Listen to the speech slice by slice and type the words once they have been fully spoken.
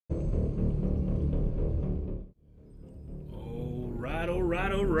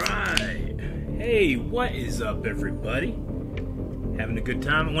Alright, alright. Hey, what is up, everybody? Having a good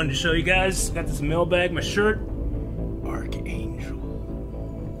time. I wanted to show you guys. Got this mailbag, my shirt. Archangel.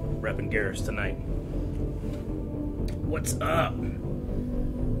 Repping Garrus tonight. What's up?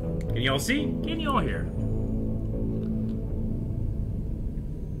 Can y'all see? Can y'all hear?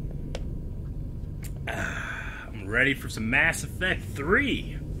 I'm ready for some Mass Effect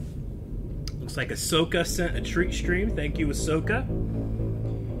 3. Looks like Ahsoka sent a treat stream. Thank you, Ahsoka.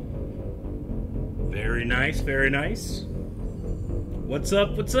 Very nice, very nice. What's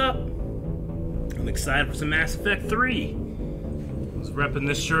up, what's up? I'm excited for some Mass Effect 3. I was repping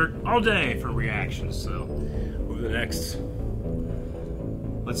this shirt all day for reactions, so over the next,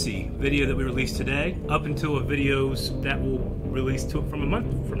 let's see, video that we released today, up until a videos that will release from a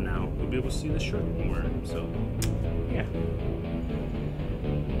month from now, we'll be able to see the shirt I'm wearing, so, yeah.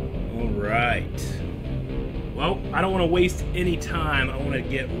 Alright. Well, I don't want to waste any time. I want to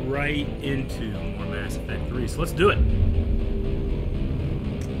get right into more Mass Effect 3, so let's do it.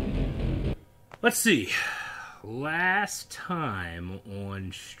 Let's see. Last time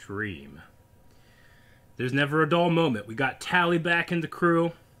on stream, there's never a dull moment. We got Tally back in the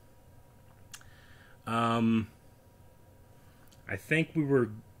crew. I think we were...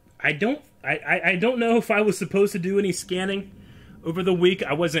 I don't know if I was supposed to do any scanning over the week.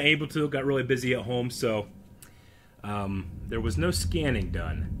 I wasn't able to. Got really busy at home, so there was no scanning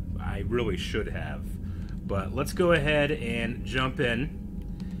done. I really should have. But let's go ahead and jump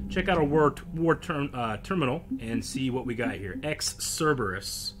in. Check out our war terminal and see what we got here.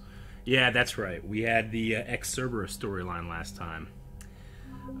 Ex-Cerberus. Yeah, that's right. We had the Ex-Cerberus storyline last time.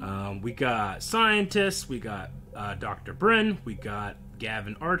 We got scientists. We got Dr. Bryn. We got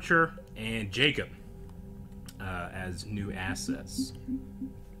Gavin Archer and Jacob as new assets.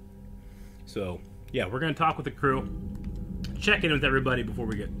 So, yeah, we're going to talk with the crew. Check in with everybody before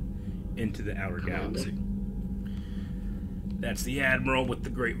we get into the Outer Galaxy. That's the Admiral with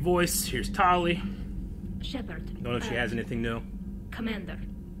the great voice. Here's Tali. Shepard. Don't know if she has anything new. Commander.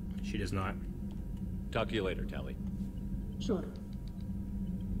 She does not. Talk to you later, Tali. Sure.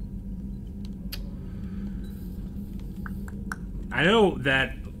 I know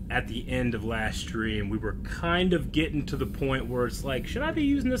that at the end of last stream, we were kind of getting to the point where it's like, should I be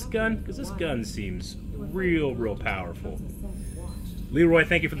using this gun? Because this gun seems real powerful. Leroy,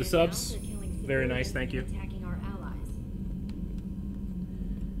 thank you for the subs. Very nice, thank you. I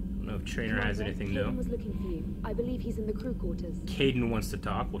don't know if Trainer has anything new. Was looking for you. I believe he's in the crew quarters. Caden wants to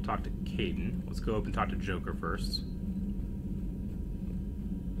talk. We'll talk to Caden. Let's go up and talk to Joker first.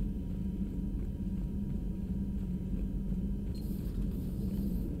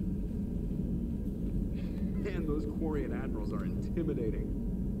 Man, those Quarian admirals are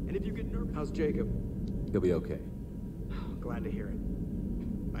intimidating. And if you get nervous... How's Jacob? He'll be okay. Glad to hear it.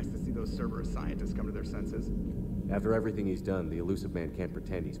 Nice to see those Cerberus scientists come to their senses. After everything he's done, the elusive man can't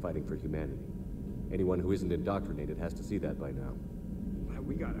pretend he's fighting for humanity. Anyone who isn't indoctrinated has to see that by now.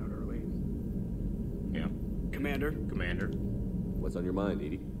 We got out early. Yeah. Commander? Commander. What's on your mind,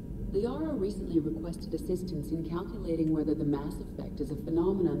 Edie? Liara recently requested assistance in calculating whether the mass effect is a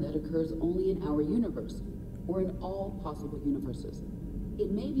phenomenon that occurs only in our universe, or in all possible universes.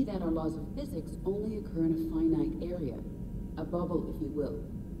 It may be that our laws of physics only occur in a finite area, a bubble, if you will,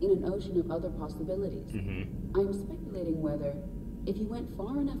 in an ocean of other possibilities. I'm speculating whether, if you went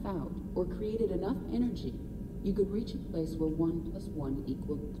far enough out, or created enough energy, you could reach a place where 1 + 1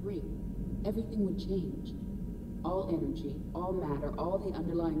 = 3. Everything would change. All energy, all matter, all the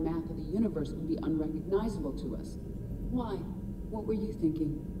underlying math of the universe would be unrecognizable to us. Why? What were you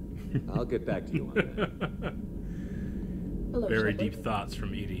thinking? I'll get back to you on that. Hello, Very Shepard. deep thoughts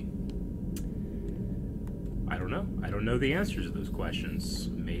from Edie. I don't know. I don't know the answers to those questions.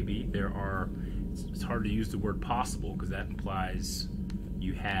 Maybe there are... It's hard to use the word possible because that implies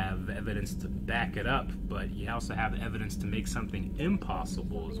you have evidence to back it up, but you also have evidence to make something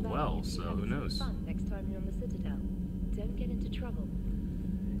impossible as well, so who knows? Next time you're on the Citadel. Don't get into trouble.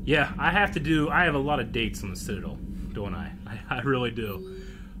 Yeah, I have a lot of dates on the Citadel, don't I? I really do.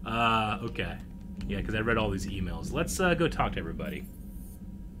 Okay. Yeah, because I read all these emails. Let's go talk to everybody.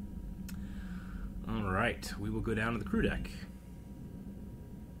 Alright, we will go down to the crew deck.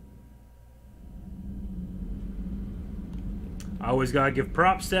 I always gotta give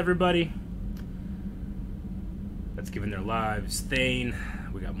props to everybody that's giving their lives. Thane,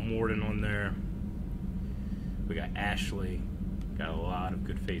 we got Morden on there. We got Ashley. Got a lot of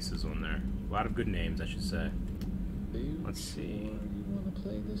good faces on there. A lot of good names, I should say. Let's see. You want to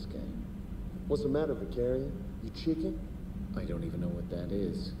play this game? What's the matter, Vicarian? You chicken? I don't even know what that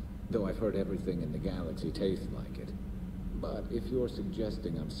is, though I've heard everything in the galaxy tastes like it. But if you're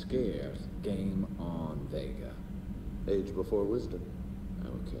suggesting I'm scared, game on, Vega. Age before wisdom.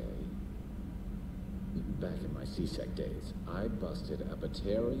 Okay. Back in my C-Sec days, I busted a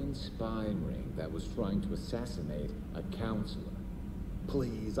Batarian spy ring that was trying to assassinate a counselor.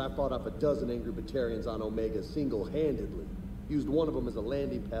 Please, I fought off a dozen angry Batarians on Omega single-handedly. Used one of them as a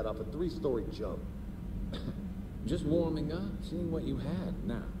landing pad off a 3-story jump. Just warming up, seeing what you had.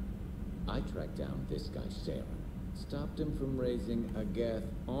 Now, I tracked down this guy, Saren. Stopped him from raising a Geth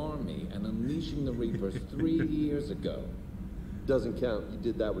army and unleashing the Reapers 3 years ago. Doesn't count. You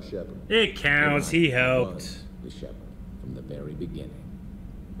did that with Shepard. It counts. He helped. Was with Shepard from the very beginning.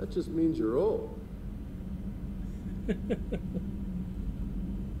 That just means you're old.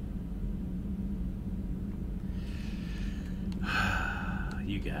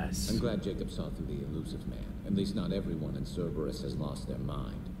 You guys. I'm glad Jacob saw through the elusive man. At least not everyone in Cerberus has lost their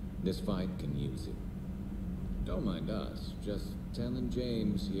mind. This fight can use it. Don't mind us. Just telling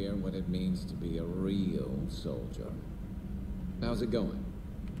James here what it means to be a real soldier. How's it going?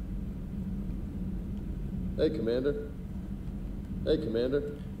 Hey, Commander. Hey,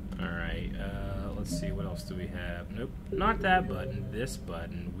 Commander. Alright, let's see, what else do we have? Nope, not that button, this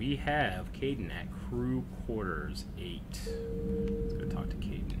button. We have Caden at crew quarters 8. Let's go talk to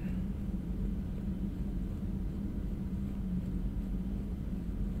Caden.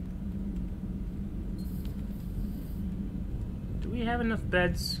 Do we have enough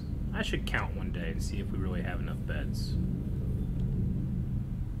beds? I should count one day and see if we really have enough beds.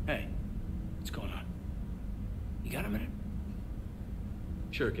 Hey, what's going on? You got a minute?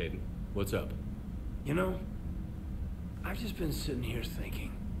 Sure, Caden. What's up? You know, I've just been sitting here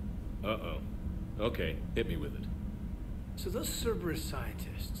thinking. Uh-oh. Okay, hit me with it. So those Cerberus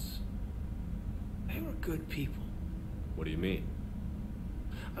scientists, they were good people. What do you mean?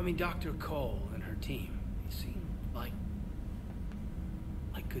 I mean, Dr. Cole and her team, they seem like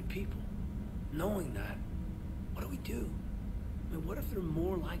good people. Knowing that, what do we do? I mean, what if they're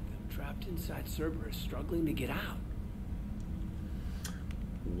more like them, trapped inside Cerberus, struggling to get out?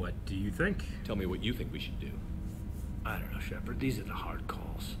 What do you think? Tell me what you think we should do. I don't know, Shepard. These are the hard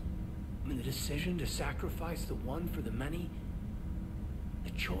calls. I mean, the decision to sacrifice the one for the many.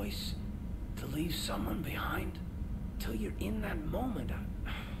 The choice to leave someone behind. Till you're in that moment.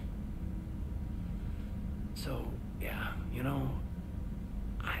 So, yeah, you know,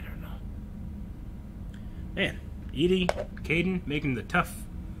 I don't know. Man, Edie, Caden, making the tough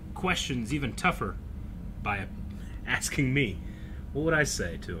questions even tougher by asking me. What would I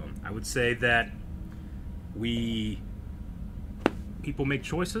say to him? I would say that people make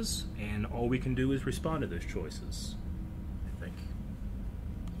choices, and all we can do is respond to those choices, I think.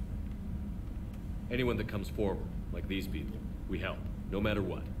 Anyone that comes forward, like these people, we help, no matter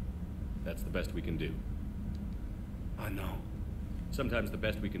what. That's the best we can do. I know. Sometimes the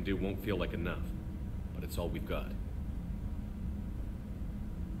best we can do won't feel like enough, but it's all we've got.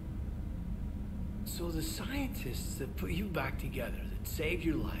 So the scientists that put you back together, that saved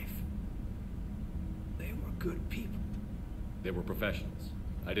your life, they were good people. They were professionals.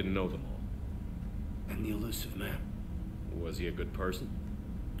 I didn't know them all. And the elusive man? Was he a good person?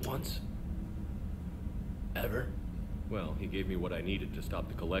 Once? Ever? Well, he gave me what I needed to stop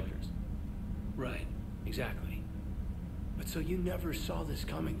the collectors. Right, exactly. But so you never saw this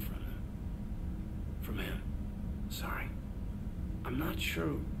coming from him? From him? Sorry. I'm not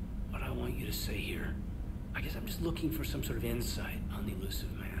sure what I want you to say here. I guess I'm just looking for some sort of insight on the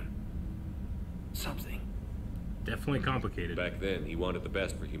elusive man. Something. Definitely complicated. Back then, he wanted the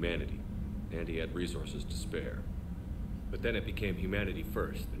best for humanity, and he had resources to spare. But then it became humanity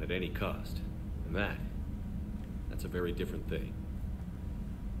first, and at any cost. And that's a very different thing.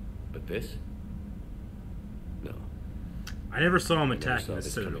 But this? No. I never saw him I never attacking saw the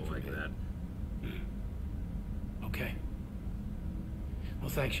this Citadel coming like from that. him. Okay. Well,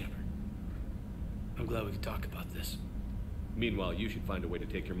 thanks, Shepard. I'm glad we could talk about this. Meanwhile, you should find a way to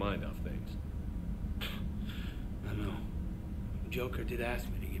take your mind off things. I know. Joker did ask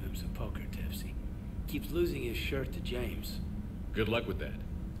me to give him some poker tips. He keeps losing his shirt to James. Good luck with that.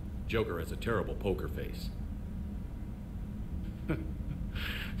 Joker has a terrible poker face.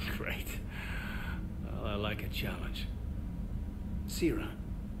 Great. Well, I like a challenge. See you around.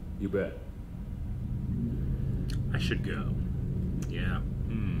 You bet. I should go. Yeah.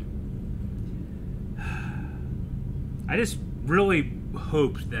 I just really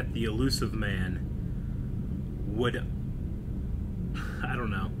hoped that the elusive man would... I don't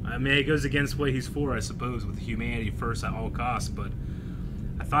know. I mean, it goes against what he's for, I suppose, with humanity first at all costs, but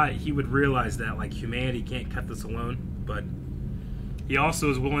I thought he would realize that, like, humanity can't cut this alone, but he also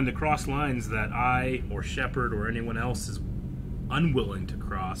is willing to cross lines that I, or Shepard, or anyone else is unwilling to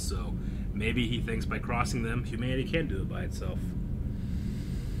cross, so maybe he thinks by crossing them, humanity can do it by itself.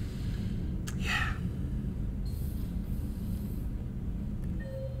 Yeah.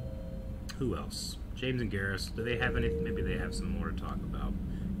 Who else? James and Garrus, do they have any? Maybe they have some more to talk about.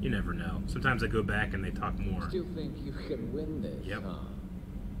 You never know. Sometimes I go back and they talk more. Still think you can win this, Yep. huh?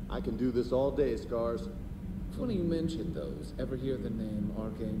 I can do this all day, Scars. Funny you mentioned those. Ever hear the name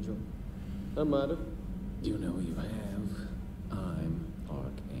Archangel? I might have. You know you have. I'm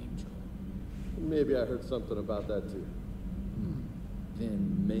Archangel. Maybe I heard something about that too.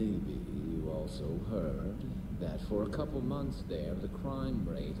 Then maybe you also heard that for a couple months there, the crime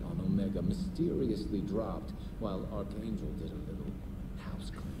rate on Omega mysteriously dropped while Archangel did a little house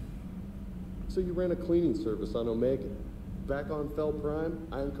cleaning. So you ran a cleaning service on Omega. Back on Fell Prime,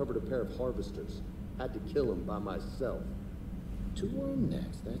 I uncovered a pair of harvesters. Had to kill them by myself. 2 worm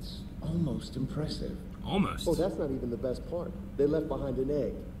necks, that's almost impressive. Almost. Oh, that's not even the best part. They left behind an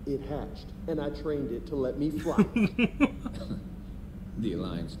egg. It hatched, and I trained it to let me fly. The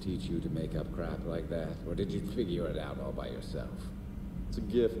Alliance teach you to make up crap like that, or did you figure it out all by yourself? It's a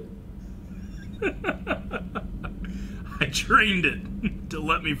gift. I trained it to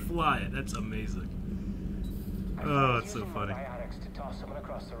let me fly it. That's amazing. Oh, it's so funny. Biotics to toss someone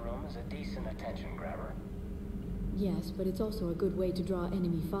across the room is a decent attention grabber. Yes, but it's also a good way to draw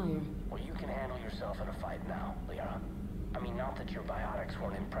enemy fire. Well, you can handle yourself in a fight now, Liara. I mean, not that your biotics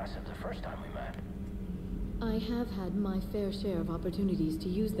weren't impressive the first time we met. I have had my fair share of opportunities to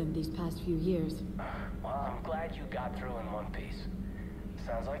use them these past few years. Well, I'm glad you got through in one piece.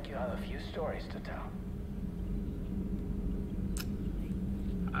 Sounds like you have a few stories to tell.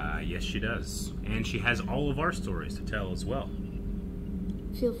 Yes, she does. And she has all of our stories to tell as well.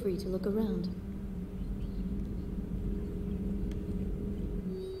 Feel free to look around.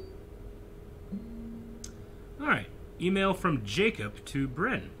 Alright, email from Jacob to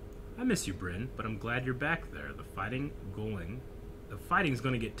Bryn. I miss you, Bryn, but I'm glad you're back there. The fighting's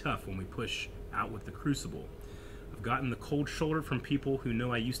going to get tough when we push out with the Crucible. I've gotten the cold shoulder from people who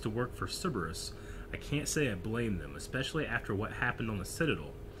know I used to work for Cerberus. I can't say I blame them, especially after what happened on the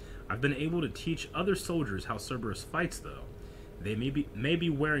Citadel. I've been able to teach other soldiers how Cerberus fights, though. They may be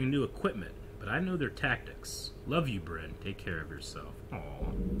wearing new equipment, but I know their tactics. Love you, Bryn. Take care of yourself.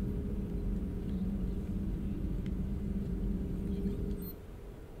 Aww.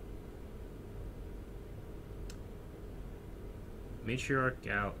 Matriarch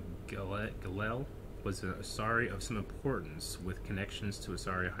Galel was an Asari of some importance with connections to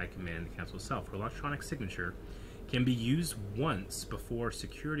Asari High Command and the Council itself. Her electronic signature can be used once before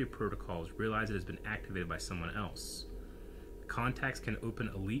security protocols realize it has been activated by someone else. Contacts can open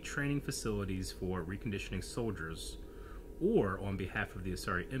elite training facilities for reconditioning soldiers, or on behalf of the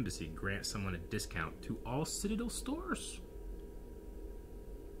Asari Embassy, grant someone a discount to all Citadel stores.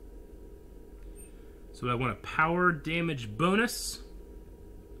 So I want a power damage bonus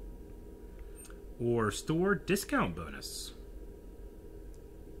or store discount bonus.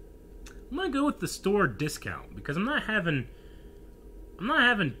 I'm gonna go with the store discount because I'm not having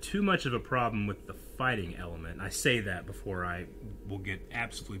too much of a problem with the fighting element. I say that before I will get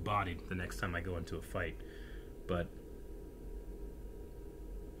absolutely bodied the next time I go into a fight. But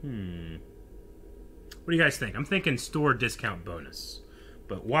what do you guys think? I'm thinking store discount bonus.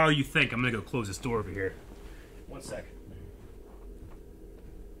 But while you think, I'm gonna go close this door over here. 1 second.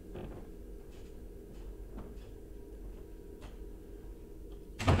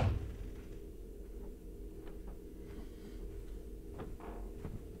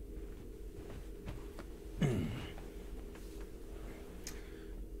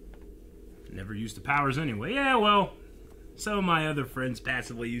 Never use the powers anyway. Yeah, well, some of my other friends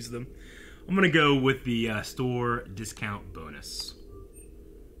passively use them. I'm gonna go with the store discount bonus.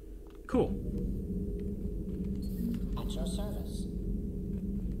 Cool. At your service.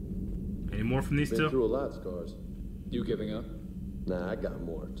 Any more from these Been two? through a lot, Scars. You giving up? Nah, I got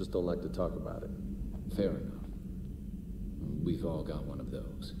more. Just don't like to talk about it. Fair enough. We've all got one of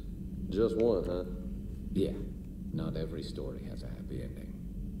those. Just one, huh? Yeah. Not every story has a happy ending.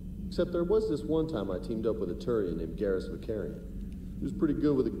 Except there was this one time I teamed up with a Turian named Garrus Vicarian. He was pretty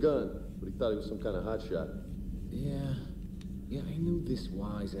good with a gun, but he thought he was some kind of hotshot. Yeah, I knew this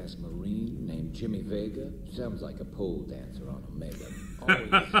wise-ass Marine named Jimmy Vega. Sounds like a pole dancer on Omega. Always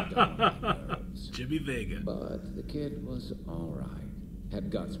got on my nerves. Jimmy Vega. But the kid was alright. Had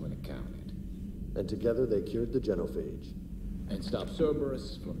guts when it counted. And together they cured the genophage. And stopped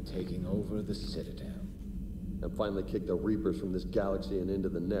Cerberus from taking over the Citadel. And finally kicked the Reapers from this galaxy and into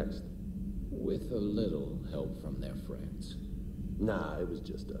the next. With a little help from their friends. Nah, it was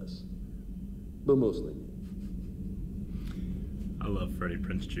just us. But mostly me. I love Freddie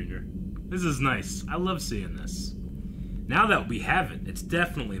Prinze Jr. This is nice. I love seeing this. Now that we have it, it's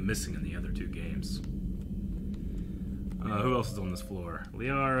definitely missing in the other two games. Who else is on this floor?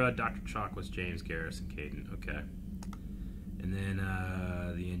 Liara, Dr. Chalk was James, Garrus, and Caden. Okay. And then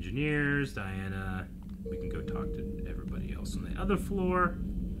the engineers, Diana. We can go talk to everybody else on the other floor.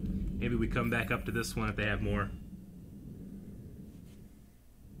 Maybe we come back up to this one if they have more.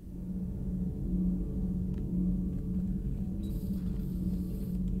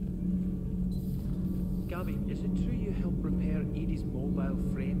 Gabby, is it true you helped repair Edie's mobile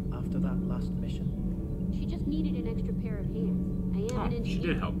frame after that last mission? She just needed an extra pair of hands. I am an engineer, she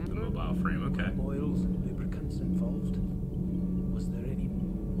did help remember? the mobile frame, okay. Oils and lubricants involved? Was there any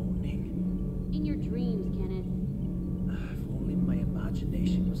moaning? In your dreams, Kenneth. If only my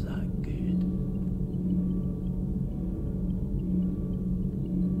imagination was that good.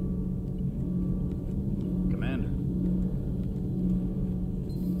 Commander.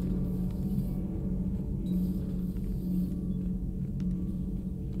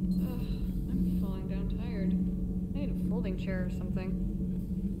 I'm falling down tired. I need a folding chair or something.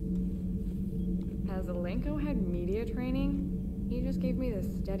 Has Alenko had media training? He just gave me this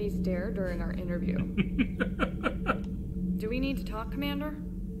steady stare during our interview. Do we need to talk, Commander?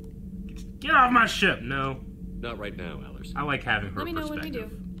 Get off my ship! No. Not right now, Allers. I like having her Let me know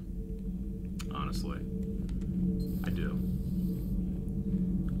perspective. when we do. Honestly. I do.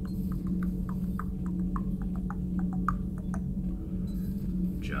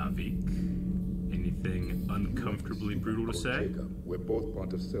 Javik. Anything uncomfortably brutal to say? Jacob, we're both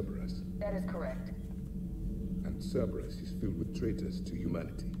part of Cerberus. That is correct. And Cerberus is filled with traitors to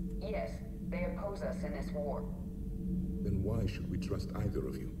humanity. Yes, they oppose us in this war. Then why should we trust either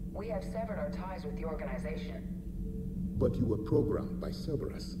of you? We have severed our ties with the organization. But you were programmed by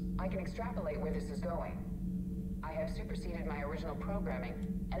Cerberus. I can extrapolate where this is going. I have superseded my original programming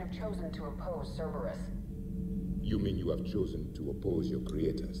and have chosen to oppose Cerberus. You mean you have chosen to oppose your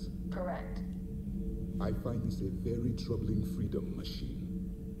creators? Correct. I find this a very troubling freedom machine.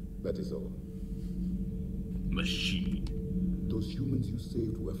 That is all. Machine. Those humans you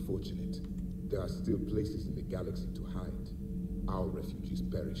saved were fortunate. There are still places in the galaxy to hide. Our refugees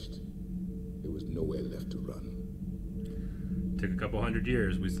perished. There was nowhere left to run. Took a couple 100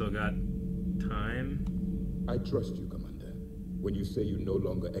 years. We still got time. I trust you, Commander, when you say you no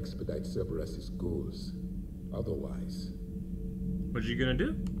longer expedite Cerberus's goals. Otherwise... What are you gonna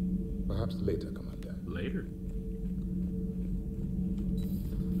do? Perhaps later, Commander. Later.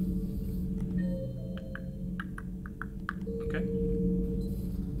 Okay.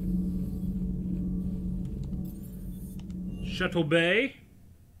 Shuttle Bay.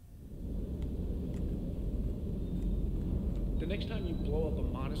 The next time you blow up a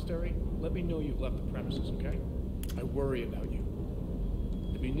monastery, let me know you've left the premises, okay? I worry about you.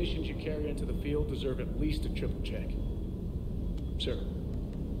 The munitions you carry into the field deserve at least a triple check. Sir.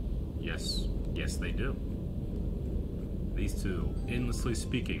 Yes. Yes, they do. These two endlessly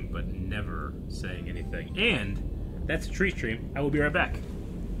speaking, but never saying anything. And that's a tree stream. I will be right back.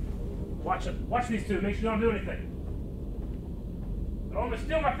 Watch them. Watch these two. Make sure they don't do anything. They're going to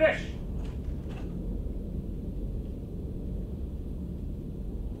steal my fish.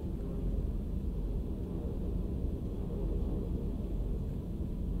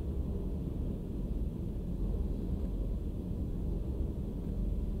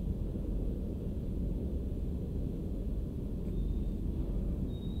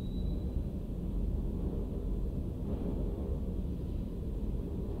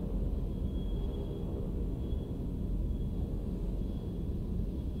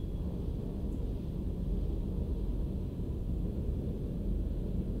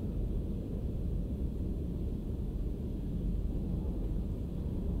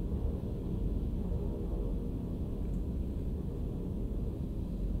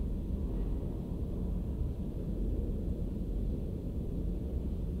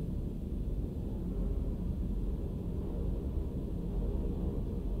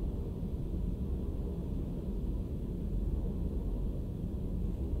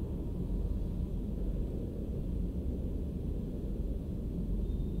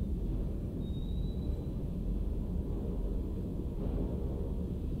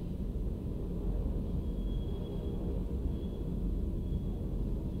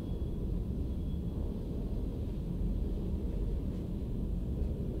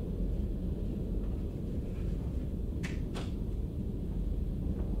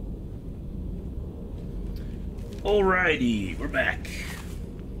 Alrighty, we're back.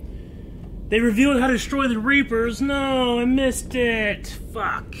 They revealed how to destroy the Reapers. No, I missed it.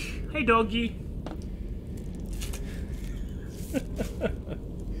 Fuck. Hey, doggy.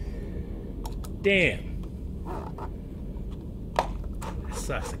 Damn. That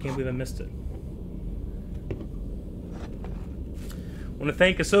sucks. I can't believe I missed it. I want to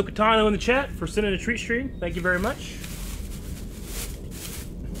thank Ahsoka Tano in the chat for sending a treat stream. Thank you very much.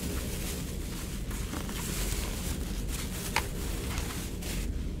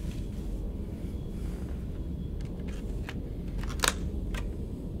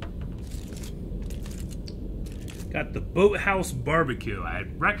 Got the Boathouse Barbecue. I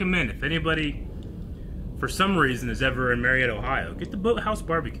recommend if anybody, for some reason, is ever in Marietta, Ohio, get the Boathouse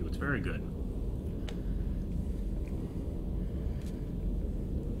Barbecue. It's very good.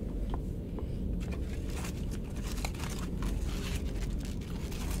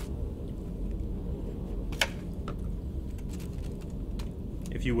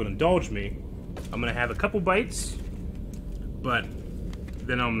 If you would indulge me, I'm going to have a couple bites, but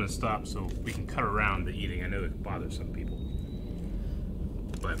then I'm going to stop so we can cut around the eating. I know it bothers some people,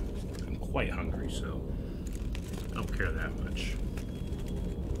 but I'm quite hungry, so I don't care that much.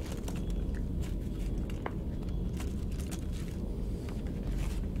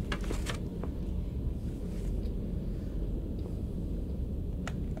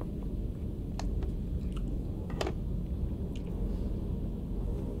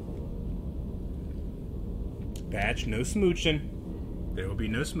 Batch, no smooching. There will be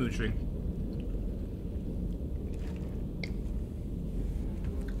no smooching.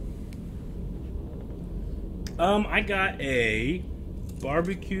 I got a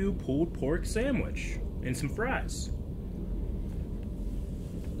barbecue pulled pork sandwich and some fries.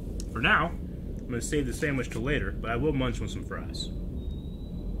 For now, I'm going to save the sandwich till later, but I will munch on some fries.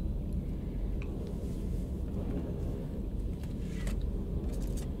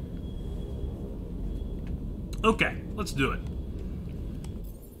 Okay, let's do it.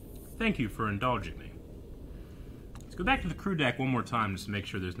 Thank you for indulging me. Let's go back to the crew deck one more time just to make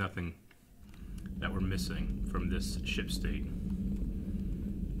sure there's nothing that we're missing from this ship state.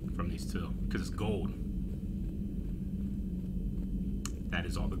 From these two, because it's gold. That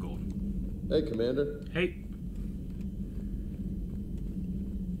is all the gold. Hey, Commander. Hey.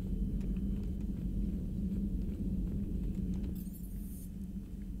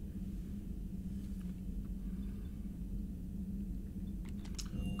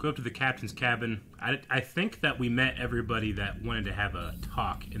 Go up to the captain's cabin. I think that we met everybody that wanted to have a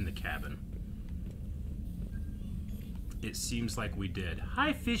talk in the cabin. It seems like we did.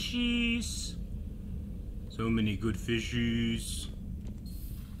 Hi, fishies. So many good fishies.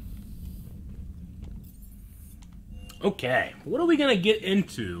 Okay, what are we gonna get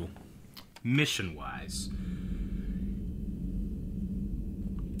into mission-wise?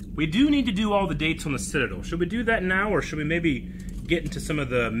 We do need to do all the dates on the Citadel. Should we do that now, or should we maybe get into some of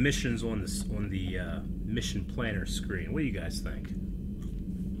the missions on this on the mission planner screen? What do you guys think?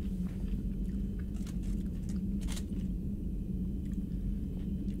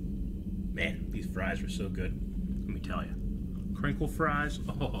 Man, these fries were so good. Let me tell you, crinkle fries.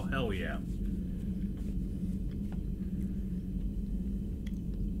 Oh hell yeah!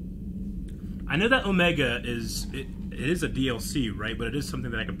 I know that Omega is it is a DLC, right? But it is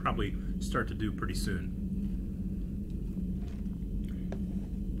something that I can probably start to do pretty soon.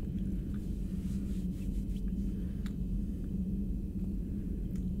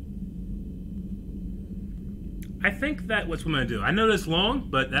 I think that what's what I'm gonna do. I know it's long,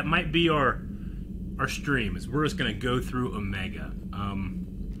 but that might be our stream. Is we're just gonna go through Omega.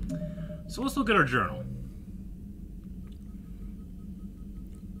 So let's look at our journal.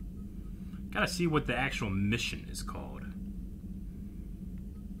 Gotta see what the actual mission is called.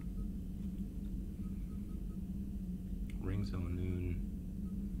 Rings of Noon.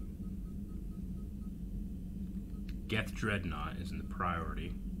 Geth Dreadnought is in the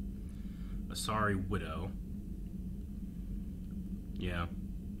priority. Asari Widow. Yeah,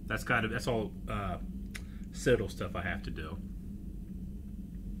 that's all Citadel stuff I have to do.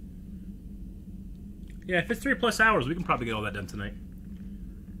 Yeah, if it's 3+ hours, we can probably get all that done tonight.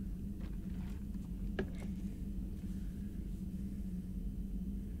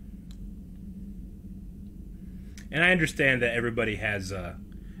 And I understand that everybody has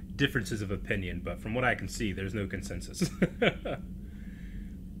differences of opinion, but from what I can see, there's no consensus.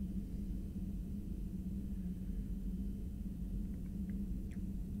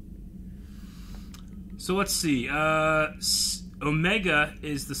 So let's see. Omega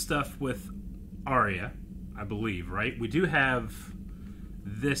is the stuff with Arya, I believe, right? We do have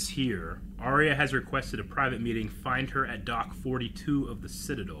this here. Arya has requested a private meeting. Find her at Dock 42 of the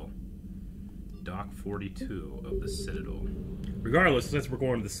Citadel. Dock 42 of the Citadel. Regardless, since we're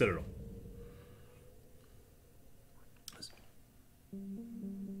going to the Citadel.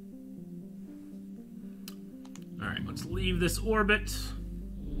 Alright, let's leave this orbit.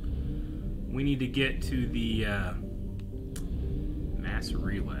 We need to get to the mass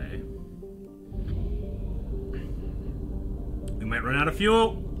relay. We might run out of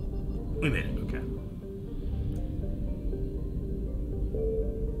fuel. We made it, okay.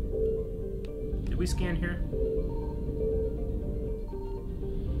 Did we scan here?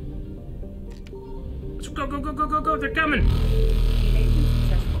 Let's go, go, go, go, go, go, they're coming!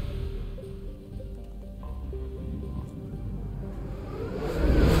 Successful.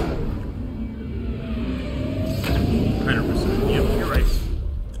 100%. Yep, you're right.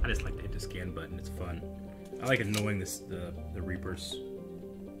 I just like to hit the scan button, it's fun. I like annoying the Reapers.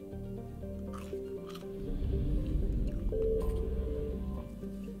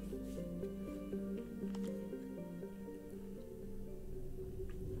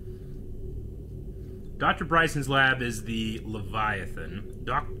 Dr. Bryson's lab is the Leviathan.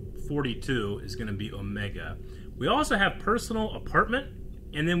 Doc 42 is going to be Omega. We also have personal apartment,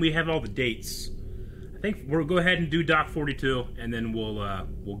 and then we have all the dates. I think we'll go ahead and do Doc 42, and then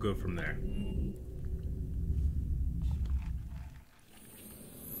we'll go from there.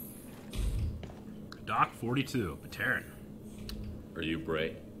 Doc 42, Bateran. Are you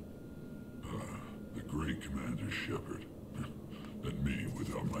Bray? The great Commander Shepard. And me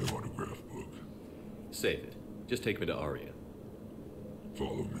without my autograph book. Save it. Just take me to Aria.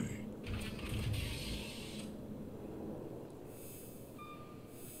 Follow me.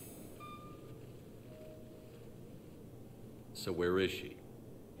 So where is she?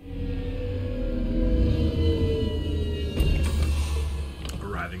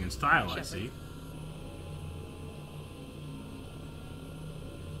 Arriving in style, Shepard. I see.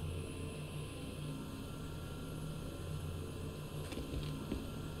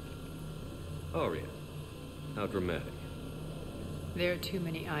 Aria. How dramatic. There are too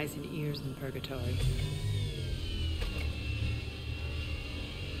many eyes and ears in purgatory.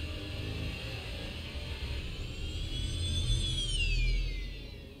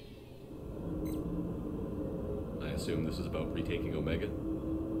 I assume this is about retaking Omega?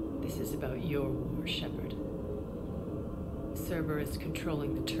 This is about your war, Shepard. Cerberus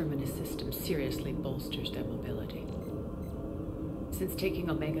controlling the Terminus system seriously bolsters their mobility. Since taking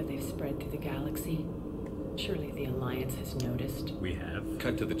Omega, they've spread through the galaxy. Surely the Alliance has noticed. We have.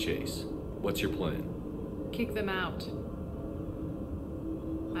 Cut to the chase. What's your plan? Kick them out.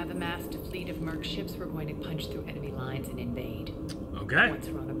 I've amassed a fleet of merc ships. We're going to punch through enemy lines and invade. Okay. Once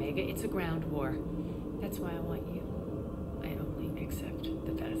we're on Omega, it's a ground war. That's why I want you. I only accept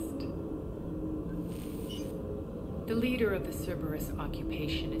the best. The leader of the Cerberus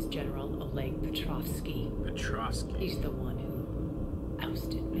occupation is General Oleg Petrovsky. Petrovsky. He's the one who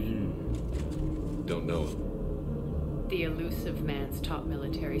ousted me. Don't know him. The elusive man's top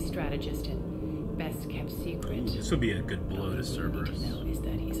military strategist and best kept secret. Ooh, this would be a good blow to Cerberus. All you need to know is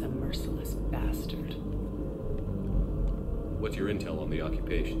that he's a merciless bastard. What's your intel on the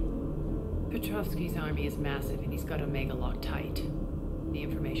occupation? Petrovsky's army is massive and he's got Omega locked tight. The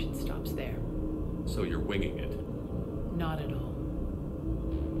information stops there. So you're winging it? Not at all.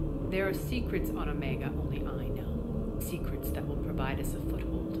 There are secrets on Omega only I know. Secrets that will provide us a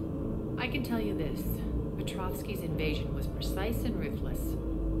foothold. I can tell you this. Petrovsky's invasion was precise and ruthless.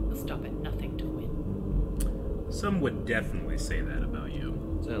 He'll stop at nothing to win. Some would definitely say that about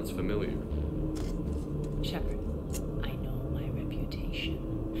you. Sounds familiar. Shepard, I know my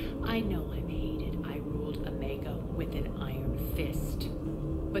reputation. I know I'm hated. I ruled Omega with an iron fist.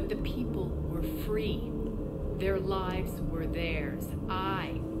 But the people were free. Their lives were theirs.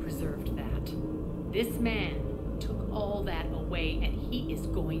 I preserved that. This man took all that away, and he is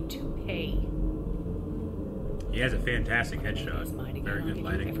going to pay. He has a fantastic headshot. Very good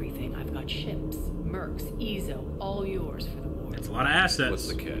lighting. Everything. I've got ships, mercs, Ezo, all yours for the war. That's a lot of assets. What's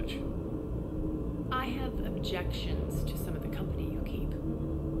the catch? I have objections to some of the company you keep.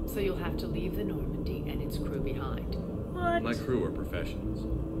 So you'll have to leave the Normandy and its crew behind. What? My crew are professionals.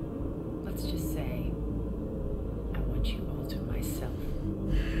 Let's just say, I want you all to myself.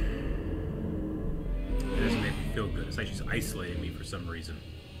 It doesn't make me feel good. It's like she's isolating me for some reason.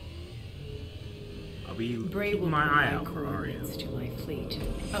 I'll be keeping my eye out for Aria. To my fleet.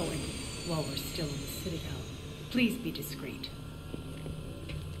 Oh, and while we're still in the Citadel, please be discreet.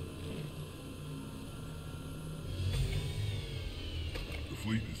 The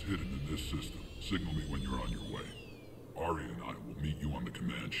fleet is hidden in this system. Signal me when you're on your way. Aria and I will meet you on the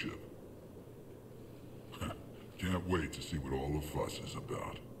command ship. Can't wait to see what all the fuss is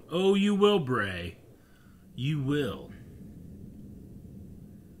about. Oh, you will, Bray. You will.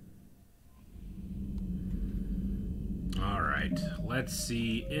 Alright, let's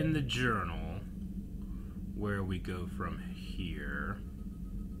see. In the journal, where we go from here.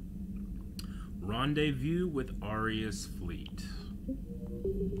 Rendezvous with Aria's fleet.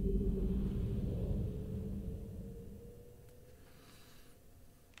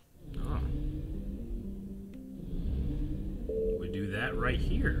 Oh. We do that right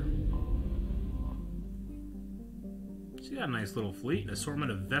here. She got a nice little fleet, an assortment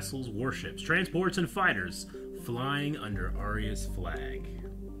of vessels, warships, transports, and fighters flying under Aria's flag.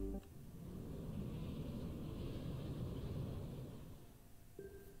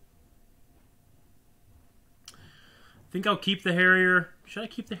 I think I'll keep the Harrier. Should I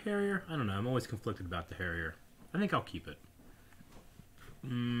keep the Harrier? I don't know. I'm always conflicted about the Harrier. I think I'll keep it.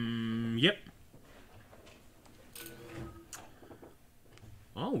 Yep.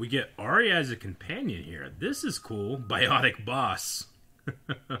 Oh, we get Aria as a companion here. This is cool. Biotic boss.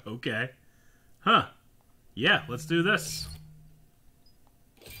 Okay. Huh. Yeah, let's do this.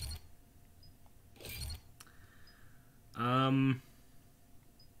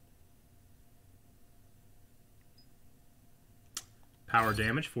 Power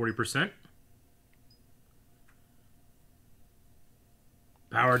damage, 40%.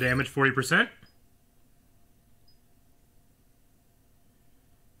 Power damage, 40%.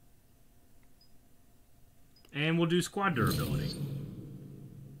 And we'll do squad durability.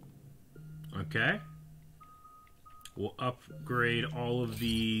 Okay. We'll upgrade all of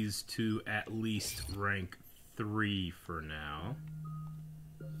these to at least rank 3 for now.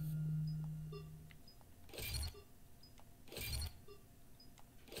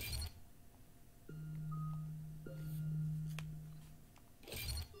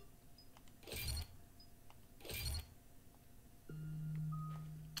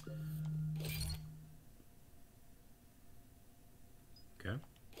 Okay.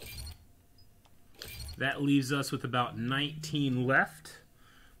 That leaves us with about 19 left.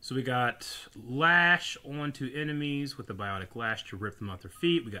 So we got Lash onto enemies with the Biotic Lash to rip them off their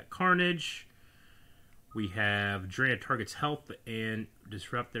feet. We got Carnage. We have drain a target's health and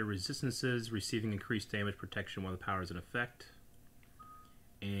disrupt their resistances, receiving increased damage protection while the power is in effect.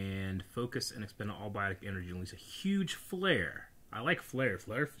 And focus and expend all biotic energy and release a huge flare. I like flare.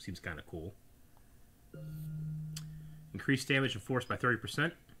 Flare seems kind of cool. Increased damage and force by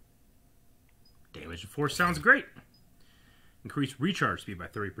 30%. Damage and force sounds great. Increase recharge speed by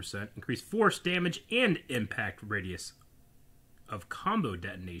 30%. Increase force, damage, and impact radius of combo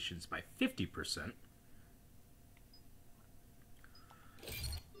detonations by 50%.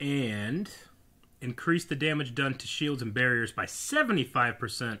 And increase the damage done to shields and barriers by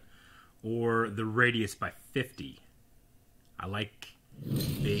 75% or the radius by 50%. I like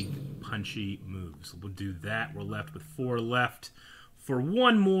big, punchy moves. We'll do that. We're left with 4 left for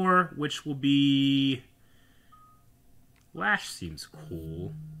one more, which will be... Lash seems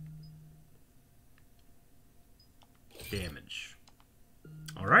cool. Damage.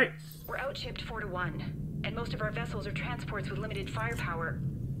 Alright. We're outshipped 4-1, and most of our vessels are transports with limited firepower.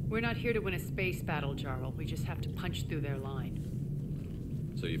 We're not here to win a space battle, Jarl. We just have to punch through their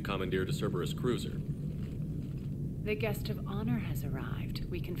line. So you've commandeered a Cerberus cruiser. The guest of honor has arrived.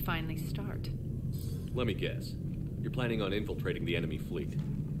 We can finally start. Let me guess. You're planning on infiltrating the enemy fleet.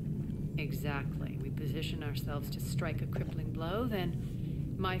 Exactly. We position ourselves to strike a crippling blow,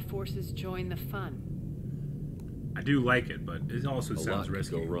 then my forces join the fun. I do like it, but it also sounds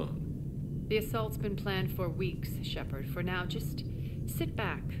risky. A lot could go wrong. The assault's been planned for weeks, Shepard. For now, just sit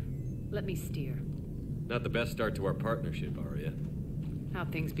back. Let me steer. Not the best start to our partnership, Aria. How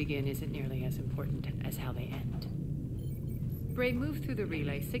things begin isn't nearly as important as how they end. Bray, move through the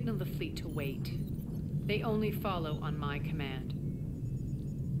relay. Signal the fleet to wait. They only follow on my command.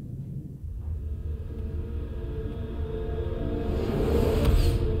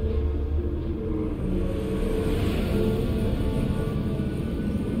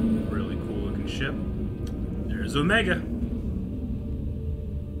 Really cool looking ship. There's Omega.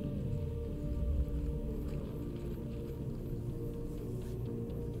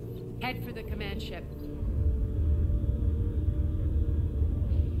 Head for the command ship.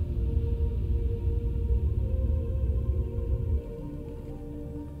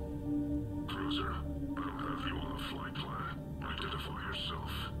 Cruiser, I don't have you on the flight plan. Identify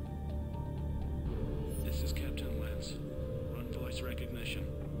yourself. This is Captain Lentz. Run voice recognition.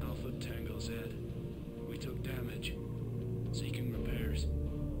 Alpha Tango Z. We took damage. Seeking repairs.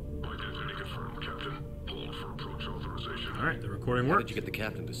 Identity confirmed, Captain. Hold for approach authorization. Alright, the recording How worked. did you get the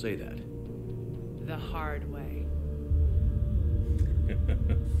captain to say that? The hard way.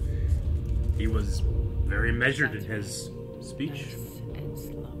 He was very measured in his speech. Nice and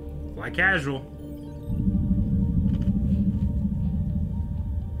slow. Fly casual.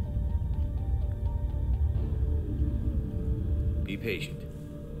 patient.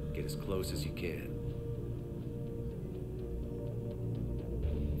 Get as close as you can.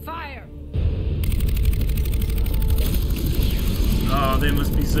 Fire! Oh, they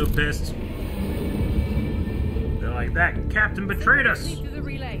must be so pissed. They're like, that captain betrayed us. Lead through the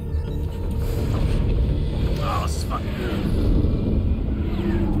relay. Oh, this is fucking good.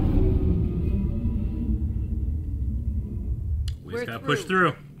 We just gotta push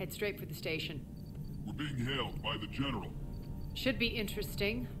through. Head straight for the station. We're being hailed by the General. Should be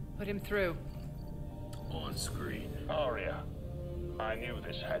interesting. Put him through. On screen. Aria, I knew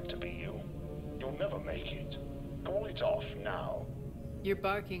this had to be you. You'll never make it. Call it off now. You're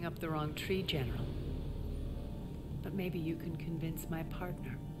barking up the wrong tree, General. But maybe you can convince my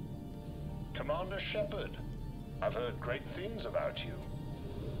partner. Commander Shepard, I've heard great things about you.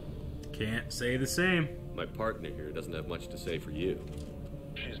 Can't say the same. My partner here doesn't have much to say for you.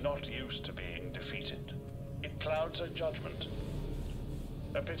 She's not used to being defeated. It clouds her judgment.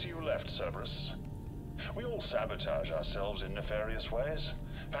 A pity you left, Cerberus. We all sabotage ourselves in nefarious ways.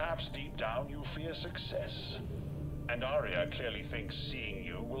 Perhaps deep down you fear success. And Aria clearly thinks seeing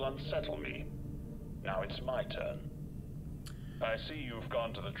you will unsettle me. Now it's my turn. I see you've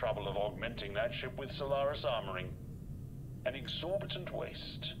gone to the trouble of augmenting that ship with Solaris armoring. An exorbitant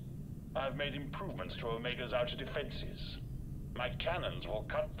waste. I've made improvements to Omega's outer defenses. My cannons will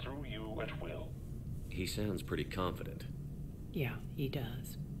cut through you at will. He sounds pretty confident. Yeah, he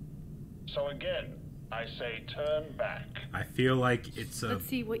does. So again, I say turn back. I feel like it's a Let's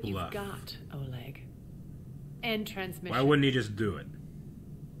see what bluff. you've got, Oleg. End transmission. Why wouldn't he just do it?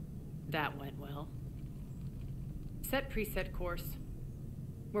 That went well. Set preset course.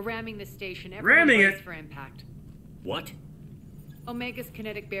 We're ramming the station. Ramming it? For impact. What? Omega's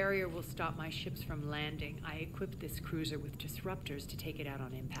kinetic barrier will stop my ships from landing. I equipped this cruiser with disruptors to take it out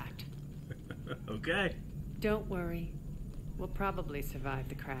on impact. Okay. Don't worry. We'll probably survive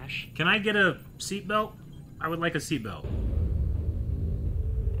the crash. Can I get a seatbelt? I would like a seatbelt.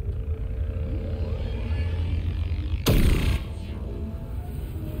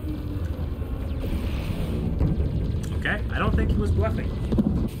 Okay, I don't think he was bluffing.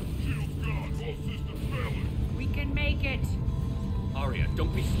 We can make it! Aria,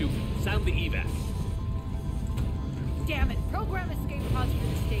 don't be stupid. Sound the evac. Damn it! Program escape pods for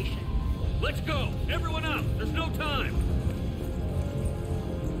the station. Let's go! Everyone up! There's no time!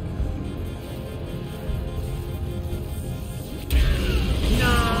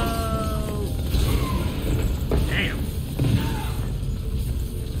 No! Damn.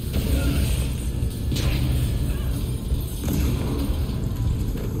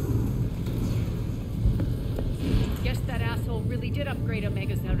 Guess that asshole really did upgrade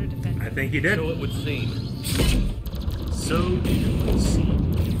Omega's outer defense. I think he did. So it would seem. So it would seem.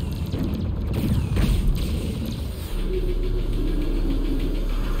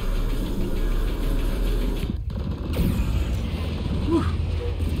 Whew.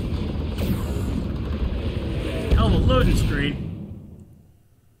 Hell of a loading screen.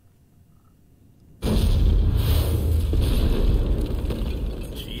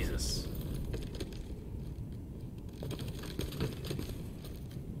 Jesus.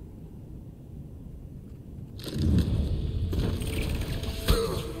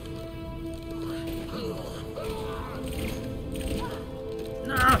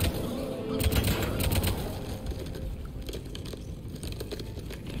 No.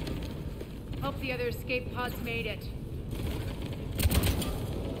 Hope the other escape pods made it.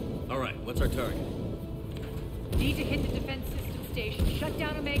 Alright, what's our target? Need to hit the defense system station. Shut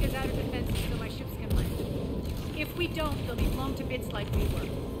down Omega's outer defenses so my ships can land. If we don't, they'll be blown to bits like we were.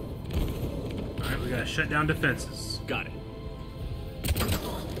 Alright, we gotta shut down defenses. Got it.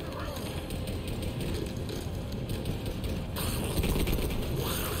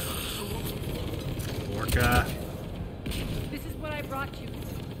 Orca. This is what I brought you.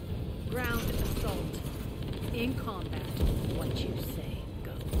 Ground assault. In combat, what you say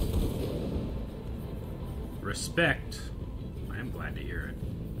goes. Respect. I am glad to hear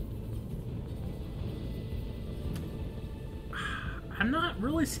it. I'm not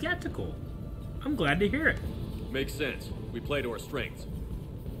really skeptical. I'm glad to hear it. Makes sense. We play to our strengths.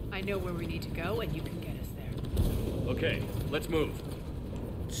 I know where we need to go, and you can get us there. Okay, let's move.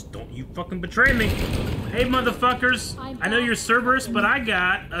 Just don't you fucking betray me. Hey, motherfuckers. I know you're Cerberus, but I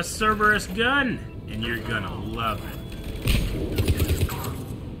got a Cerberus gun. And you're gonna love it.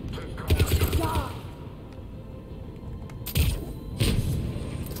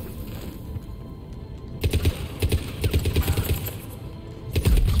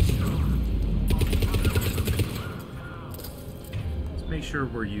 Let's make sure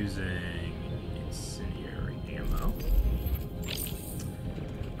we're using incendiary ammo.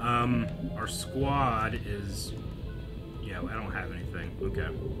 Our squad is... Yeah, I don't have anything. Okay.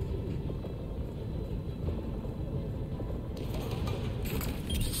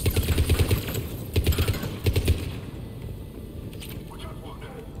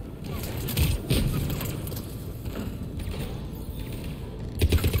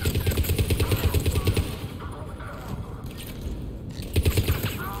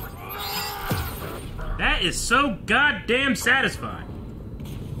 That is so goddamn satisfying.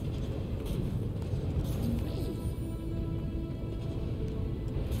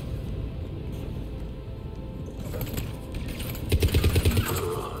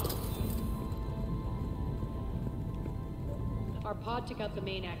 Our pod took out the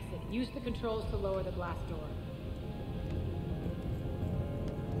main exit. Use the controls to lower the blast door.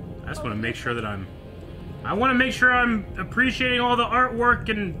 I just want to make sure that I want to make sure I'm appreciating all the artwork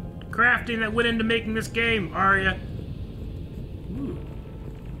and crafting that went into making this game, Arya. Ooh,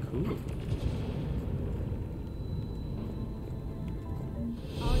 cool.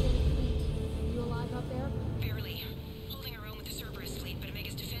 Arya, are you alive up there? Barely. Holding our own with the Cerberus fleet, but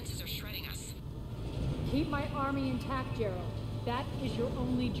Omega's defenses are shredding us. Keep my army intact, Gerald. That is your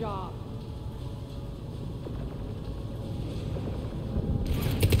only job.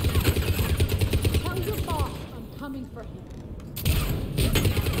 Tell your boss I'm coming for him.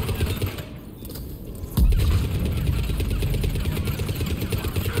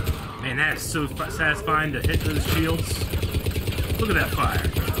 Man, that is so satisfying to hit those shields. Look at that fire.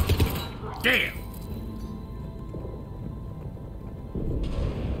 Damn!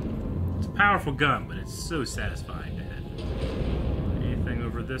 It's a powerful gun, but it's so satisfying to hit. Anything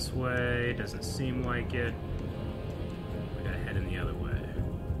over this way? Doesn't seem like it. I gotta head in the other way.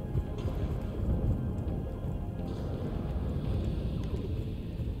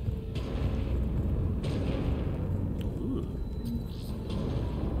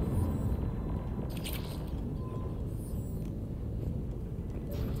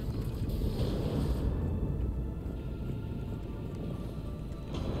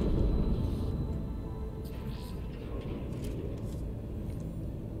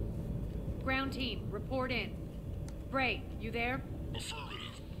 Ground team, report in. Bray, you there?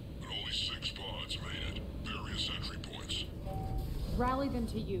 Affirmative. But only 6 pods made it. Various entry points. Rally them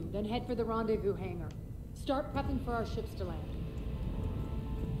to you, then head for the rendezvous hangar. Start prepping for our ships to land.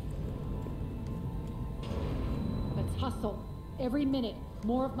 Let's hustle. Every minute,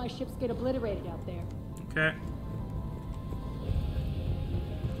 more of my ships get obliterated out there. Okay.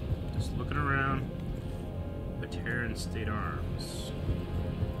 Just looking around. Veteran State Arms.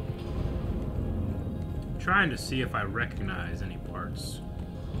 Trying to see if I recognize any parts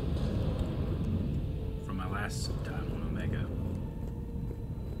from my last time on Omega.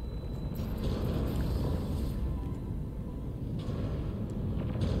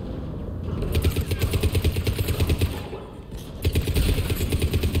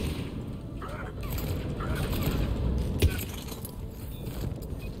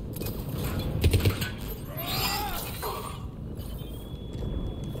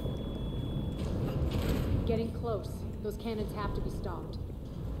 Getting close. Those cannons have to be stopped.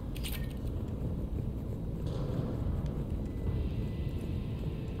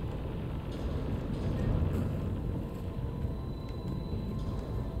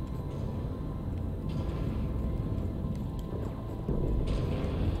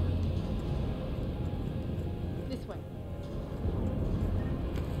 This way.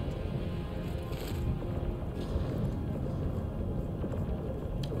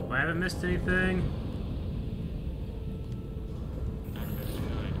 I haven't missed anything.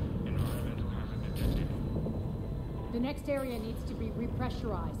 The next area needs to be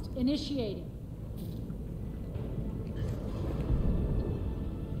repressurized. Initiating.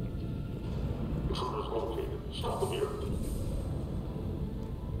 Intruders located. Stop them here.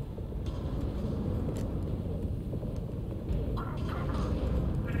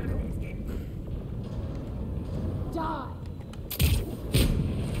 Die!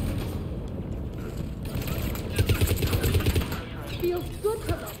 Feels good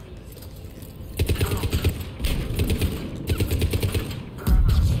to us.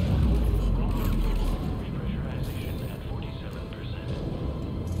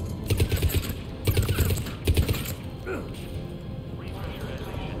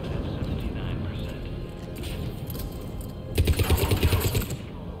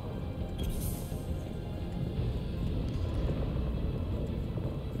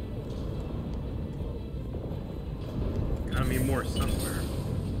 Gotta be more somewhere.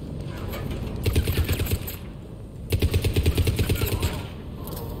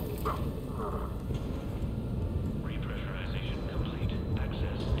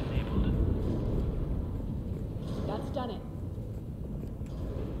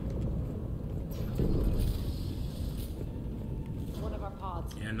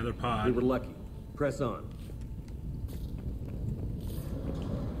 Yeah, another pod. We were lucky. Press on.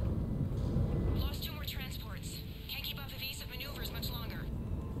 Lost 2 more transports. Can't keep up evasive maneuvers much longer.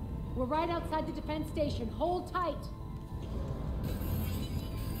 We're right outside the defense station. Hold tight.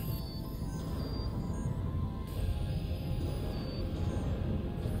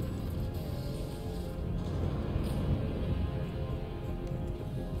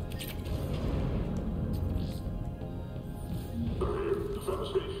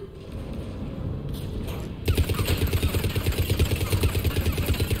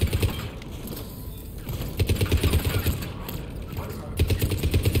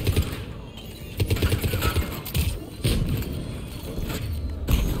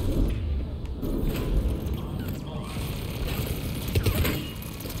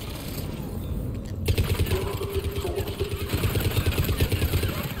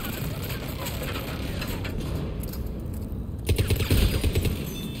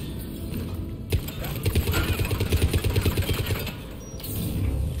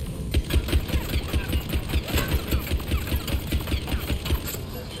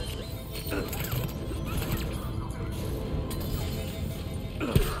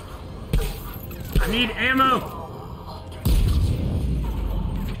 Need ammo!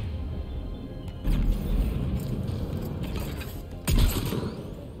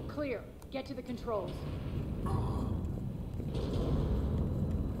 Clear. Get to the controls.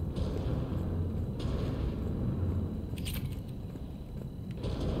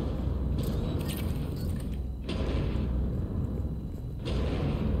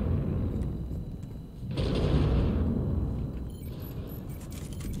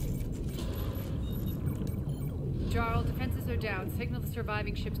 Jarl, defenses are down. Signal the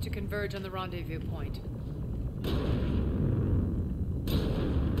surviving ships to converge on the rendezvous point.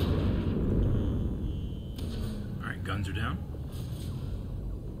 Alright, guns are down.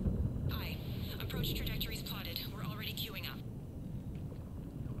 Aye. Approach trajectories plotted. We're already queuing up.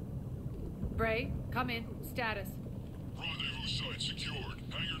 Bray, come in. Status. Rendezvous site secured.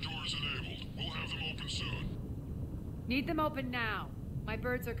 Hangar doors enabled. We'll have them open soon. Need them open now. My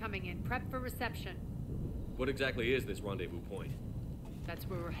birds are coming in. Prep for reception. What exactly is this rendezvous point? That's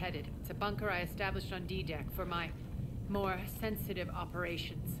where we're headed. It's a bunker I established on D-Deck for my more sensitive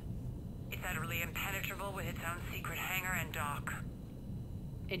operations. It's utterly impenetrable with its own secret hangar and dock.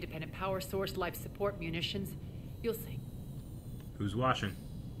 Independent power source, life support, munitions. You'll see. Who's watching?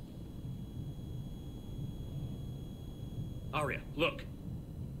 Arya, look!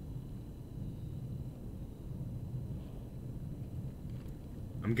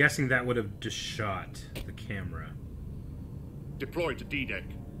 I'm guessing that would have just shot the camera. Deploy to D-Deck.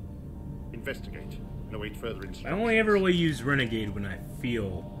 Investigate and await further instructions. I only ever really use Renegade when I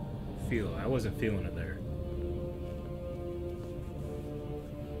feel it. I wasn't feeling it there.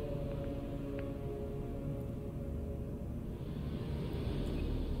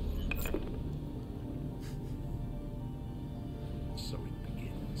 So it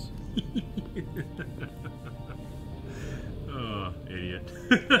begins. Oh, idiot.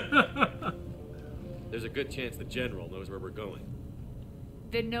 There's a good chance the General knows where we're going.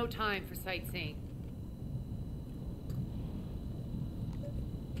 Then no time for sightseeing.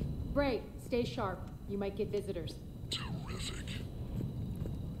 Bray, stay sharp. You might get visitors. Terrific.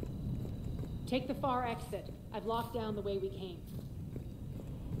 Take the far exit. I've locked down the way we came.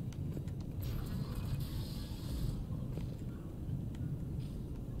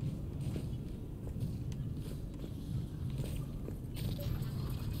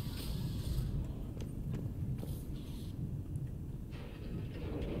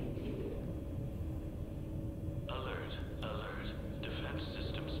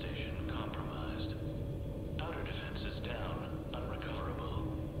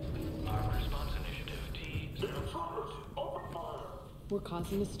 We're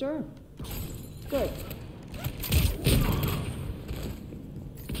causing a stir. Good.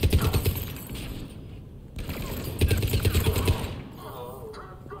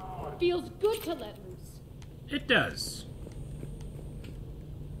 Feels good to let loose. It does.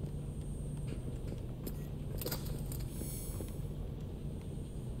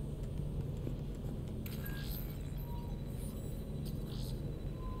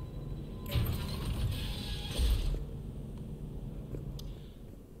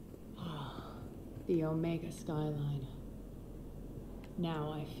 The Omega skyline.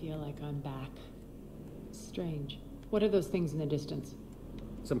 Now I feel like I'm back. Strange. What are those things in the distance?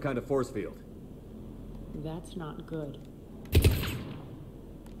 Some kind of force field. That's not good.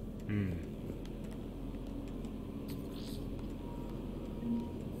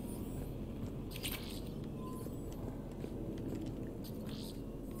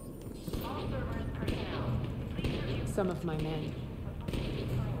 some of my men.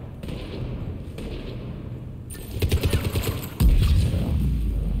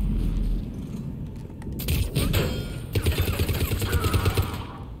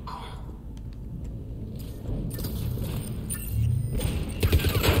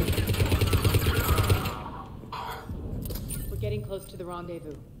 We're getting close to the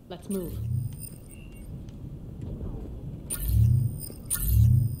rendezvous. Let's move.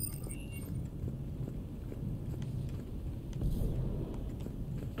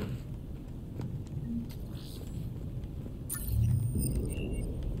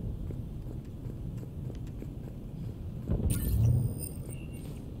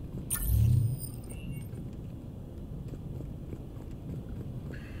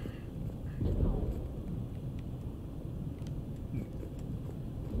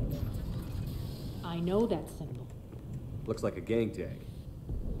 I know that symbol. Looks like a gang tag.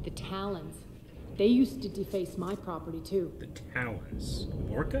 The Talons. They used to deface my property too. The Talons.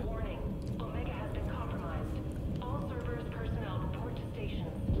 Vorka? Warning. Omega has been compromised. All servers personnel report to stations.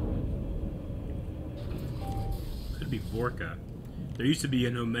 Could be Vorka. There used to be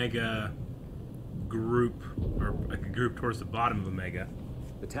an Omega group, or like a group towards the bottom of Omega.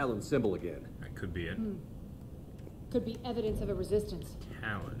 The Talon symbol again. That could be it. Could be evidence of a resistance.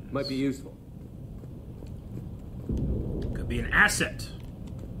 Talons. Might be useful. Could be an asset.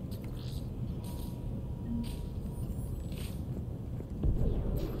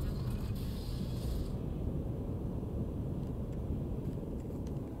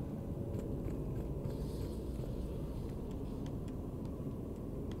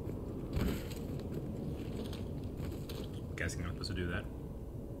 Guessing I'm not supposed to do that.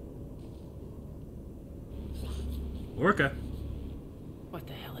 Orca. What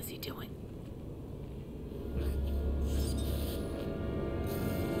the hell is he doing?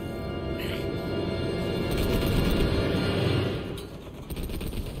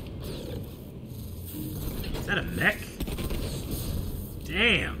 Is that a mech?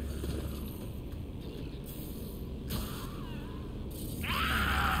 Damn.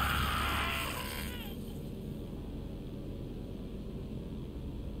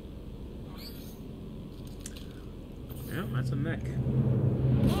 Yeah, that's a mech.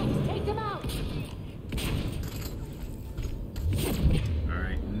 Take them out!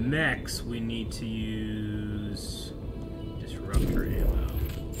 Alright, mechs, we need to use disruptor ammo.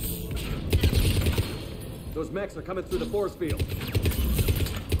 Those mechs are coming through the force field.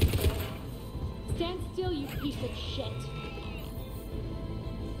 Stand still, you piece of shit.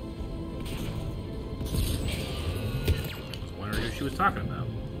 I was wondering who she was talking about.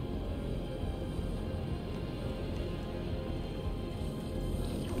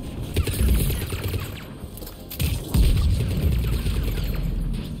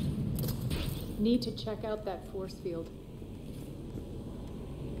 Need to check out that force field.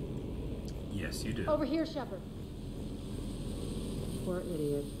 Yes, you do. Over here, Shepard. Poor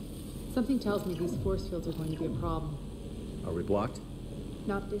idiot. Something tells me these force fields are going to be a problem. Are we blocked?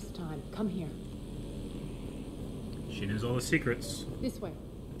 Not this time. Come here. She knows all the secrets. This way.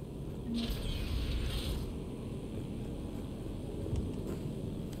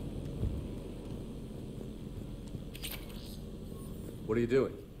 What are you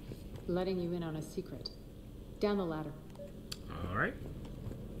doing? Letting you in on a secret. Down the ladder. All right.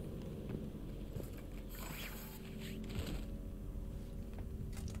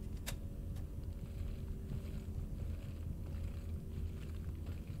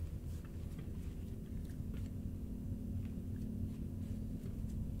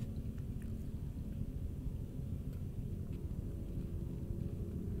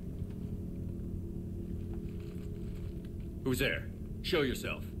 Who's there? Show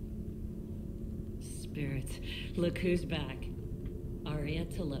yourself. Spirits, look who's back.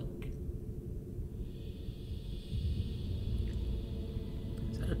 Marietta Loke.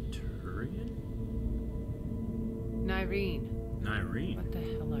 Is that a Turian? Nyreen. Nyreen? What the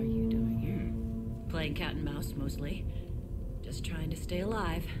hell are you doing here? Playing cat and mouse, mostly. Just trying to stay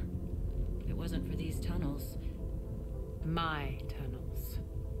alive. If it wasn't for these tunnels. My tunnels.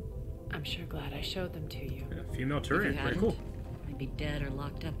 I'm sure glad I showed them to you. Yeah, female Turian, very cool. I'd be dead or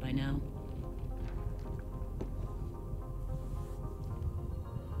locked up by now.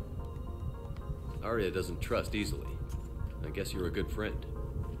 Arya doesn't trust easily. I guess you're a good friend.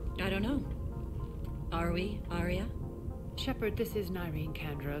 I don't know. Are we, Arya? Shepard, this is Nyreen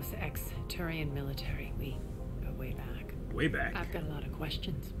Kandros, ex-Turian military. We go way back. Way back? I've got a lot of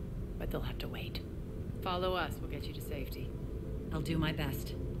questions, but they'll have to wait. Follow us, we'll get you to safety. I'll do my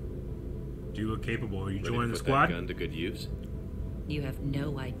best. Do you look capable? Are you Ready joining to the put squad? that gun to good use? You have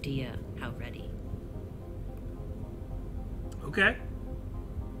no idea how ready. Okay.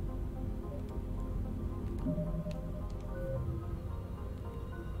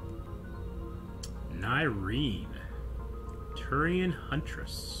 Nyrene. Turian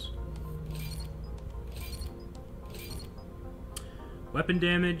Huntress. Weapon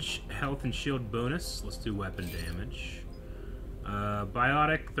damage, health and shield bonus. Let's do weapon damage.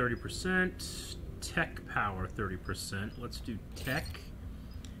 Biotic, 30%. Tech power, 30%. Let's do tech.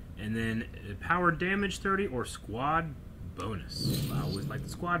 And then power damage, 30, or squad bonus. I always like the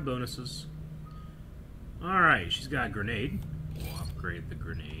squad bonuses. Alright, she's got a grenade. We'll upgrade the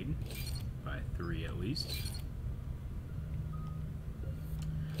grenade by 3 at least.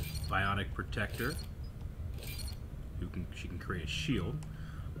 Biotic protector. She can create a shield.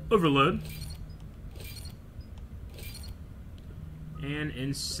 Overload. And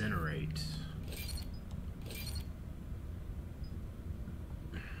incinerate.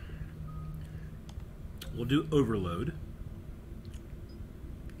 We'll do overload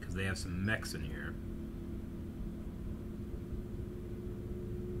because they have some mechs in here.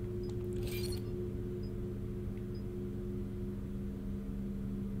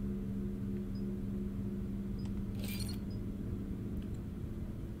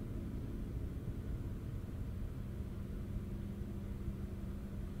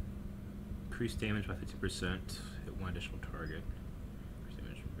 Increase damage by 50%. Hit one additional target. Increase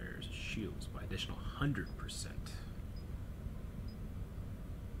damage from bears shields by additional 100%.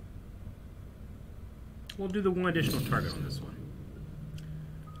 We'll do the one additional target on this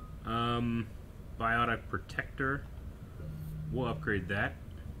one. Biotic protector. We'll upgrade that.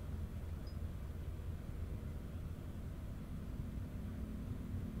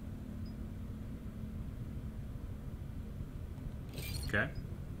 Okay.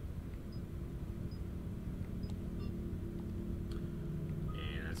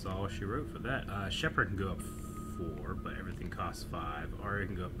 That's all she wrote for that. Shepard can go up 4, but everything costs 5. Arya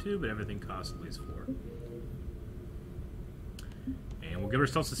can go up 2, but everything costs at least 4. And we'll give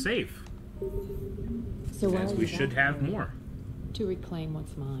ourselves a save. So as we should have more. To reclaim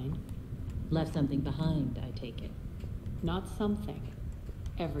what's mine. Left something behind, I take it. Not something.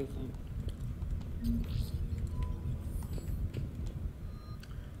 Everything.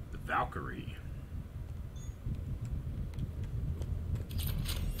 The Valkyrie.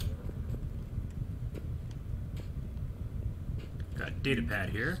 Got a data pad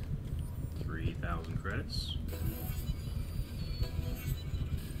here. 3,000 credits.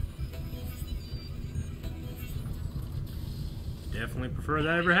 Definitely prefer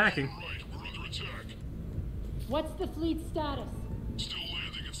that over hacking. Right, we're under attack. What's the fleet status? Still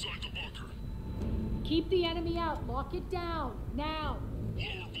landing inside the bunker. Keep the enemy out. Lock it down. Now.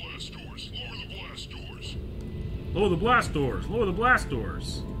 Lower blast doors. Lower the blast doors. Lower the blast doors. Lower the blast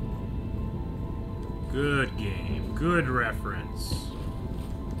doors. Good game. Good reference.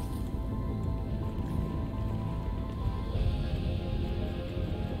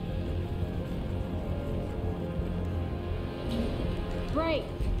 Break.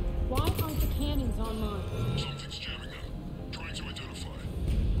 Why aren't the cannons online? Something's jamming them. Trying to identify.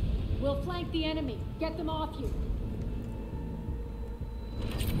 We'll flank the enemy. Get them off you.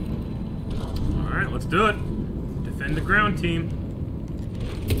 Alright, let's do it. Defend the ground team.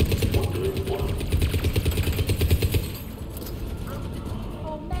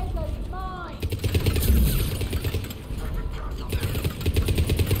 Omega's mine.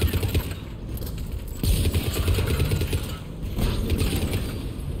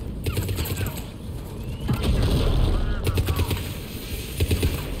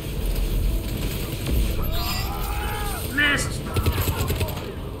 Missed!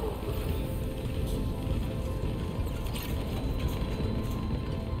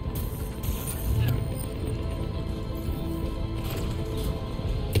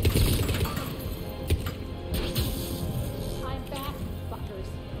 I'm back, fuckers.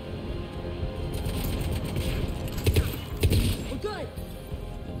 We're good.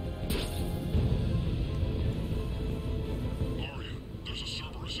 Arya, there's a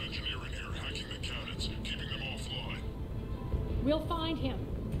Cerberus engineer in here hacking the cannons, keeping them offline. We'll find him.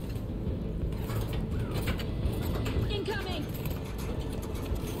 Incoming!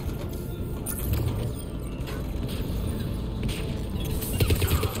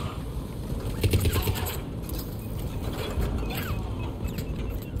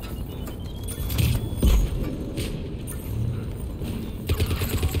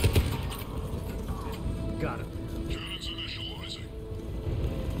 Got him. Cannons initializing.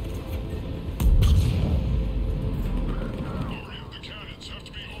 Arya, the cannons have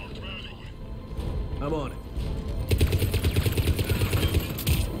to be armed manually. I'm on it.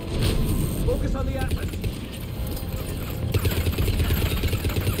 Focus on the Atlas.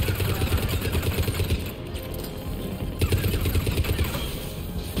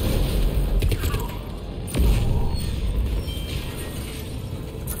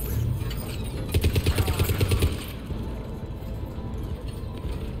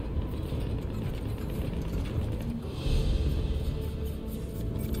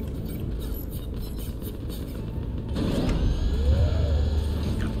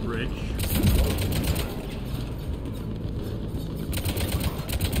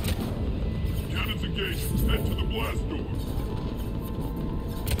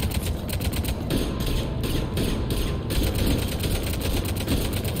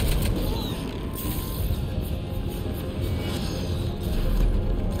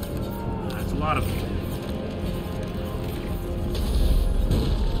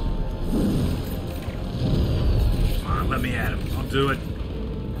 do it.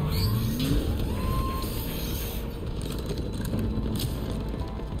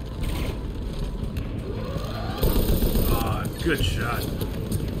 Ah, good shot.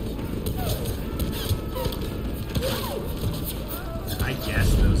 I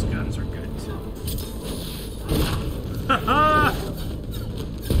guess those guns are good too. Haha!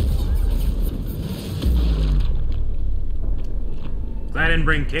 Glad I didn't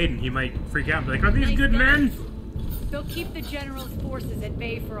bring Caden. He might freak out and be like, are these good men? They'll keep the General's forces at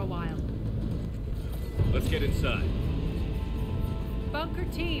bay for a while. Let's get inside. Bunker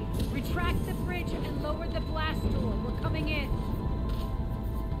team, retract the bridge and lower the blast door. We're coming in.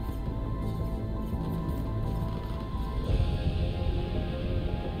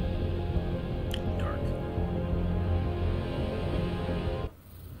 Dark.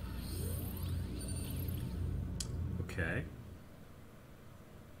 Okay.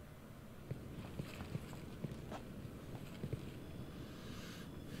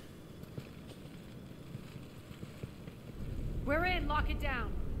 We're in. Lock it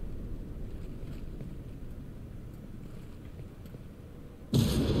down.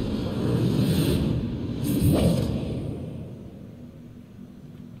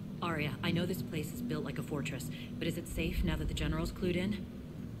 Arya, I know this place is built like a fortress, but is it safe now that the General's clued in?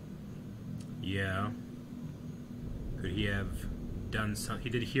 Yeah. Could he have done some? He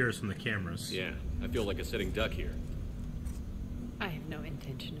did hear us from the cameras. Yeah, I feel like a sitting duck here. I have no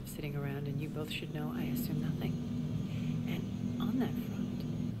intention of sitting around, and you both should know I assume nothing. And on that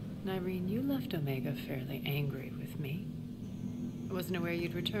front, Nyreen, you left Omega fairly angry with me. I wasn't aware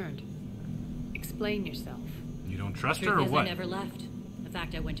you'd returned. Explain yourself. You don't trust her Truth or is, what? I never left. In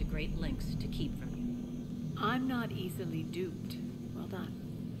fact, I went to great lengths to keep from you. I'm not easily duped. Well done.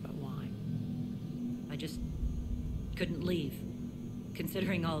 But why? I just couldn't leave.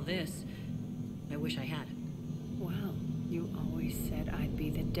 Considering all this, I wish I had. Well, you always said I'd be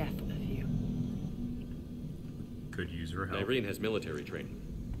the death of you. Could use her help. Nyreen has military training.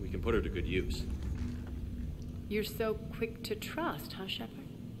 We can put her to good use. You're so quick to trust, huh, Shepard?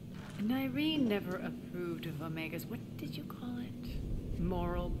 Nyreen never approved of Omega's, what did you call it?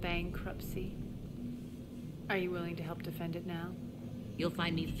 Moral bankruptcy? Are you willing to help defend it now? You'll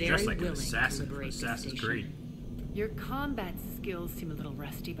find me very Just like an willing assassin to from liberate this Assassin's station. Creed. Your combat skills seem a little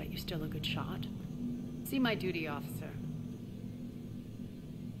rusty, but you're still a good shot. See my duty officer.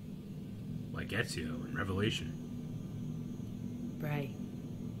 Like Ezio in Revelation. Bray.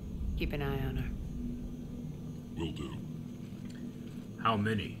 Keep an eye on her. Will do. How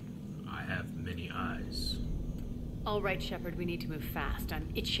many? I have many eyes. All right, Shepard, we need to move fast. I'm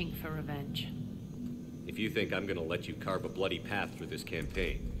itching for revenge. If you think I'm gonna let you carve a bloody path through this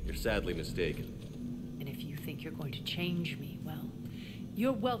campaign, you're sadly mistaken. And if you think you're going to change me, well,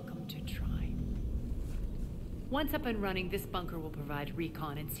 you're welcome to try. Once up and running, this bunker will provide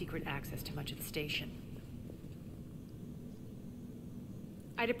recon and secret access to much of the station.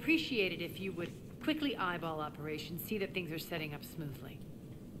 I'd appreciate it if you would quickly eyeball operations, see that things are setting up smoothly.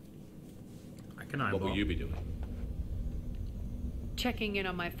 I can eyeball. What will you be doing? Checking in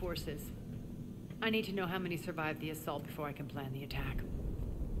on my forces. I need to know how many survived the assault before I can plan the attack.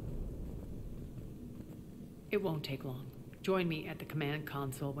 It won't take long. Join me at the command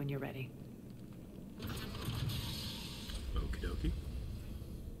console when you're ready. Okie dokie.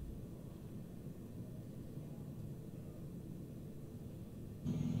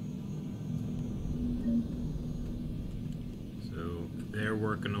 So they're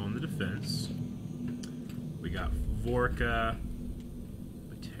working on the defense. We got Vorka,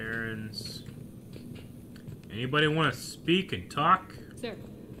 Terrans. Anybody want to speak and talk? Sir.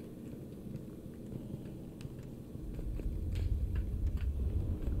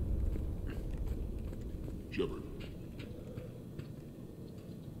 Shepard.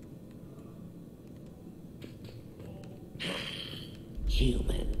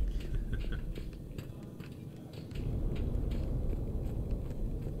 Human.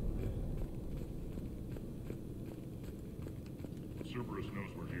 Cerberus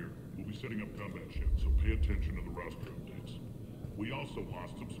knows we're here. We'll be setting up combat ships, so pay attention to the roster updates. We also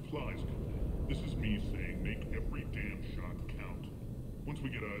lost some supplies today. This is me saying make every damn shot count. Once we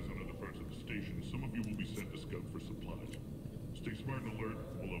get eyes on other parts of the station, some of you will be sent to scout for supplies. Stay smart and alert,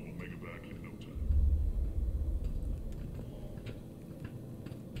 we'll have Omega back in no time.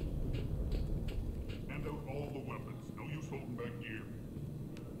 Hand out all the weapons. No use holding back gear.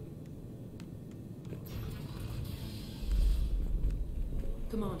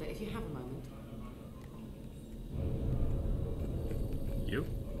 Commander, if you have a moment. You?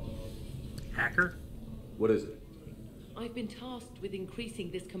 Hacker? What is it? I've been tasked with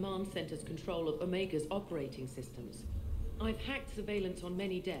increasing this command center's control of Omega's operating systems. I've hacked surveillance on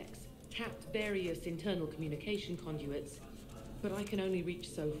many decks, tapped various internal communication conduits, but I can only reach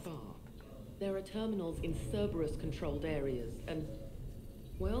so far. There are terminals in Cerberus-controlled areas, and,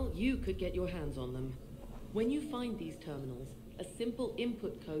 well, you could get your hands on them. When you find these terminals, a simple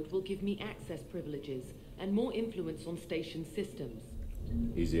input code will give me access privileges and more influence on station systems.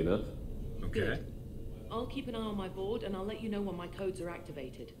 Easy enough? Okay. Good. I'll keep an eye on my board, and I'll let you know when my codes are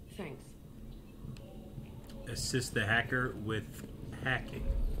activated. Thanks. Assist the hacker with hacking.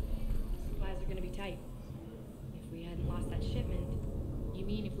 Supplies are gonna be tight. If we hadn't lost that shipment... You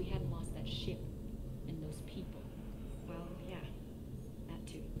mean if we hadn't lost that ship and those people? Well, yeah. That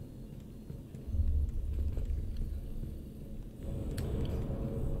too.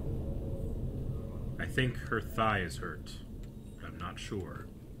 I think her thigh is hurt. I'm not sure.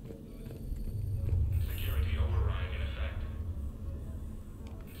 Security override in effect.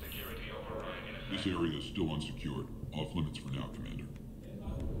 Security override in effect. This area is still unsecured. Off limits for now, Commander.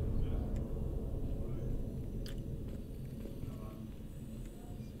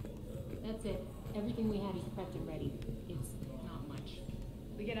 That's it. Everything we had is prepped and ready. It's not much.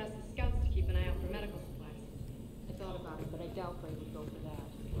 We get us the scouts to keep an eye out for medical supplies. I thought about it, but I doubt Gray would go for that.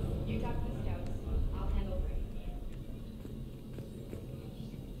 You talk to the scouts. I'll handle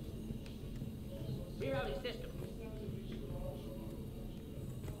Gray. Rerouting system.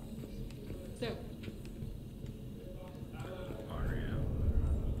 Sir.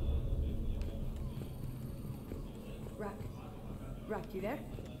 Rock, you there?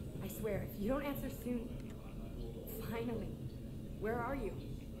 I swear, if you don't answer soon... Finally. Where are you?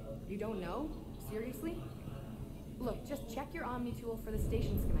 You don't know? Seriously? Look, just check your Omni tool for the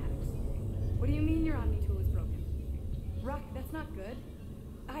station schematics. What do you mean your Omni tool is broken? Rock, that's not good.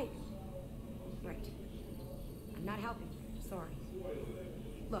 Right. I'm not helping you. Sorry.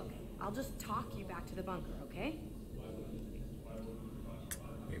 Look, I'll just talk you back to the bunker, okay?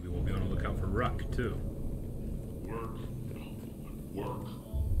 Maybe we'll be on the lookout for Ruck, too. Work.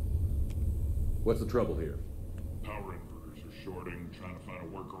 What's the trouble here? Power inverters are shorting, trying to find a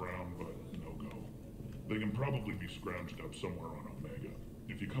workaround, but no go. They can probably be scrounged up somewhere on Omega.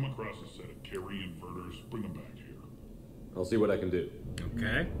 If you come across a set of carry inverters, bring them back here. I'll see what I can do.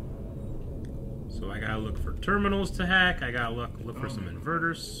 Okay. So I gotta look for terminals to hack. I gotta look for some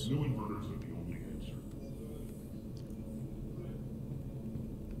inverters. New inverters are the only answer.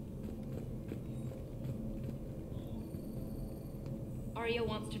 Arya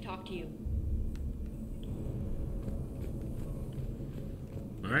wants to talk to you.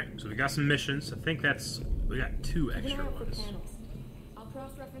 Alright, so we got some missions. I think we got 2 extra ones. Panels. I'll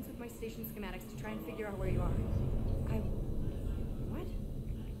cross-reference with my station schematics to try and figure out where you are. What?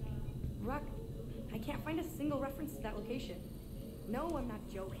 Ruck, I can't find a single reference to that location. No, I'm not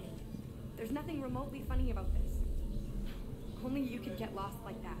joking. There's nothing remotely funny about this. Only you could get lost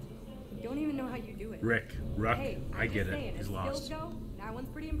like that. You don't even know how you do it. Ruck, hey, I get it. Saying, He's lost. Go, that one's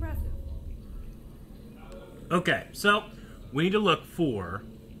pretty impressive. Okay, so we need to look for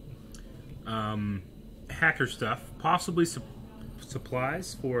hacker stuff, possibly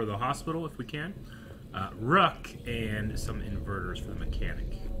supplies for the hospital if we can, Ruck, and some inverters for the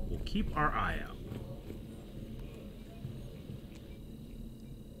mechanic. We'll keep our eye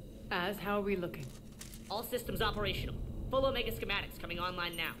out. How are we looking? All systems operational. Full Omega schematics coming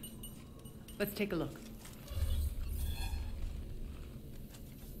online now. Let's take a look.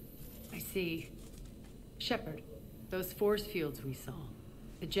 I see. Shepard, those force fields we saw.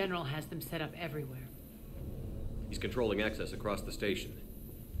 The General has them set up everywhere. He's controlling access across the station.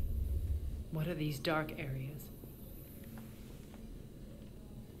 What are these dark areas?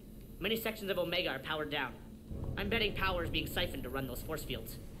 Many sections of Omega are powered down. I'm betting power is being siphoned to run those force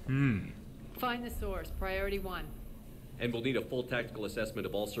fields. Find the source, priority 1. And we'll need a full tactical assessment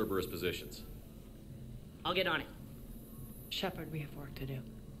of all Cerberus positions. I'll get on it. Shepard, we have work to do.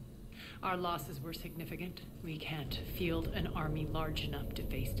 Our losses were significant. We can't field an army large enough to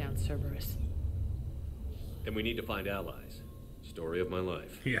face down Cerberus. And we need to find allies. Story of my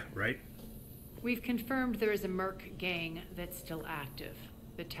life. Yeah, right? We've confirmed there is a Merc gang that's still active.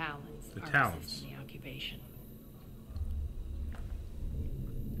 The Talons are resisting the occupation.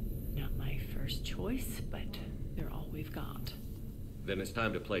 Not my first choice, but they're all we've got. Then it's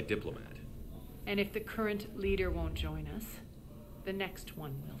time to play diplomat. And if the current leader won't join us, the next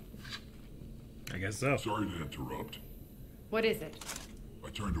one will. I guess so. Sorry to interrupt. What is it? I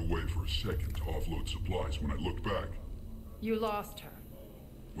turned away for a second to offload supplies when I looked back. You lost her.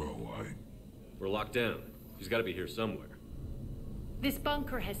 Well, We're locked down. She's got to be here somewhere. This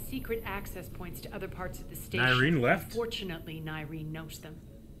bunker has secret access points to other parts of the station. Nyreen left? Fortunately, Nyreen knows them.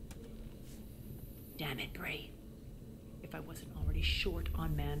 Damn it, Bray. if I wasn't already short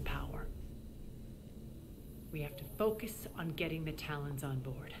on manpower. We have to focus on getting the Talons on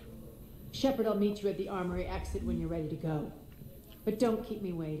board. Shepard, I'll meet you at the armory exit when you're ready to go. But don't keep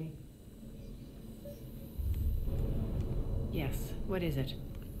me waiting. Yes, what is it?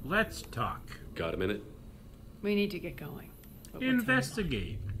 Let's talk. Got a minute? We need to get going. But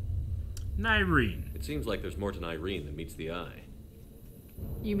Investigate. Nyreen. It seems like there's more to Nyreen than meets the eye.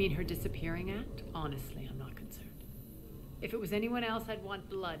 You mean her disappearing act? Honestly, I'm not concerned. If it was anyone else, I'd want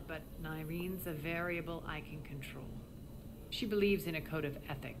blood, but Nyreen's a variable I can control. She believes in a code of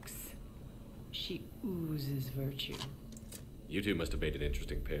ethics. She oozes virtue. You two must have made an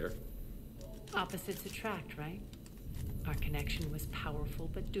interesting pair. Opposites attract, right? Our connection was powerful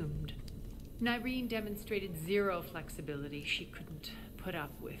but doomed. Nyreen demonstrated zero flexibility. She couldn't put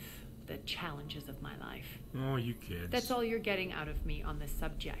up with the challenges of my life. Oh, you kids. That's all you're getting out of me on this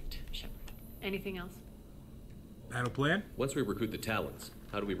subject, Shepard. Anything else? Battle plan? Once we recruit the Talons,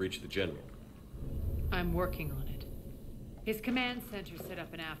 how do we reach the General? I'm working on it. His command center set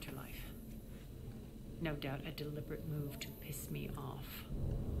up an afterlife. No doubt a deliberate move to piss me off.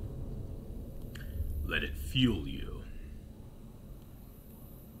 Let it fuel you.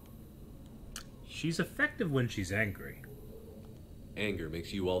 She's effective when she's angry. Anger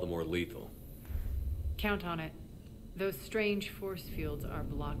makes you all the more lethal. Count on it. Those strange force fields are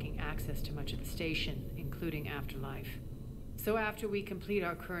blocking access to much of the station, including Afterlife. So after we complete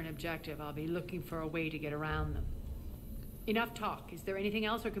our current objective, I'll be looking for a way to get around them. Enough talk. Is there anything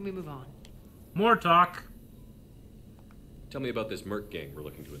else, or can we move on? More talk. Tell me about this merc gang we're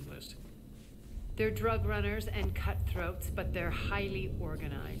looking to enlist. They're drug runners and cutthroats, but they're highly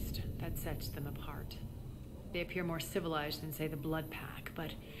organized. That sets them apart. They appear more civilized than, say, the Blood Pack,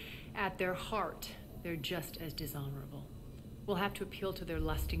 but at their heart, they're just as dishonorable. We'll have to appeal to their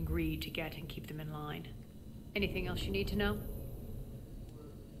lust and greed to get and keep them in line. Anything else you need to know?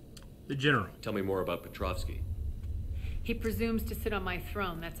 The General. Tell me more about Petrovsky. He presumes to sit on my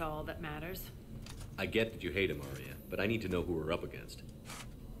throne, that's all that matters. I get that you hate him, Arya, but I need to know who we're up against.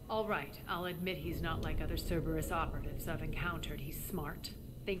 All right, I'll admit he's not like other Cerberus operatives I've encountered. He's smart,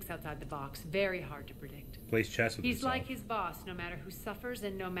 thinks outside the box, very hard to predict. Plays chess with He's himself. like his boss. No matter who suffers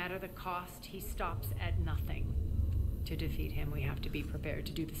and no matter the cost, he stops at nothing. To defeat him, we have to be prepared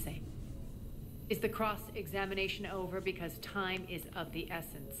to do the same. Is the cross-examination over? Because time is of the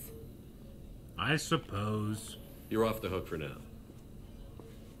essence. I suppose. You're off the hook for now.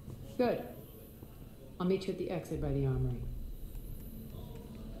 Good. I'll meet you at the exit by the armory.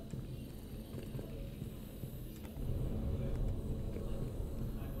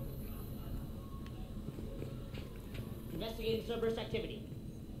 Investigating Cerberus activity.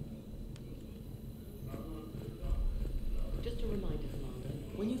 Just a reminder, Commander.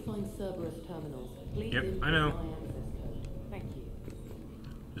 When you find Cerberus terminals, please Yep, input I know. my access code. Thank you.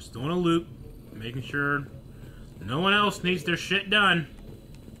 Just doing a loop, making sure no one else needs their shit done.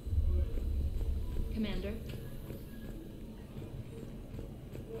 Commander?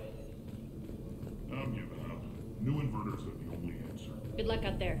 Yeah, new inverters are the only answer. Good luck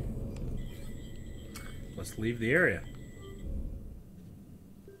out there. Let's leave the area.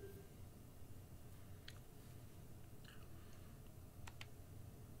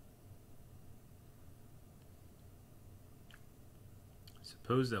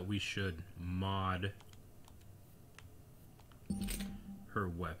 Suppose that we should mod her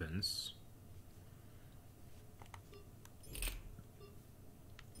weapons.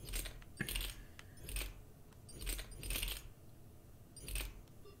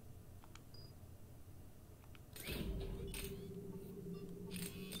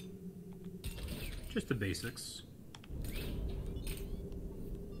 Just the basics.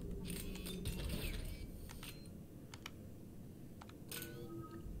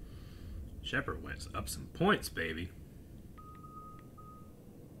 Shepard went up some points, baby.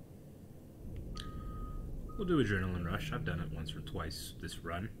 We'll do Adrenaline Rush. I've done it once or twice this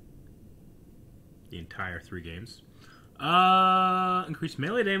run. The entire 3 games. Increase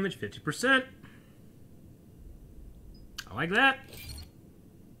melee damage 50%. I like that.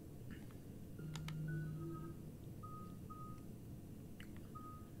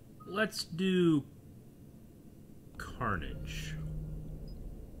 Let's do Carnage.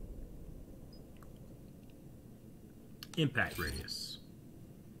 Impact radius.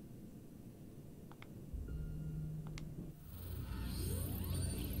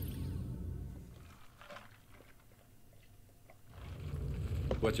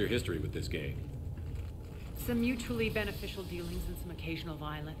 What's your history with this gang? Some mutually beneficial dealings and some occasional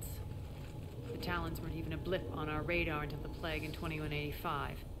violence. The Talons weren't even a blip on our radar until the plague in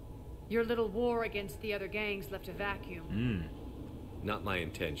 2185. Your little war against the other gangs left a vacuum. Not my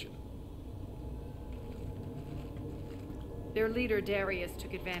intention. Their leader, Darius,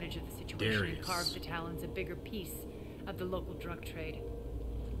 took advantage of the situation and carved the Talons a bigger piece of the local drug trade.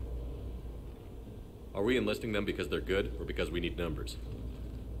 Are we enlisting them because they're good, or because we need numbers?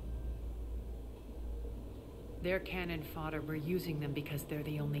 They're cannon fodder. We're using them because they're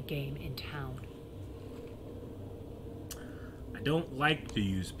the only game in town. I don't like to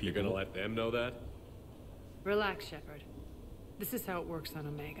use people. You're gonna let them know that? Relax, Shepard. This is how it works on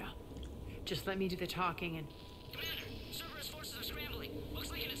Omega. Just let me do the talking and... Commander, Cerberus forces are scrambling. Looks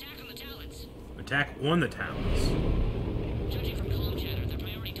like an attack on the Talons. Attack on the Talons. Judging from comm chatter, their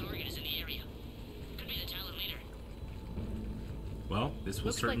priority target is in the area. Could be the Talon leader. Well, this will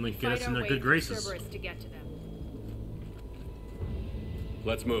Looks certainly like get us in their good graces. Cerberus to get to them.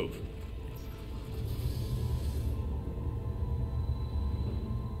 Let's move.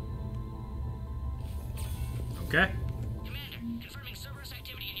 Okay. Commander, confirming Cerberus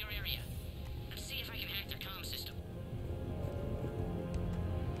activity in your area. Let's see if I can hack their comm system.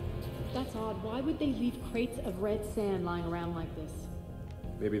 That's odd. Why would they leave crates of red sand lying around like this?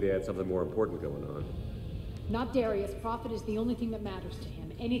 Maybe they had something more important going on. Not Darius. Profit is the only thing that matters to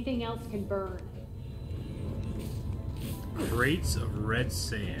him. Anything else can burn. Crates of red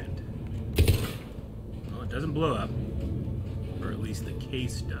sand. Well, it doesn't blow up. Or at least the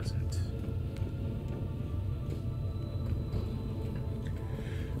case doesn't.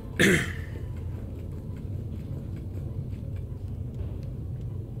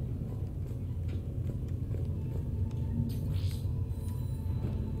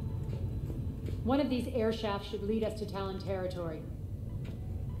 One of these air shafts should lead us to Talon territory.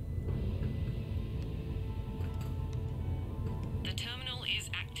 The terminal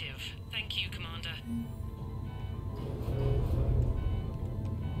is active. Thank you, Commander.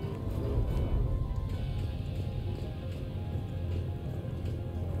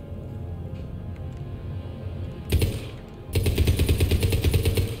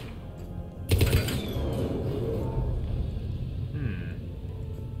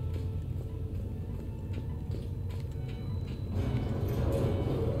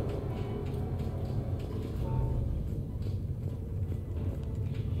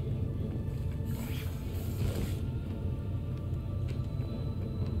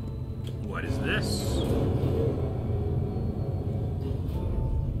 What is this?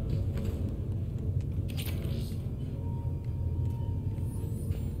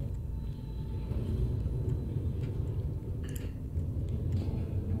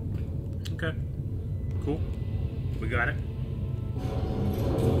 Okay. Cool. We got it.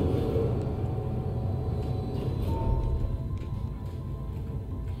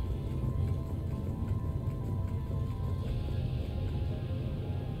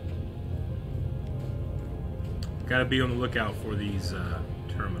 Gotta be on the lookout for these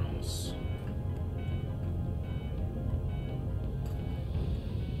terminals.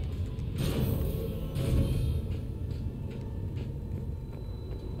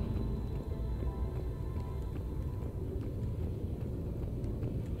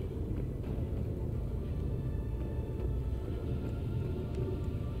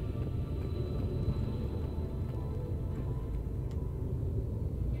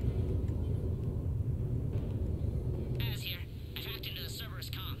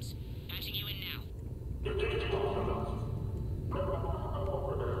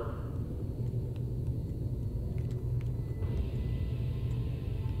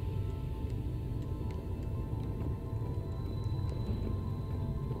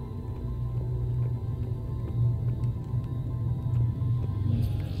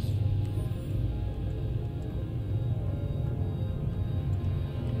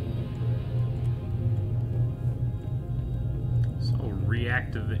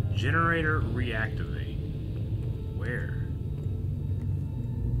 Reactivate. Generator reactivate. Where?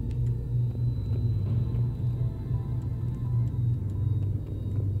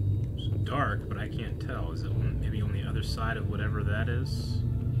 It's dark, but I can't tell. Is it maybe on the other side of whatever that is?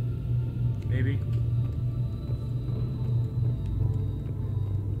 Maybe?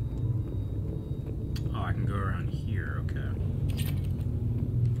 Oh, I can go around here. Okay.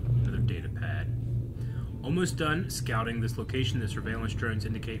 Another data pad. Almost done scouting this location. The surveillance drones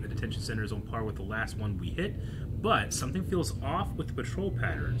indicate the detention center is on par with the last one we hit, but something feels off with the patrol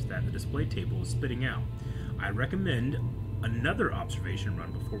patterns that the display table is spitting out. I recommend another observation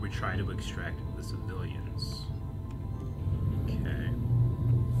run before we try to extract the civilians. Okay.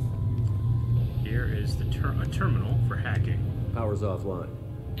 Here is the a terminal for hacking. Power's offline.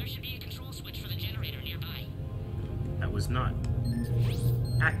 There should be a control switch for the generator nearby. That was not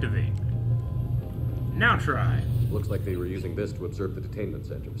Activate. Now try. Looks like they were using this to observe the detainment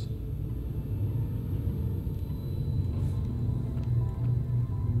centers.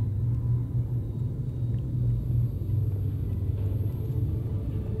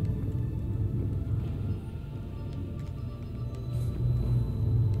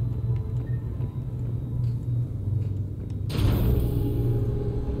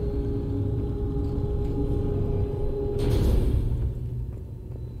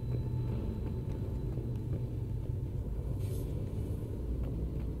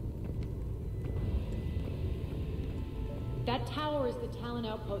 That tower is the Talon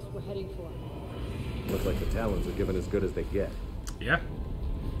outpost we're heading for. Looks like the Talons are given as good as they get. Yeah.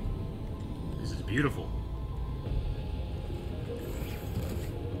 This is beautiful.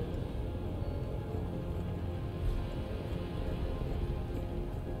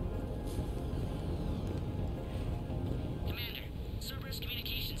 Commander, Cerberus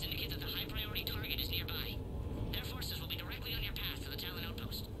communications indicate that the high-priority target is nearby. Their forces will be directly on your path to the Talon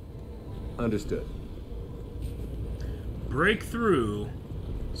outpost. Understood. Break through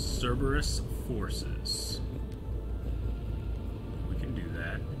Cerberus forces. We can do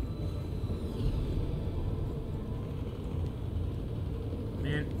that.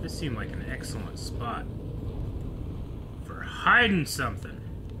 Man, this seemed like an excellent spot for hiding something.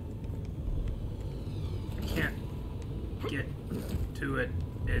 I can't get to it.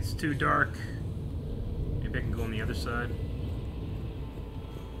 It's too dark. Maybe I can go on the other side.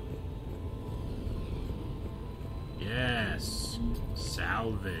 Yes,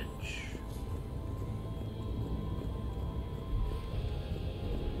 salvage.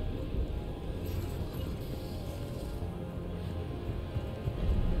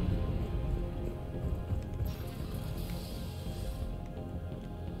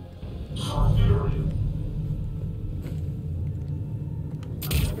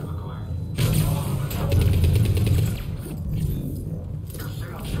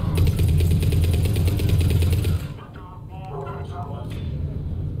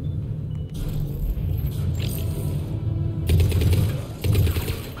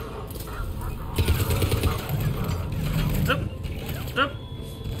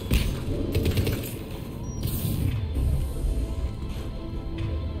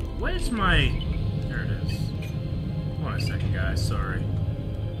 Where's my... There it is. Hold on a second, guys. Sorry.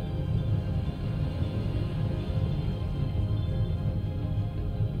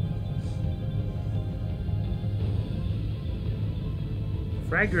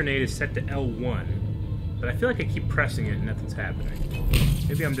 Frag grenade is set to L1, but I feel like I keep pressing it and nothing's happening.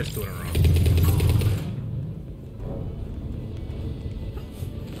 Maybe I'm just doing it wrong.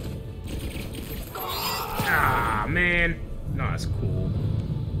 Ah, man. No, that's cool.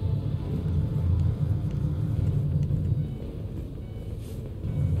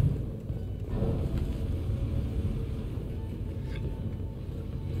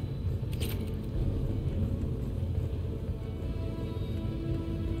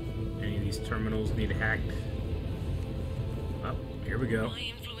 Any of these terminals need hacked? Oh, here we go. My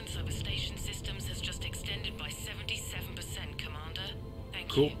influence over station systems has just extended by 77%, Commander. Thank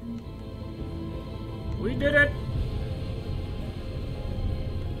Cool. you. We did it!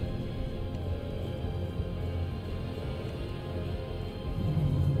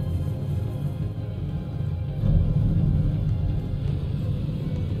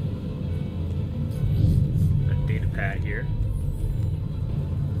 A data pad here.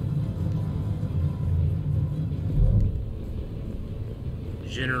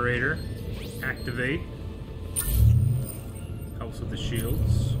 Generator. Activate. Helps with the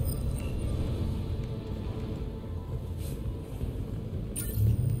shields.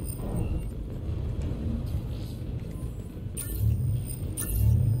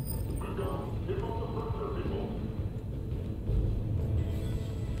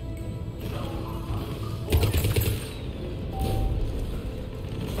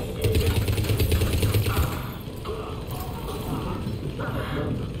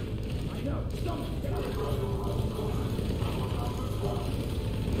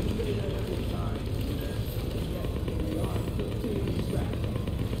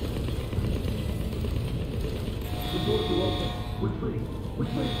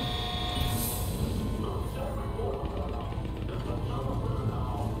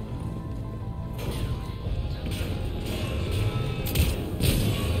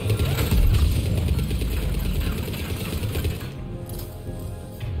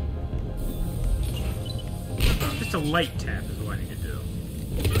 Just a light tap is what I need to do.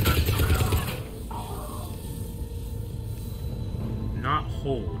 Not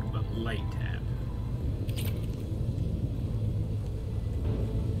hold, but light tap.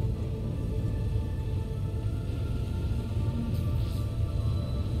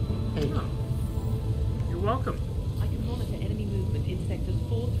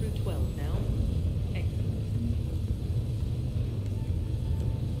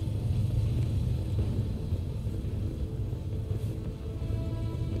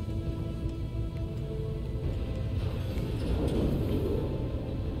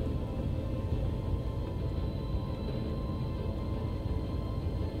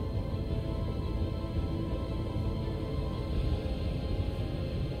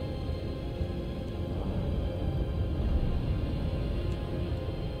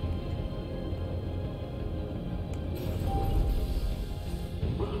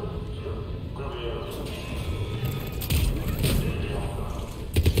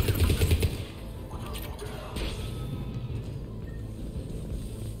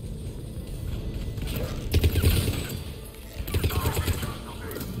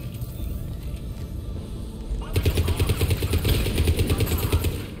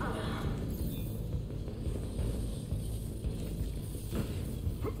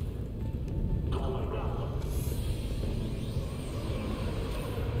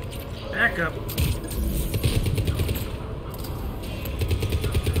 Back up.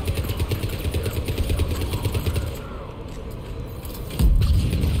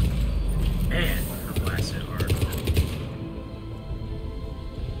 Man, her blast hit hard.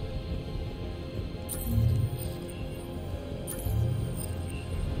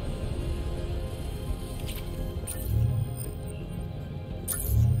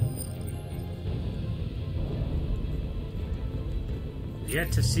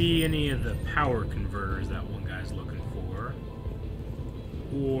 Yet to see any of the power converters that one guy's looking for.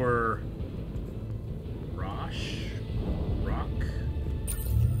 Or Rock.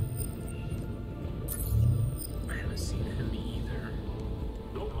 I haven't seen him either.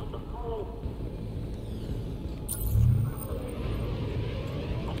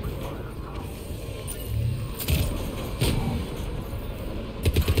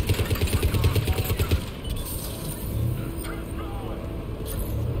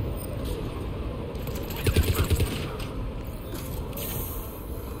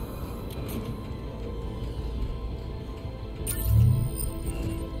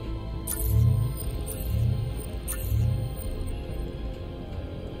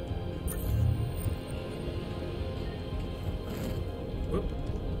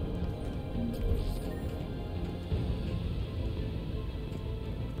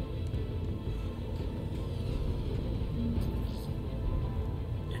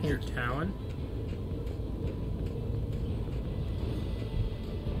 Your Talon.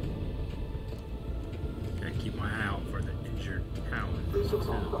 Gotta keep my eye out for the injured Talon.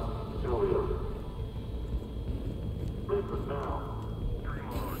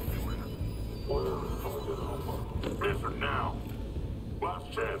 Answer now.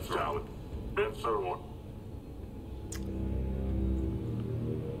 Last chance, Talon. Answer one.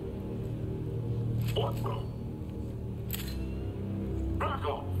 What the? Back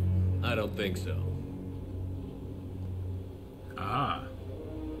off. I don't think so. Ah.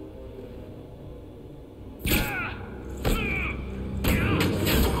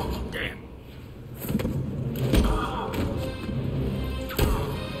 Damn.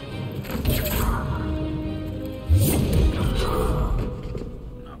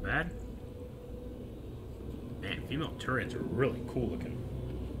 Not bad. Man, female turrets are really cool looking.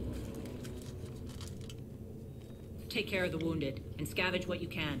 Take care of the wounded and scavenge what you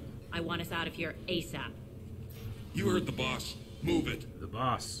can. I want us out of here ASAP. You heard the boss. Move it. The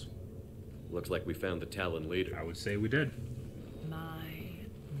boss. Looks like we found the Talon leader. I would say we did. My.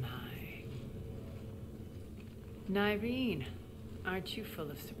 Nyreen, aren't you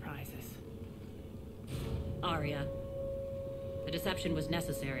full of surprises? Arya, the deception was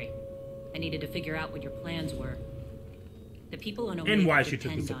necessary. I needed to figure out what your plans were. The people on Omega And why she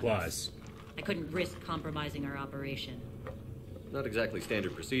took the depend on supplies. us. I couldn't risk compromising our operation. Not exactly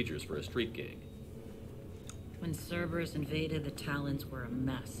standard procedures for a street gang. When Cerberus invaded, the Talons were a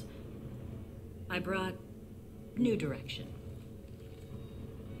mess. I brought new direction.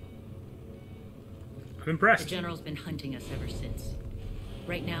 I'm impressed. The General's been hunting us ever since.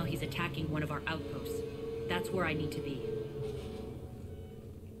 Right now, he's attacking one of our outposts. That's where I need to be.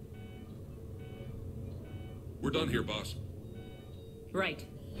 We're done here, boss. Right.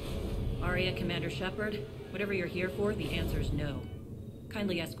 Arya, Commander Shepard, whatever you're here for, the answer's no.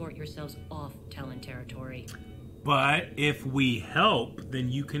 Kindly escort yourselves off Talon territory. But if we help, then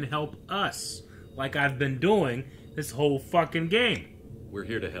you can help us. Like I've been doing this whole fucking game. We're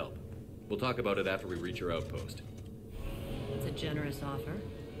here to help. We'll talk about it after we reach your outpost. It's a generous offer.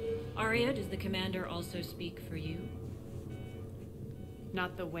 Arya, does the Commander also speak for you?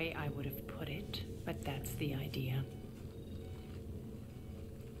 Not the way I would have put it, but that's the idea.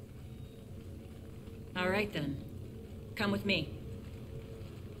 All right, then. Come with me.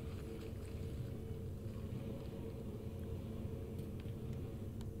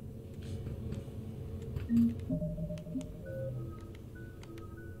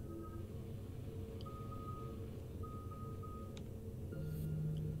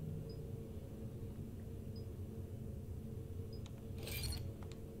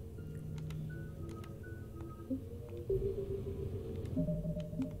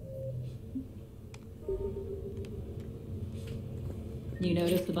 You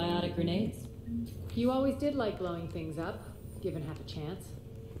noticed the biotic grenades? You always did like blowing things up, given half a chance.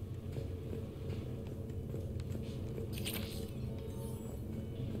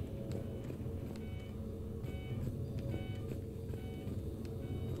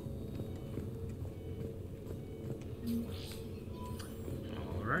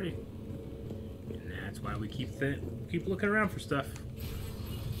 Alrighty. And that's why we keep looking around for stuff.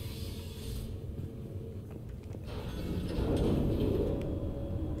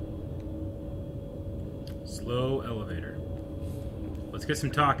 Slow elevator. Let's get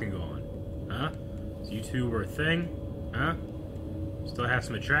some talking going. Huh? So you two were a thing? Huh? Still have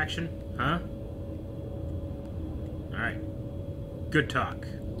some attraction? Huh? Alright. Good talk.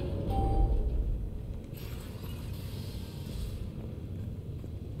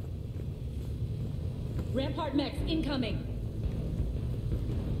 Rampart mechs incoming.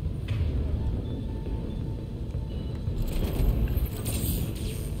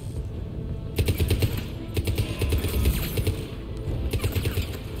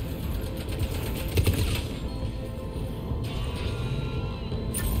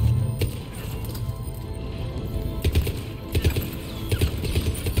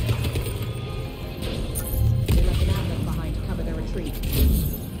 They left an outlet behind to cover their retreat.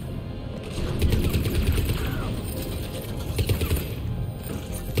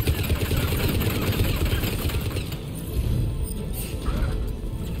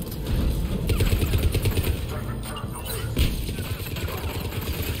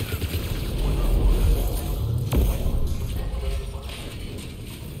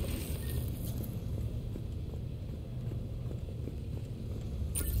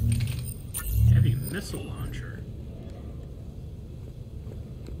 Heavy missile launcher.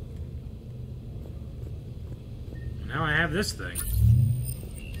 Now I have this thing.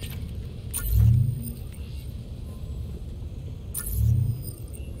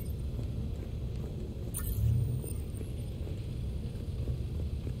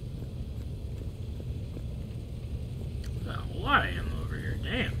 A lot of ammo over here,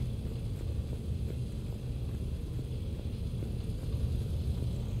 damn.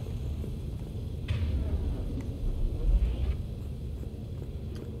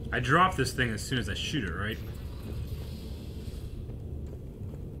 I drop this thing as soon as I shoot it, right?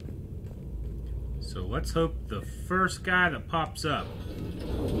 So let's hope the first guy that pops up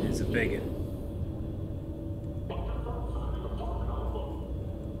is a bigot.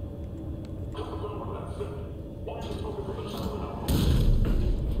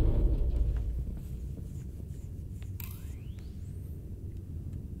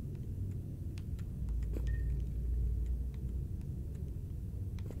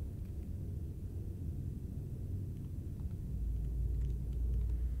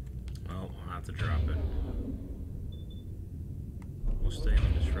 Well, I'll have to drop it. We'll stay on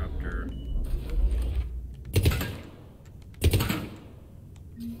the disruptor.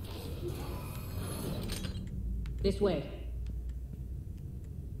 This way.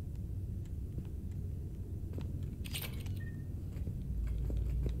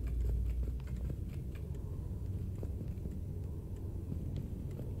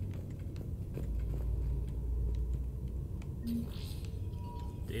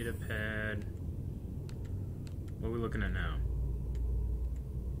 Data pad. What are we looking at now?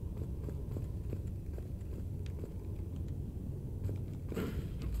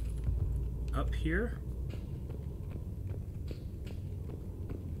 Up here?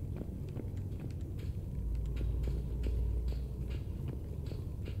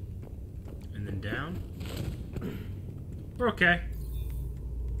 And then down? We're okay.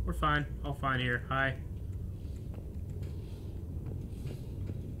 We're fine. All fine here. Hi.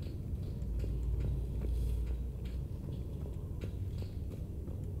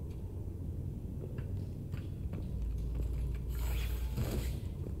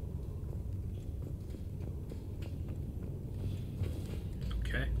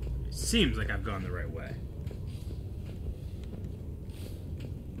 Okay. It seems like I've gone the right way.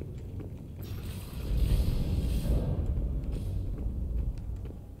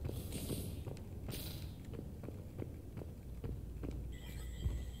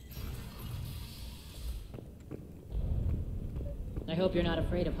 I hope you're not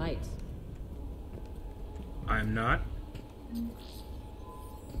afraid of heights. I'm not.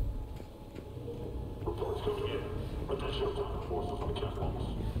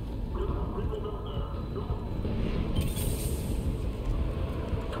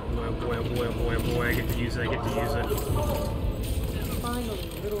 Boy, I get to use it, Finally,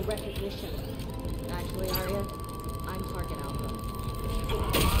 a little recognition. Actually, Arya, I'm target alpha.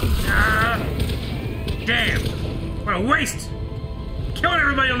 Ah! Damn! What a waste! Killing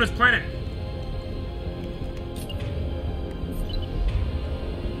everybody on this planet!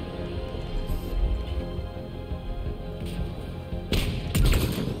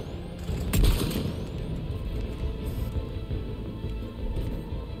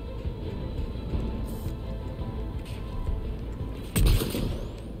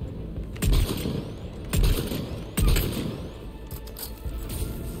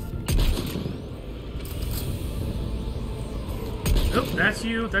 Nope, that's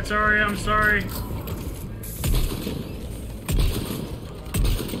you. That's Arya. I'm sorry.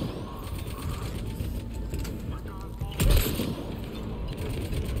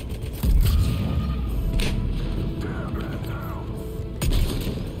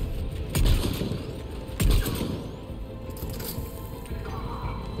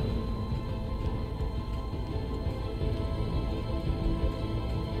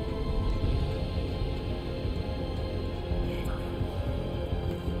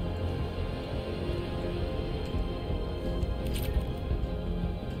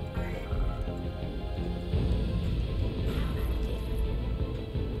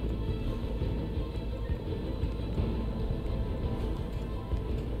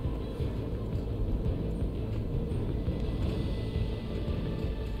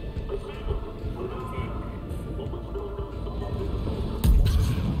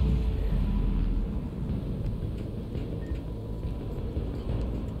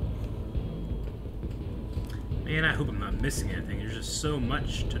 Man, I hope I'm not missing anything. There's just so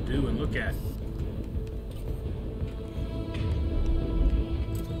much to do and look at.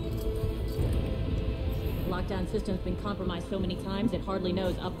 Lockdown system's been compromised so many times it hardly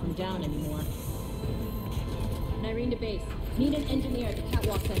knows up from down anymore. Irene to base. Need an engineer at the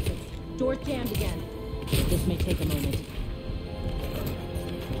catwalk entrance. Door's jammed again. This may take a moment.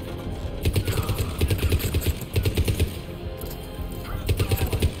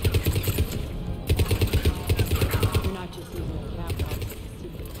 You're not just using a catwalk as a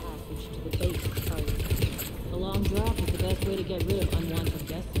secret passage to the base, are you? The long drop is the best way to get rid of unwanted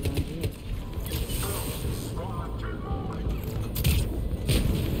guests around here.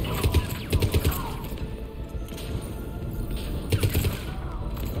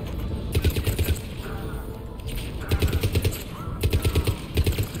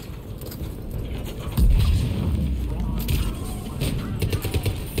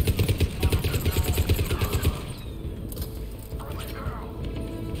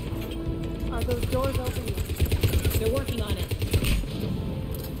 Are those doors open yet? They're working on it.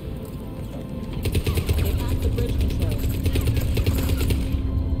 They passed the bridge control.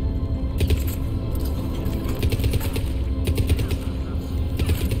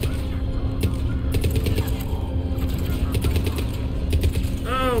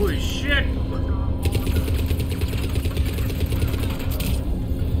 Holy shit!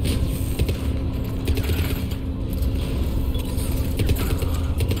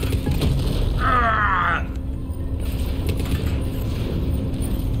 Ah!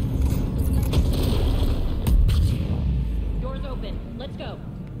 Doors open. Let's go.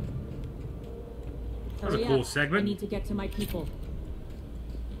 That was a Hurry cool up. segment. I need to get to my people.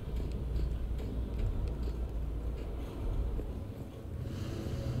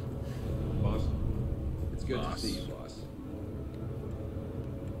 Boss, it's good Boss. to see you, boss.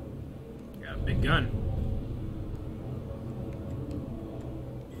 Got a big gun.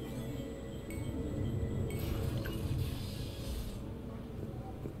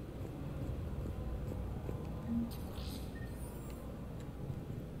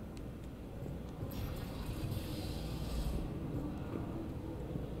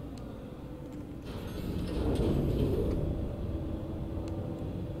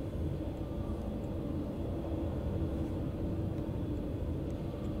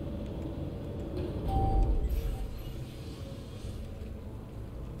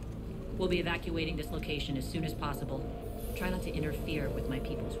 We'll be evacuating this location as soon as possible. Try not to interfere with my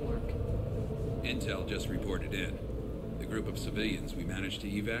people's work. Intel just reported in. The group of civilians we managed to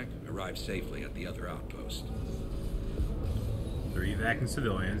evac arrived safely at the other outpost. They're evacuating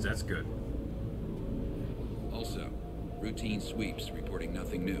civilians, that's good. Also, routine sweeps reporting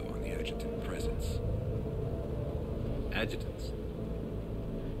nothing new on the adjutant presence. Adjutants.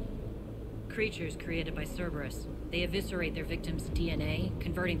 Creatures created by Cerberus. They eviscerate their victims' DNA,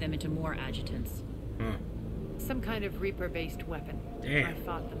 converting them into more adjutants. Huh. Some kind of Reaper-based weapon. Damn. I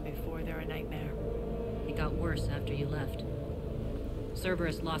fought them before. They're a nightmare. It got worse after you left.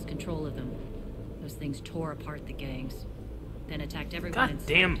 Cerberus lost control of them. Those things tore apart the gangs, then attacked everyone God inside.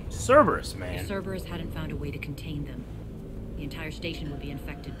 damn Cerberus, If man. Cerberus hadn't found a way to contain them, the entire station would be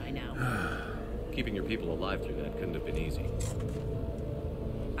infected by now. Keeping your people alive through that couldn't have been easy.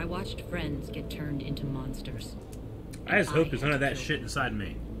 I watched friends get turned into monsters. I just hope there's none of that shit inside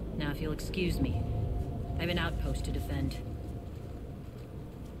me. Now, if you'll excuse me, I have an outpost to defend.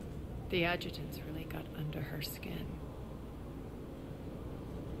 The adjutants really got under her skin.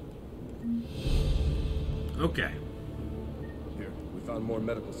 Okay. Here, we found more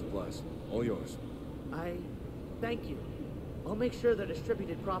medical supplies. All yours. Thank you. I'll make sure they're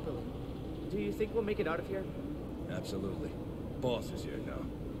distributed properly. Do you think we'll make it out of here? Absolutely. Boss is here now.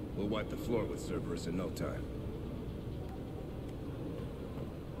 We'll wipe the floor with Cerberus in no time.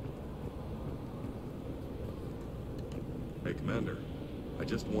 Hey, Commander. I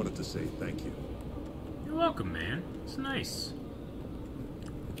just wanted to say thank you. You're welcome, man. It's nice.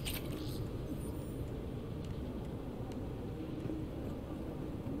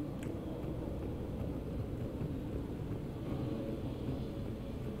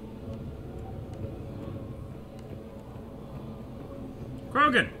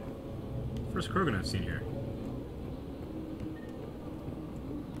 Krogan! First Krogan I've seen here.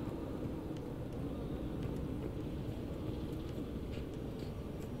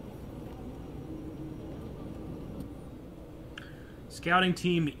 Scouting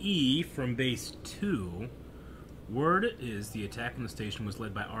Team E from Base 2. Word is the attack on the station was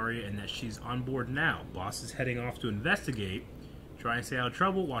led by Arya and that she's on board now. Boss is heading off to investigate. Try and stay out of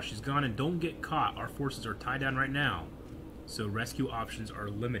trouble while she's gone and don't get caught. Our forces are tied down right now, so rescue options are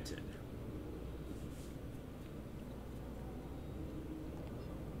limited.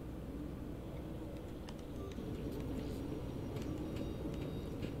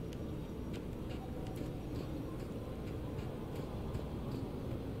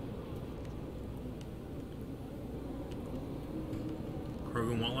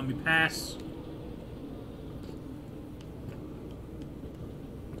 Krogan won't let me pass.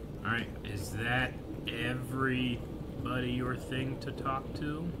 Alright, is that everybody or thing to talk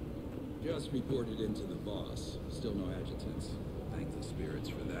to? Just reported into the boss. Still no adjutants. Thank the spirits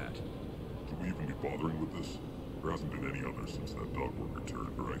for that. Should we even be bothering with this? There hasn't been any others since that dog worker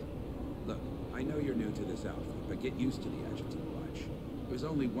turned, right? Look, I know you're new to this outfit, but get used to the adjutant watch. It was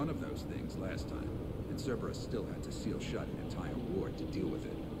only one of those things last time, and Cerberus still had to seal shut an entire ward to deal with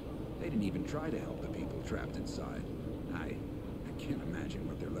it. They didn't even try to help the people trapped inside. I can't imagine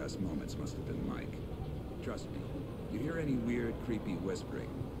what their last moments must have been like. Trust me, you hear any weird, creepy whispering,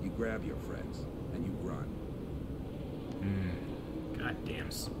 you grab your friends, and you run. God damn.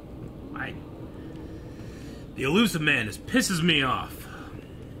 The elusive man just pisses me off.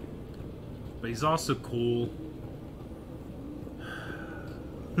 But he's also cool.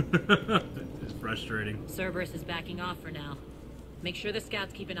 It's frustrating. Cerberus is backing off for now. Make sure the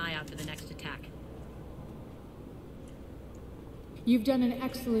scouts keep an eye out for the next attack. You've done an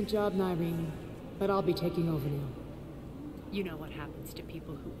excellent job, Nyreen, but I'll be taking over now. You know what happens to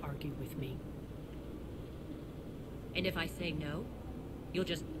people who argue with me. And if I say no, you'll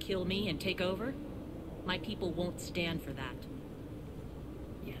just kill me and take over? My people won't stand for that.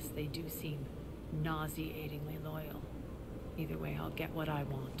 Yes, they do seem nauseatingly loyal. Either way, I'll get what I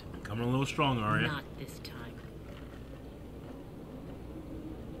want. Coming a little strong, Arya. Not this time.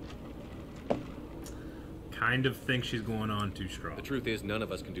 Kind of think she's going on too strong. The truth is, none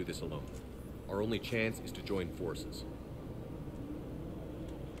of us can do this alone. Our only chance is to join forces.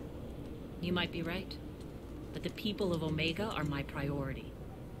 You might be right, but the people of Omega are my priority.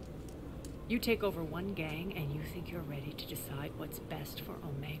 You take over one gang and you think you're ready to decide what's best for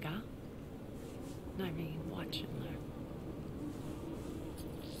Omega? Nyreen, watch and learn.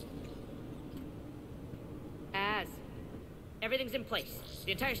 Everything's in place.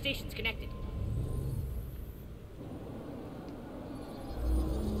 The entire station's connected.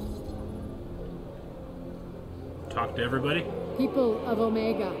 Talk to everybody? People of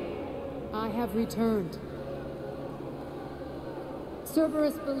Omega, I have returned.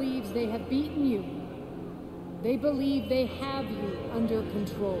 Cerberus believes they have beaten you. They believe they have you under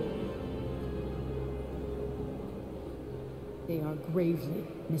control. They are gravely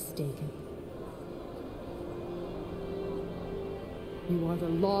mistaken. You are the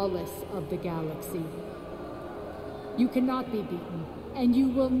lawless of the galaxy. You cannot be beaten, and you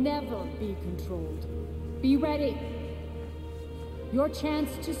will never be controlled. Be ready. Your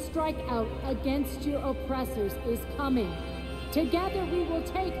chance to strike out against your oppressors is coming. Together we will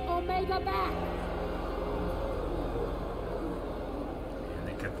take Omega back. And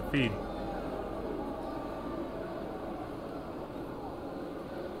they cut the feed.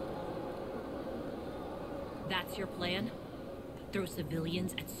 That's your plan? Throw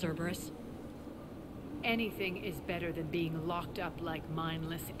civilians at Cerberus? Anything is better than being locked up like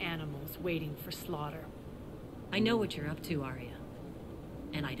mindless animals waiting for slaughter. I know what you're up to, Arya.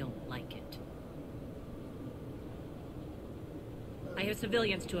 And I don't like it. I have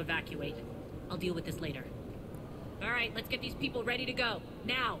civilians to evacuate. I'll deal with this later. Alright, let's get these people ready to go.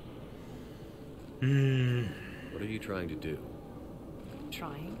 Now! What are you trying to do?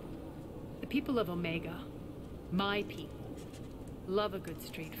 Trying? The people of Omega, my people, love a good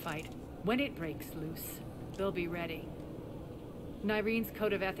street fight. When it breaks loose, they'll be ready. Nyreen's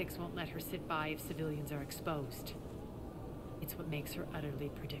code of ethics won't let her sit by if civilians are exposed. It's what makes her utterly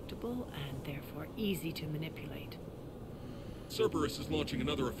predictable and therefore easy to manipulate. Cerberus is launching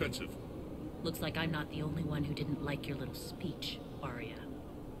another offensive. Looks like I'm not the only one who didn't like your little speech, Arya.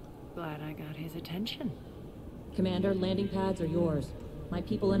 Glad I got his attention. Commander, landing pads are yours. My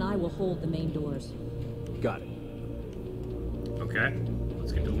people and I will hold the main doors. Got it. Okay,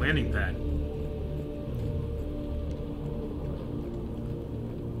 let's get to the landing pad.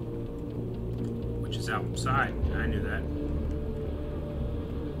 Which is outside. I knew that.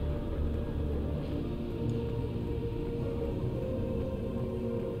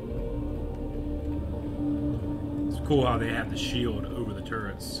 It's cool how they have the shield over the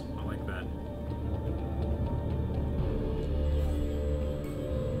turrets. I like that.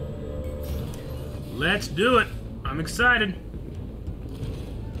 Let's do it. I'm excited.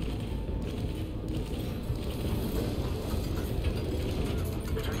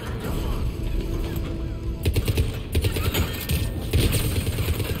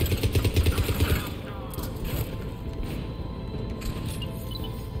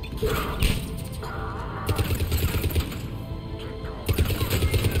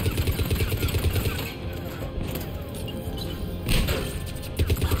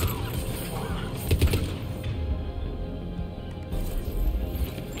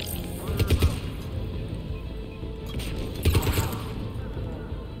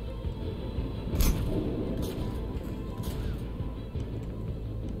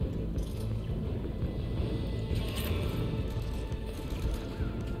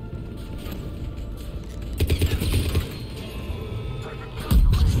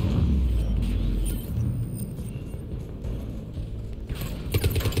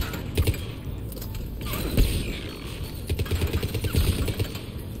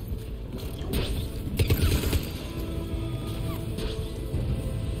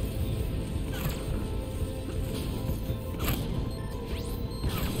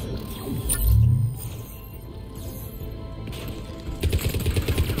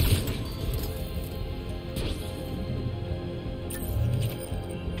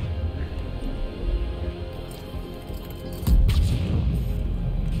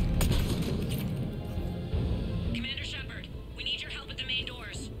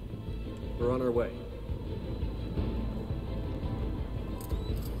 We're on our way.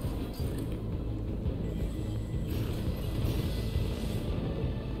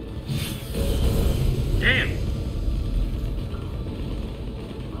 Damn!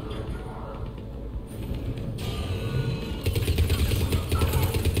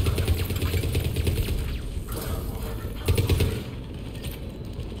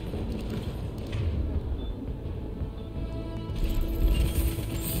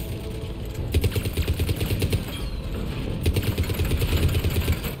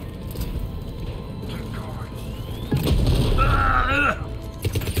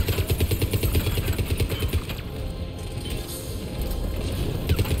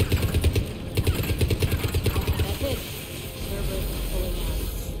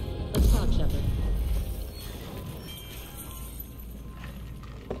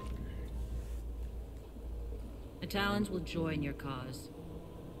 Talons will join your cause.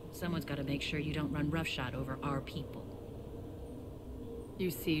 Someone's got to make sure you don't run roughshod over our people. You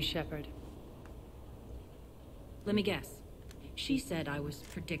see, Shepard? Let me guess. She said I was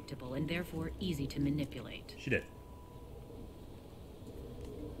predictable and therefore easy to manipulate. She did.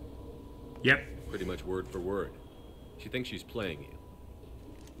 Yep. Pretty much word for word. She thinks she's playing you.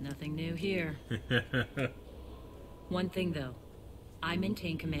 Nothing new here. One thing, though. I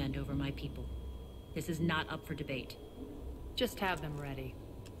maintain command over my people. This is not up for debate. Just have them ready.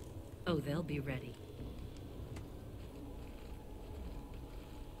 Oh, they'll be ready.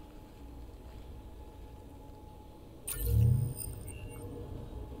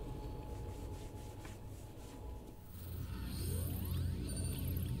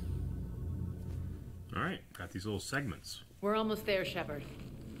 Alright, got these little segments. We're almost there, Shepard.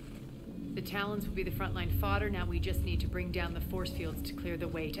 The Talons will be the frontline fodder. Now we just need to bring down the force fields to clear the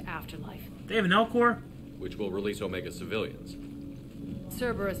way to Afterlife. They have an L-Core? Which will release Omega civilians.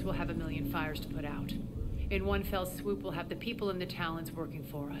 Cerberus will have a million fires to put out. In one fell swoop, we'll have the people in the Talons working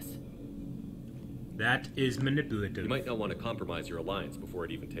for us. That is manipulative. You might not want to compromise your alliance before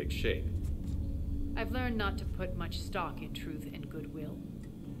it even takes shape. I've learned not to put much stock in truth and goodwill.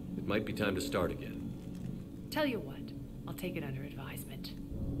 It might be time to start again. Tell you what, I'll take it under advisement.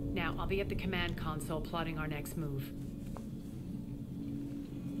 Now, I'll be at the command console plotting our next move.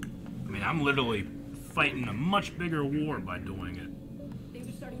 I mean, I'm literally fighting a much bigger war by doing it. Things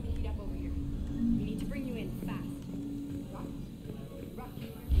are starting to heat up over here. We need to bring you in fast.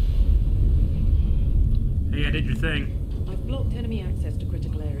 Hey, I did your thing. I've blocked enemy access to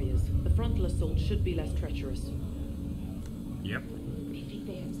critical areas. The frontal assault should be less treacherous. Yep.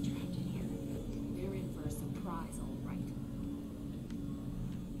 Everything's trapped in here. We're in for a surprise, all right.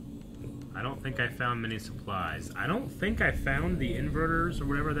 I don't think I found many supplies. I don't think I found the inverters or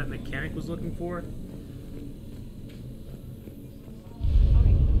whatever that mechanic was looking for.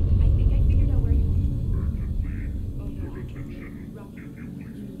 Alright, I think I figured out where you are. Your attention, Rock, if you you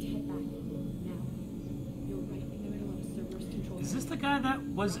please. need to head back. Now. You're right in the middle of a Cerberus control. Is this the guy that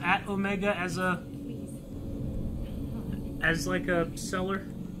was at Omega as a... as like a seller?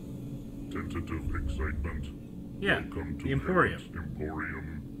 Tentative excitement. Yeah, Welcome to the Emporium. Eric's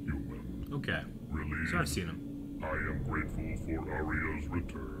Emporium Human. Okay. Relieved. So I've seen him. I am grateful for Aria's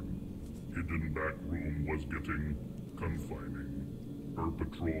return. Hidden back room was getting confining. Her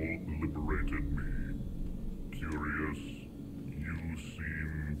patrol liberated me. Curious, you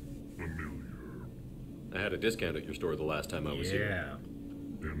seem familiar. I had a discount at your store the last time I was here.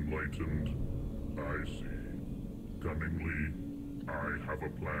 Yeah. Enlightened, I see. Cunningly, I have a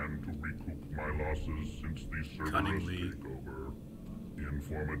plan to recoup my losses since the Cerberus takeover.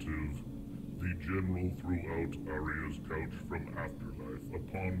 Informative, the General threw out Aria's couch from Afterlife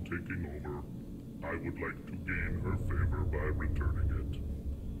upon taking over. I would like to gain her favor by returning it.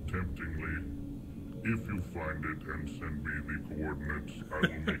 Temptingly, if you find it and send me the coordinates, I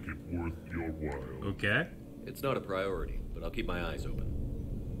will make it worth your while. Okay. It's not a priority, but I'll keep my eyes open.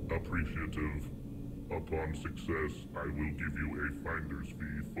 Appreciative. Upon success, I will give you a finder's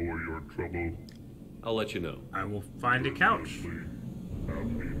fee for your trouble. I'll let you know. I will find a couch. Have a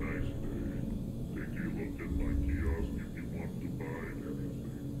nice day. Take a look at my kiosk if you want to buy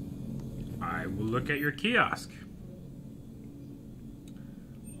anything. I will look at your kiosk.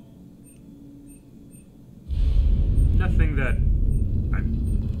 Nothing that I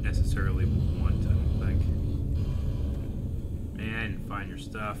necessarily want, I don't think. Man, find your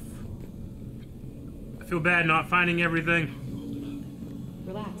stuff. I feel bad not finding everything.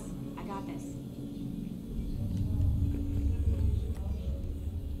 Relax. I got this.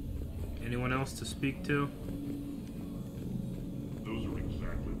 Anyone else to speak to? Those are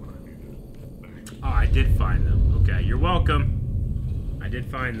exactly what I needed. Thanks. Oh, I did find them. Okay, you're welcome. I did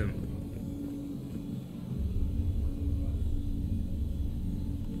find them.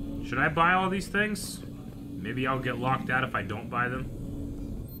 Should I buy all these things? Maybe I'll get locked out if I don't buy them.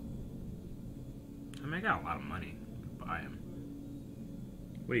 I mean, I got a lot of money to buy them.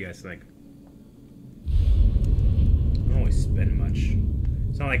 What do you guys think? I don't always spend much.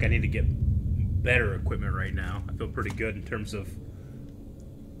 It's not like I need to get better equipment right now. I feel pretty good in terms of...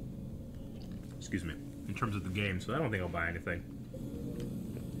 Excuse me. In terms of the game, so I don't think I'll buy anything.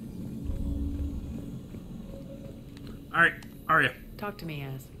 Alright, Arya. Talk to me,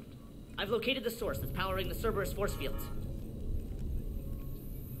 Az. I've located the source that's powering the Cerberus force fields.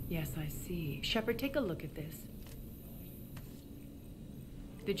 Yes, I see. Shepard, take a look at this.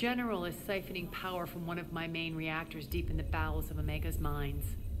 The General is siphoning power from one of my main reactors deep in the bowels of Omega's mines.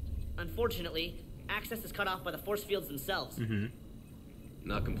 Unfortunately, access is cut off by the force fields themselves. Mm-hmm.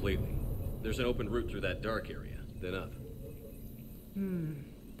 Not completely. There's an open route through that dark area, then up.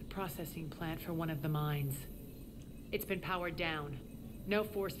 The processing plant for one of the mines. It's been powered down. No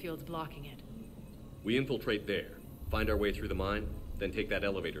force fields blocking it. We infiltrate there, find our way through the mine, then take that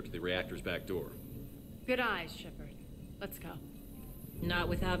elevator to the reactor's back door. Good eyes, Shepard. Let's go. Not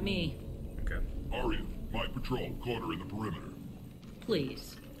without me. Okay. Arya, my patrol caught her in the perimeter.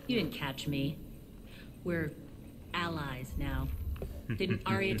 Please, you didn't catch me. We're allies now. Didn't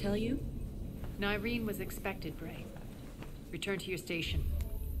Arya tell you? Nyreen was expected, Bray. Return to your station.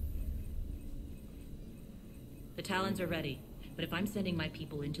 The Talons are ready, but if I'm sending my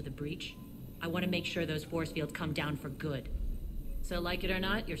people into the breach, I want to make sure those force fields come down for good. So like it or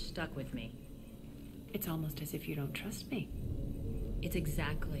not, you're stuck with me. It's almost as if you don't trust me. It's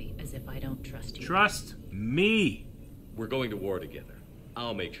exactly as if I don't trust you. Trust me! We're going to war together.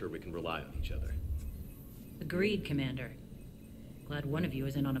 I'll make sure we can rely on each other. Agreed, Commander. Glad one of you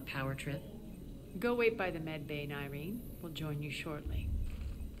isn't on a power trip. Go wait by the med bay, Nyreen. We'll join you shortly.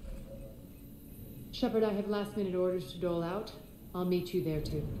 Shepard, I have last-minute orders to dole out. I'll meet you there,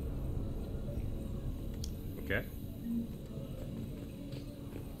 too. Okay.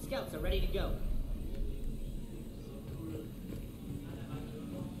 Scouts are ready to go.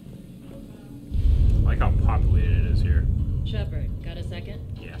 I like how populated it is here. Shepard, got a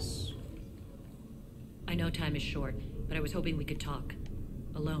second? Yes. I know time is short, but I was hoping we could talk.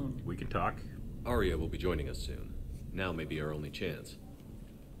 Alone. We can talk. Arya will be joining us soon. Now may be our only chance.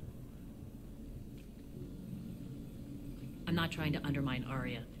 I'm not trying to undermine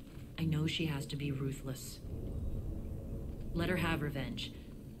Arya. I know she has to be ruthless. Let her have revenge.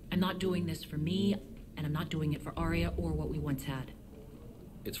 I'm not doing this for me, and I'm not doing it for Arya or what we once had.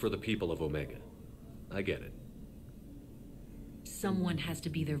 It's for the people of Omega. I get it. Someone has to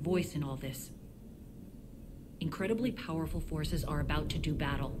be their voice in all this. Incredibly powerful forces are about to do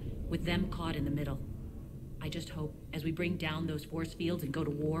battle, with them caught in the middle. I just hope, as we bring down those force fields and go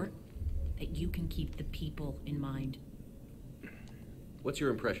to war, that you can keep the people in mind. What's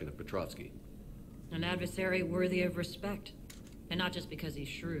your impression of Petrovsky? An adversary worthy of respect. And not just because he's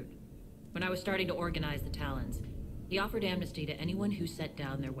shrewd. When I was starting to organize the Talons, he offered amnesty to anyone who set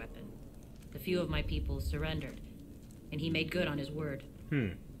down their weapon. A few of my people surrendered, and he made good on his word.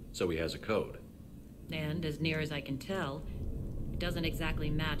 So he has a code. And, as near as I can tell, it doesn't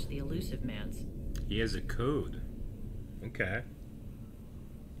exactly match the elusive man's. He has a code. Okay.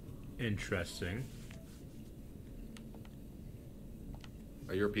 Interesting.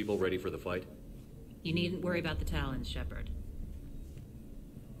 Are your people ready for the fight? You needn't worry about the Talons, Shepard.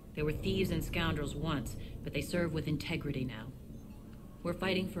 They were thieves and scoundrels once, but they serve with integrity now. We're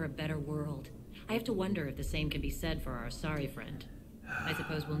fighting for a better world. I have to wonder if the same can be said for our Asari friend. I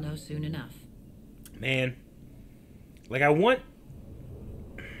suppose we'll know soon enough. Man. Like, I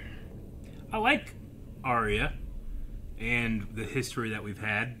like Arya and the history that we've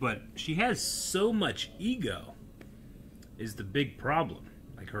had, but she has so much ego is the big problem.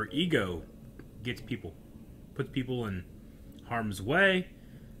 Like, her ego puts people in harm's way.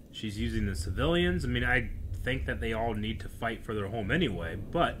 She's using the civilians. I mean, I think that they all need to fight for their home anyway,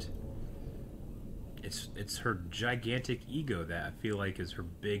 but it's her gigantic ego that I feel like is her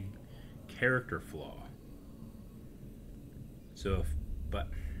big character flaw. But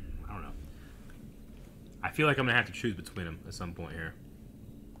I don't know. I feel like I'm gonna have to choose between them at some point here.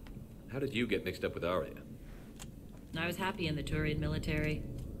 How did you get mixed up with Arya? I was happy in the Turian military,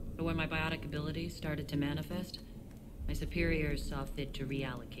 but when my biotic abilities started to manifest, my superiors saw fit to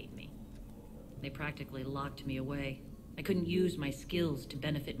reallocate me. They practically locked me away. I couldn't use my skills to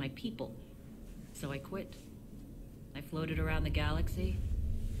benefit my people, so I quit. I floated around the galaxy,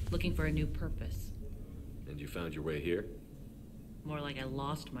 looking for a new purpose. And you found your way here? More like I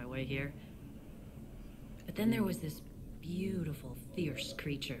lost my way here. But then there was this beautiful, fierce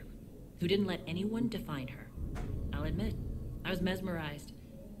creature who didn't let anyone define her. I'll admit, I was mesmerized.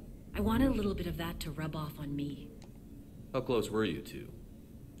 I wanted a little bit of that to rub off on me. How close were you two?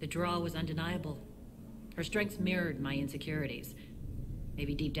 The draw was undeniable. Her strengths mirrored my insecurities.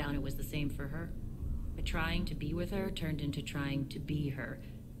 Maybe deep down it was the same for her. But trying to be with her turned into trying to be her.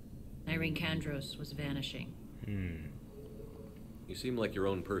 Irene Kandros was vanishing. You seem like your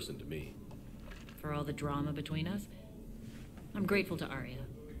own person to me. For all the drama between us, I'm grateful to Arya.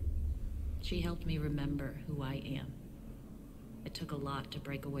 She helped me remember who I am. It took a lot to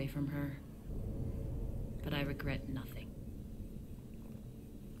break away from her, but I regret nothing.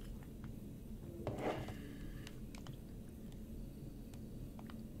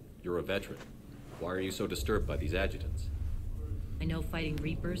 You're a veteran. Why are you so disturbed by these adjutants? I know fighting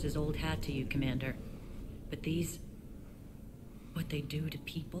Reapers is old hat to you, Commander. But these... what they do to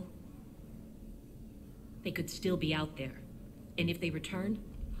people... they could still be out there. And if they return,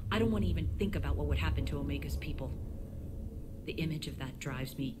 I don't want to even think about what would happen to Omega's people. The image of that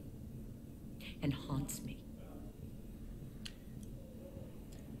drives me and haunts me.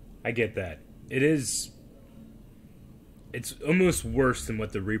 I get that. It's almost worse than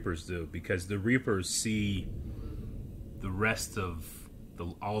what the Reapers do, because the Reapers see the rest of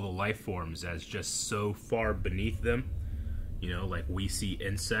all the life forms as just so far beneath them. You know, like we see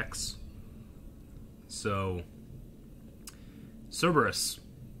insects. So Cerberus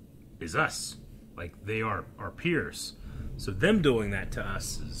is us. Like, they are our peers. So them doing that to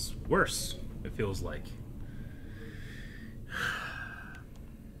us is worse, it feels like.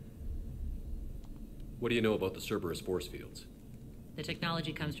 What do you know about the Cerberus force fields? The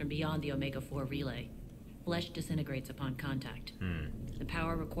technology comes from beyond the Omega-4 relay. Flesh disintegrates upon contact. The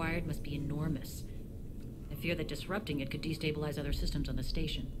power required must be enormous. I fear that disrupting it could destabilize other systems on the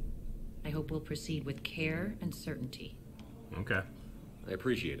station. I hope we'll proceed with care and certainty. Okay. I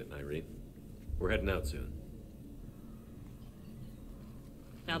appreciate it, Irene. We're heading out soon.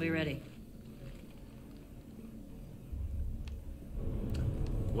 I'll be ready.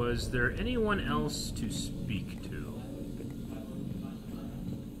 Was there anyone else to speak to?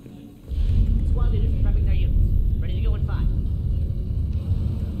 Squad leaders prepping their units. Ready to go in 5.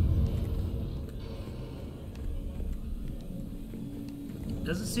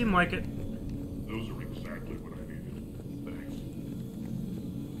 Doesn't seem like it. Those are exactly what I needed. Thanks.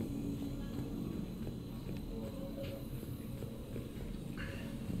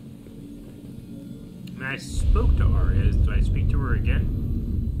 And I spoke to Arya. Do I speak to her again?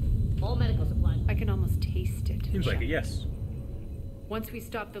 All medical supplies. I can almost taste it. Seems like a yes. Once we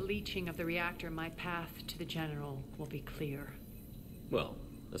stop the leaching of the reactor, my path to the General will be clear. Well,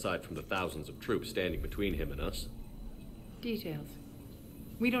 aside from the thousands of troops standing between him and us. Details.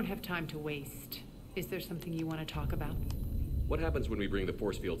 We don't have time to waste. Is there something you want to talk about? What happens when we bring the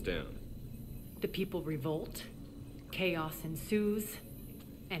force fields down? The people revolt, chaos ensues,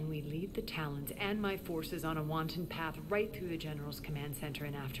 and we lead the Talons and my forces on a wanton path right through the General's command center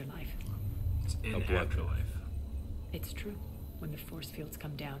in Afterlife. It's in Afterlife. It's true. When the force fields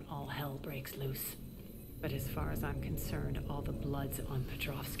come down, all hell breaks loose. But as far as I'm concerned, all the blood's on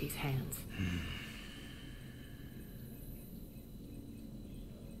Petrovsky's hands.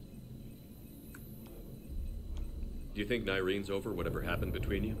 Do you think Nyrene's over whatever happened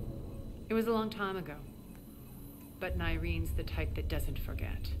between you? It was a long time ago. But Nyrene's the type that doesn't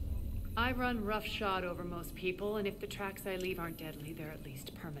forget. I run roughshod over most people, and if the tracks I leave aren't deadly, they're at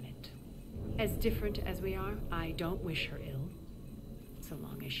least permanent. As different as we are, I don't wish her ill. So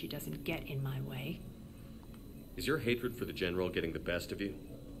long as she doesn't get in my way. Is your hatred for the General getting the best of you?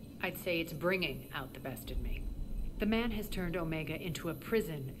 I'd say it's bringing out the best in me. The man has turned Omega into a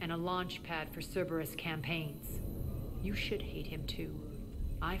prison and a launch pad for Cerberus campaigns. You should hate him too.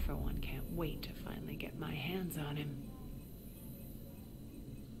 I, for one, can't wait to finally get my hands on him.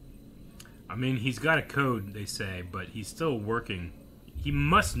 I mean, he's got a code, they say, but he's still working. He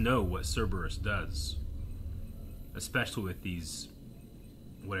must know what Cerberus does. Especially with these,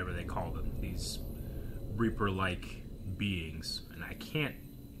 whatever they call them, these Reaper-like beings. And I can't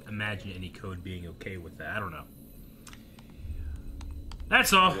imagine any code being okay with that. I don't know.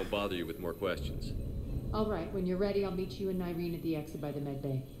 That's all. I won't bother you with more questions. All right, when you're ready, I'll meet you and Irene at the exit by the med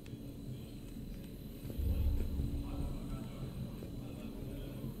bay.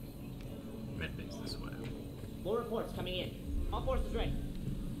 Med bay's this way. More reports coming in. All forces ready.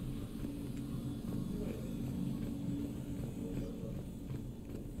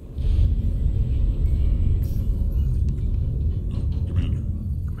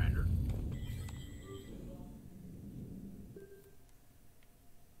 Commander.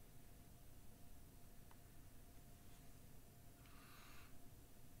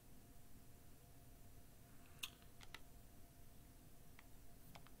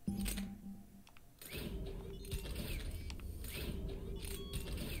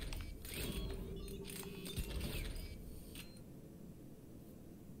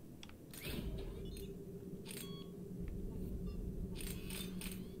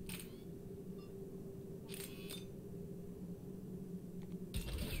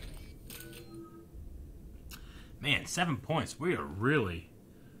 Man, 7 points. We are really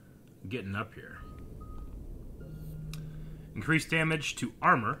getting up here. Increase damage to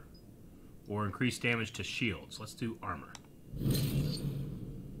armor or increase damage to shields. Let's do armor.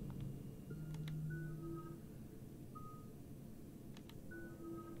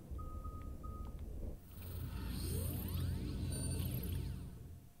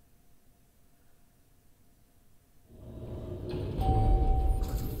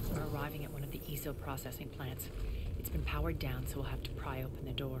 We're arriving at one of the ESO processing plants. It's been powered down, so we'll have to pry open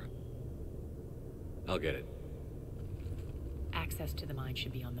the door. I'll get it. Access to the mine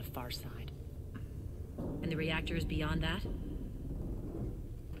should be on the far side. And the reactor is beyond that?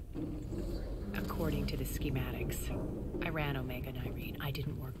 According to the schematics. I ran Omega and Irene. I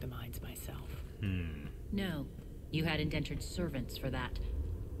didn't work the mines myself. No. You had indentured servants for that.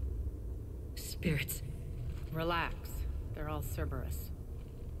 Spirits. Relax. They're all Cerberus.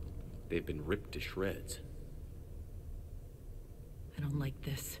 They've been ripped to shreds. I don't like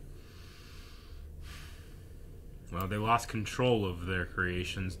this. Well, they lost control of their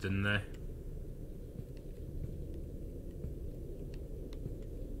creations, didn't they?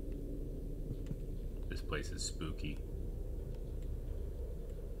 This place is spooky.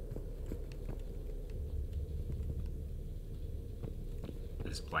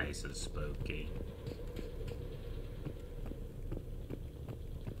 This place is spooky.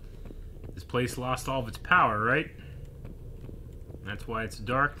 This place lost all of its power, right? That's why it's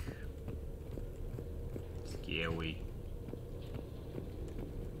dark. Scary.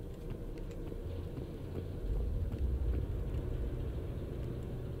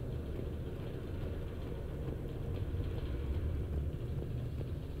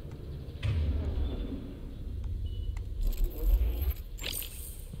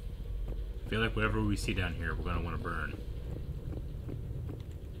 I feel like whatever we see down here, we're gonna want to burn.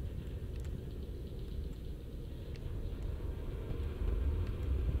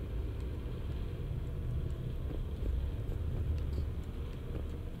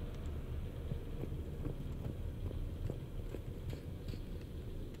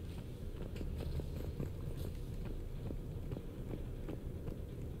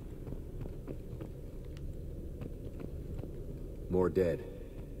 More dead.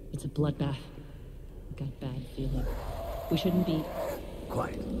 It's a bloodbath. I got a bad feeling. We shouldn't be...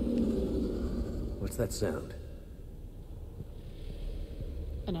 Quiet. What's that sound?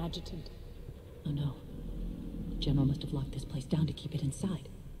 An adjutant. Oh no. The General must have locked this place down to keep it inside.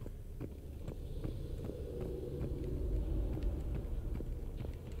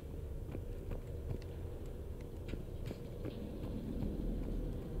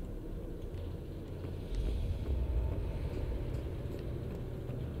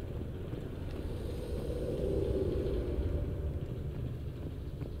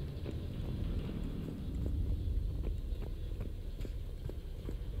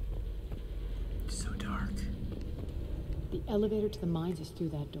 The elevator to the mines is through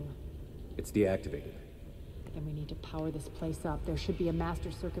that door. It's deactivated. Then we need to power this place up. There should be a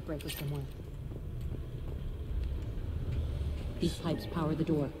master circuit breaker somewhere. These pipes power the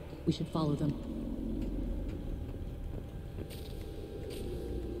door. We should follow them.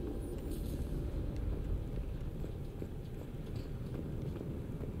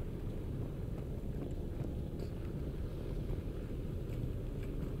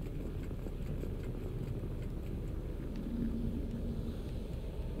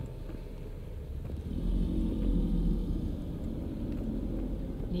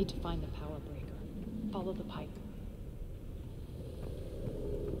 Need to find the power breaker. Follow the pipe.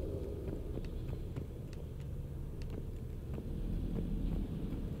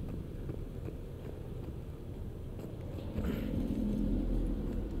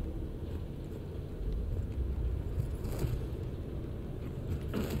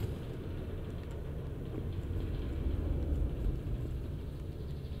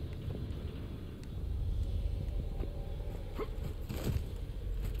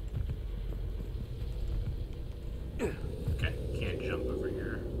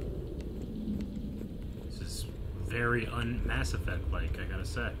 Very un-Mass Effect-like, I gotta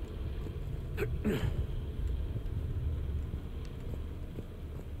say.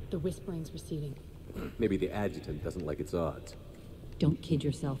 The whispering's receding. Maybe the adjutant doesn't like its odds. Don't kid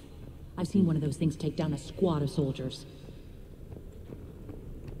yourself. I've seen one of those things take down a squad of soldiers.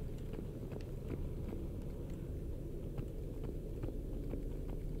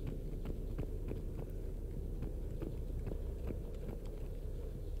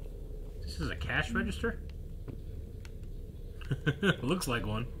 This is a cash register? Looks like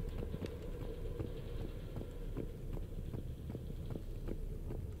one.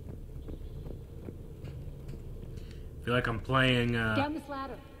 feel like I'm playing Down this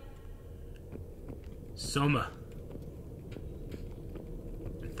ladder. Soma.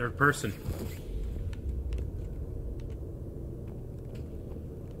 In third person.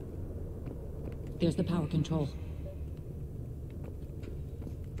 There's the power control.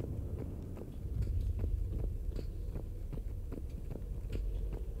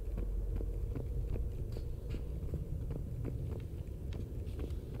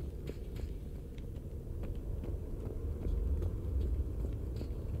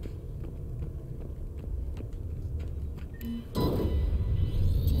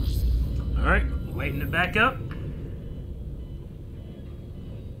 Alright, waiting it back up.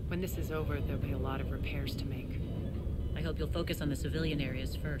 When this is over, there'll be a lot of repairs to make. I hope you'll focus on the civilian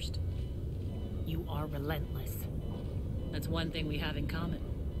areas first. You are relentless. That's one thing we have in common.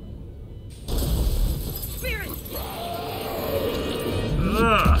 Spirit!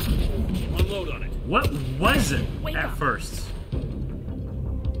 Ugh. Unload on it. What was it at first?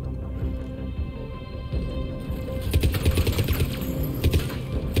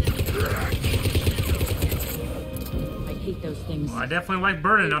 I hate those things. Well, I definitely like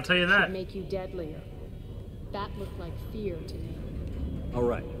burning, I'll tell you that. Should make you deadlier. That looked like fear to me. All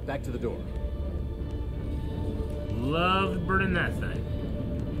right, back to the door. Loved burning that thing.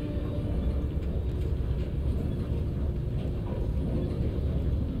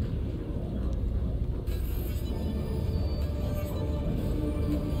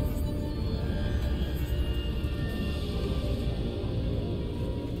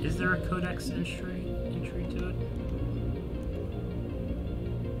 Is there a codex entry to it?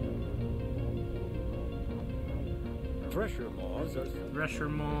 Thresher maws are... Thresher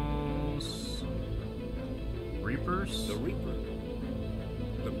maws... Reapers? The Reaper.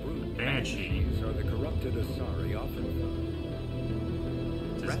 The brute Banshees are the corrupted Asari often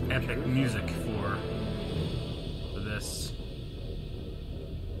found. This is epic music for this.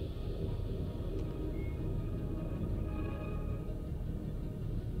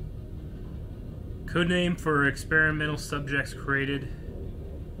 Codename for experimental subjects created.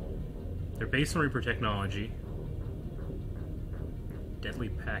 They're based on Reaper technology. Deadly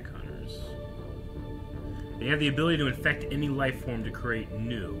pack hunters. They have the ability to infect any life form to create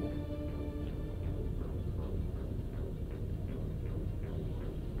new.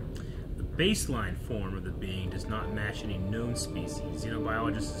 The baseline form of the being does not match any known species.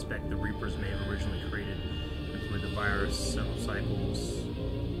 Xenobiologists suspect the Reapers may have originally created and implemented the virus several cycles.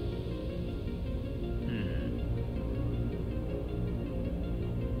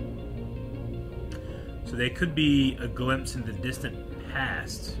 So they could be a glimpse into the distant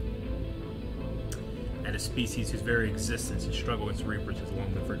past at a species whose very existence and struggle with Reapers has long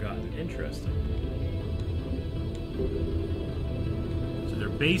been forgotten. Interesting. So their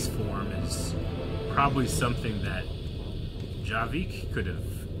base form is probably something that Javik could have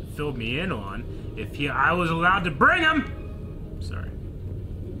filled me in on if I was allowed to bring him! Sorry.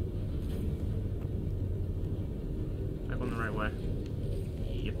 Back on the right way.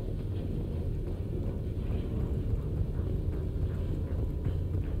 Yep.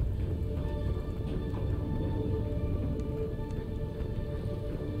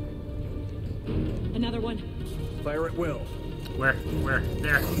 Another one. Fire at will. Where?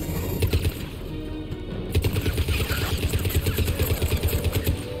 There.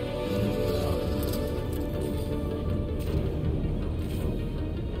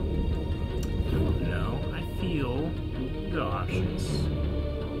 No, I feel good options.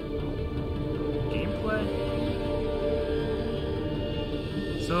 Gameplay.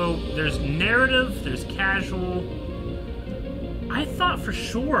 So there's narrative, there's casual. I thought for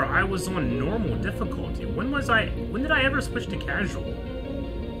sure I was on normal difficulty. When did I ever switch to casual?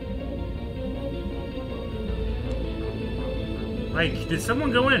 Like, did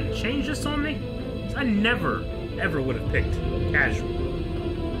someone go in and change this on me? I never, ever would have picked casual.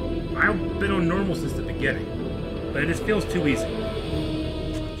 I've been on normal since the beginning, but it just feels too easy.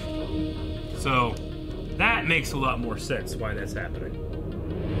 So, that makes a lot more sense why that's happening.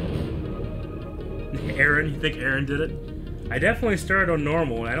 Aaron, you think Aaron did it? I definitely started on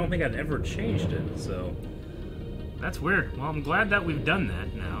normal, and I don't think I've ever changed it, so... That's weird. Well, I'm glad that we've done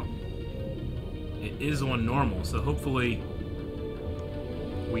that now. It is on normal, so hopefully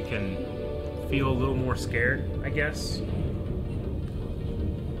we can feel a little more scared, I guess.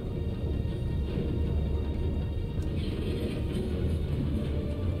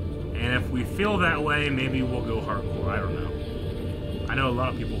 And if we feel that way, maybe we'll go hardcore. I don't know. I know a lot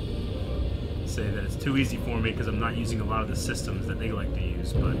of people say that it's too easy for me because I'm not using a lot of the systems that they like to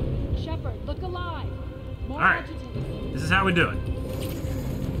use, but... Shepard, look alive! More Alright, adjutants. this is how we do it.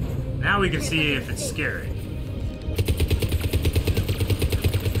 Now we can see if it's scary.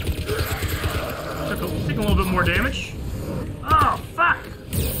 Oh, taking a little bit more damage. Oh, fuck!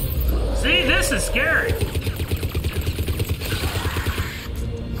 See, this is scary.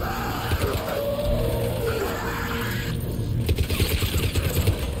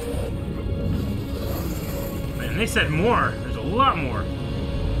 Man, they said more. There's a lot more.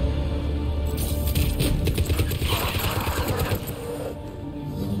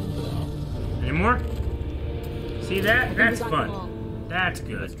 Any more? See that? That's fun. That's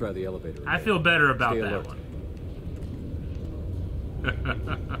good. Let's try the elevator. I feel better about Stay that alert. one.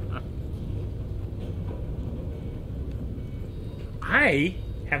 I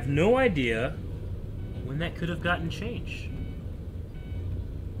have no idea when that could have gotten changed.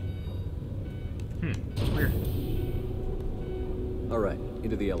 Weird. All right,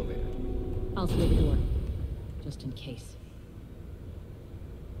 into the elevator. I'll seal the door, just in case.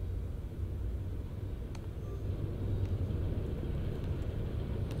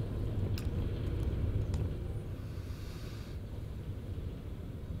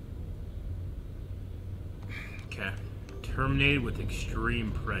 Okay. Terminated with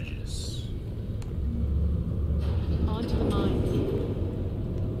extreme prejudice. On to the mines.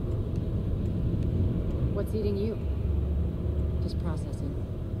 What's eating you? Just processing.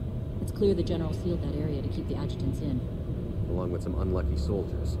 It's clear the General sealed that area to keep the adjutants in. Along with some unlucky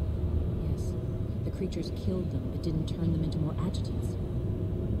soldiers. Yes. The creatures killed them, but didn't turn them into more adjutants.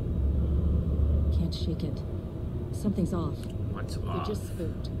 Can't shake it. Something's off. What's They off? just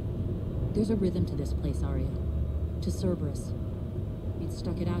spooked. There's a rhythm to this place, Arya. To Cerberus. If you'd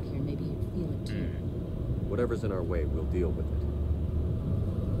stuck it out here, maybe you'd feel it too. Whatever's in our way, we'll deal with it.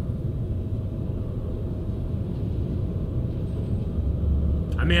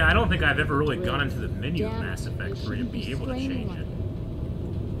 I mean, I don't think I've ever really gone into the menu of Mass Effect 3 to be able to change it.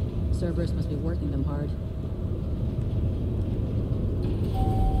 Cerberus must be working them hard.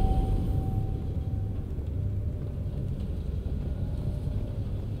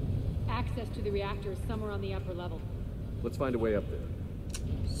 Access to the reactor is somewhere on the upper level. Let's find a way up there.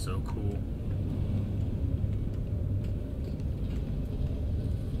 So cool.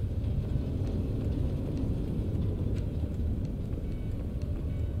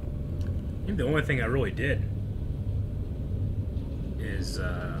 I think the only thing I really did is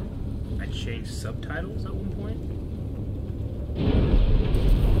I changed subtitles at one point.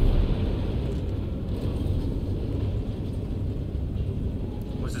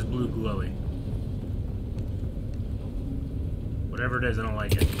 What's this blue glowy? Whatever it is, I don't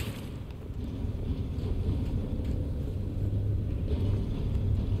like it.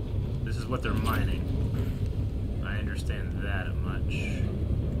 This is what they're mining. I understand that much.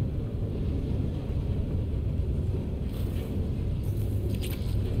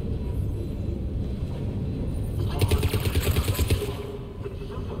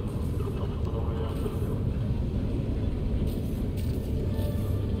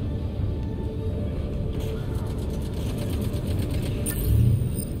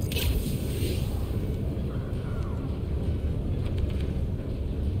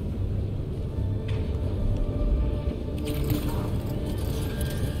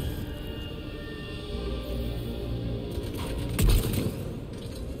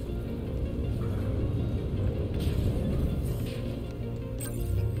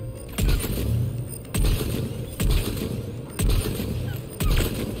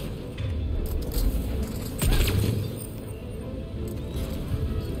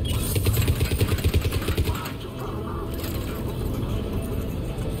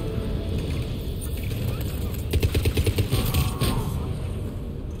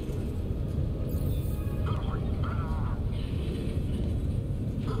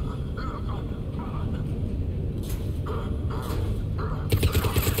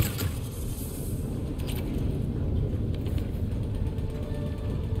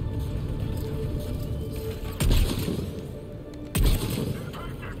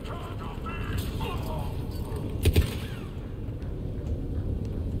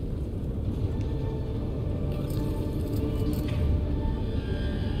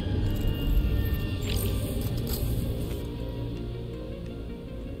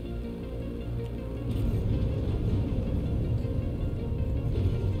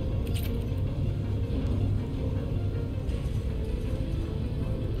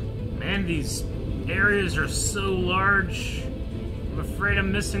 Man, these areas are so large. I'm afraid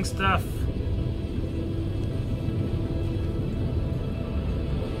I'm missing stuff.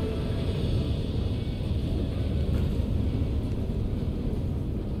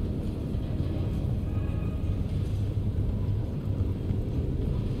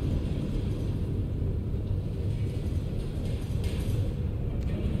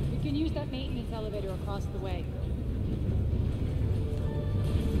 We can use use that maintenance elevator across the way.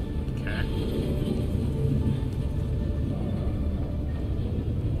 Okay.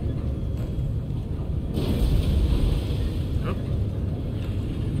 Oh.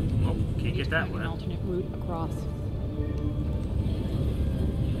 Oh, can't get that way. An alternate route across.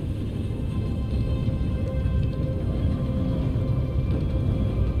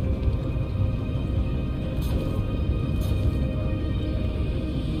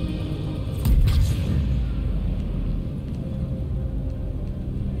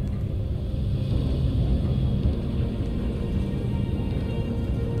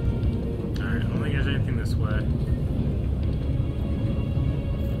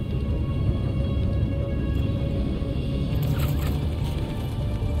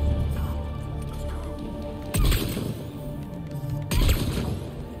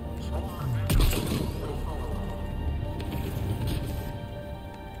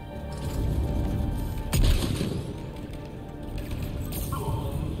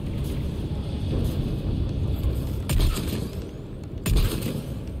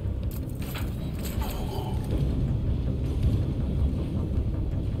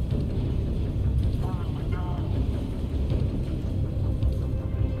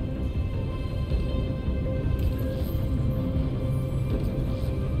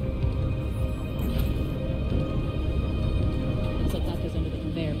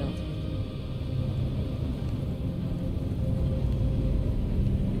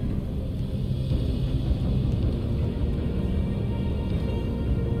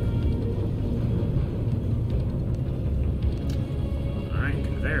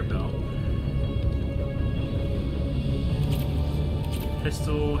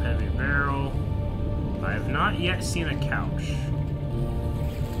 Pistol, heavy barrel. I have not yet seen a couch.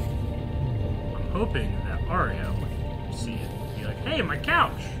 I'm hoping that Arya would see it and be like, hey, my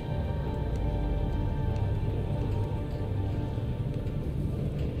couch!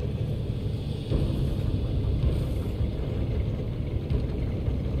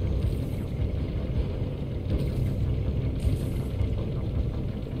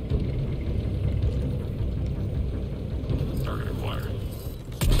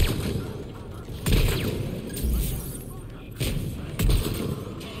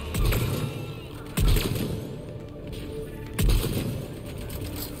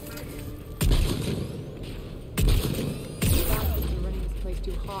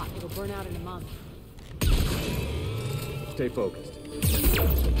 Burn out in a month. Stay focused.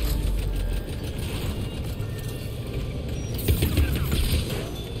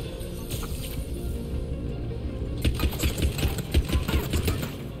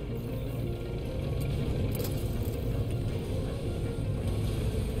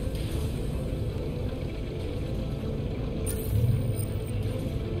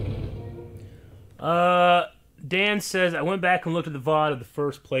 Dan says, I went back and looked at the VOD of the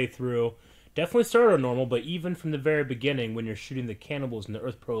first playthrough. Definitely started on normal, but even from the very beginning, when you're shooting the cannibals in the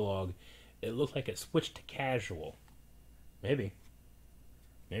Earth prologue, it looked like it switched to casual. Maybe.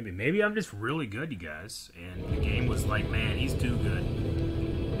 Maybe I'm just really good, you guys. And the game was like, man, he's too good.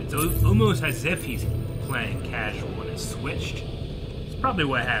 It's almost as if he's playing casual and it switched. It's probably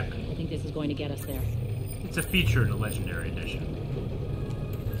what happened. I think this is going to get us there. It's a feature in the Legendary Edition.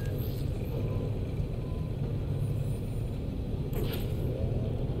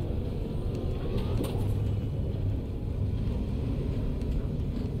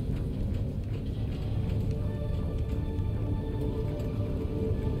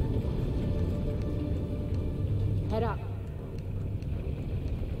 Head up.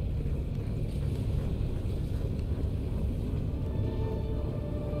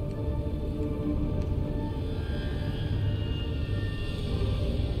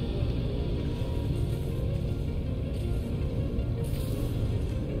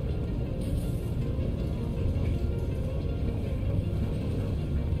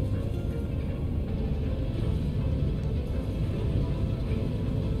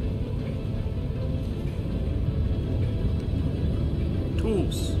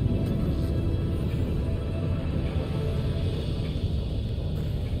 Tools.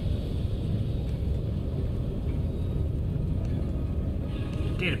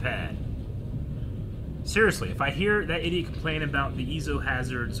 Datapad. Seriously, if I hear that idiot complain about the EZO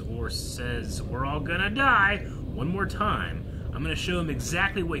hazards or says we're all gonna die one more time, I'm gonna show him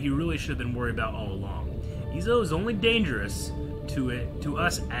exactly what he really should have been worried about all along. EZO is only dangerous to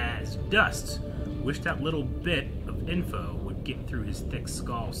us as dust. Wish that little bit of info would get through his thick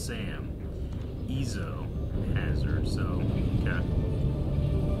skull, Sam. EZO hazard, so, okay.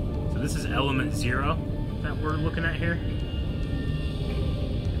 So this is element 0 that we're looking at here,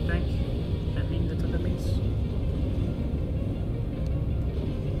 I think.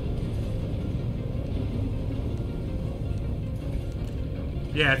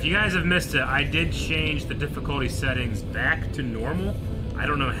 Yeah, if you guys have missed it, I did change the difficulty settings back to normal. I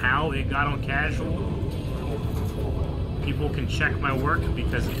don't know how it got on casual. People can check my work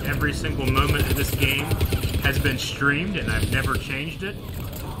because every single moment of this game has been streamed and I've never changed it.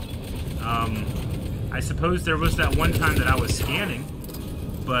 I suppose there was that one time that I was scanning,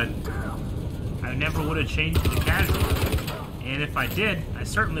 but I never would have changed it to casual. And if I did, I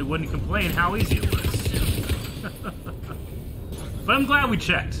certainly wouldn't complain how easy it was. But I'm glad we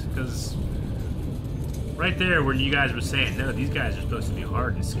checked, because right there when you guys were saying, no, these guys are supposed to be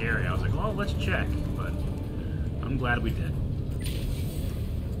hard and scary, I was like, well, let's check. But I'm glad we did.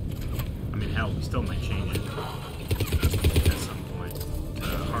 I mean, hell, we still might change it at some point to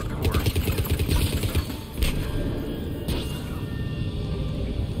hardcore.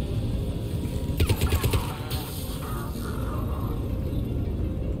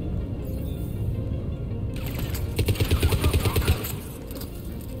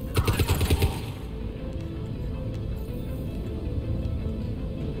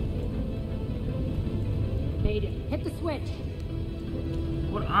 Hit the switch.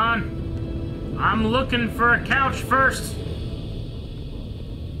 What on? I'm looking for a couch first.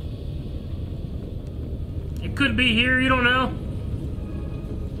 It could be here, you don't know.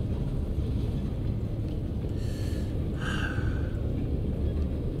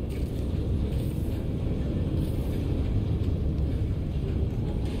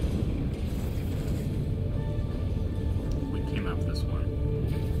 We came up this way.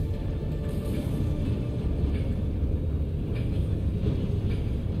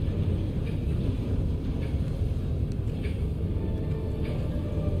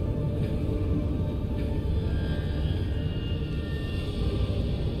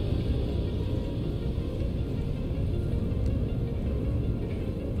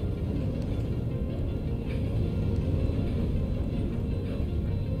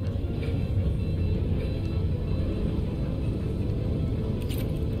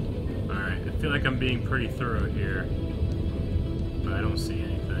 I feel like I'm being pretty thorough here, but I don't see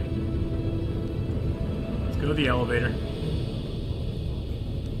anything. Let's go to the elevator.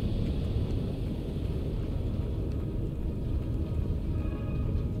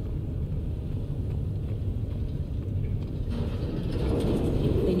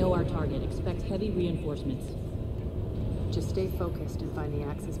 They know our target. Expect heavy reinforcements. Just stay focused and find the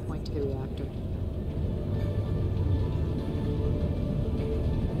access point to the reactor.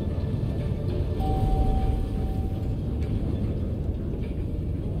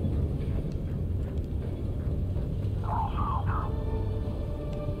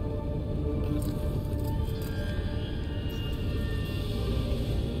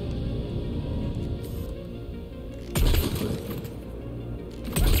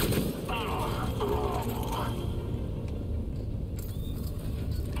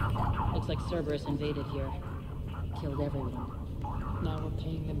 Looks like Cerberus invaded here. Killed everyone. Now we're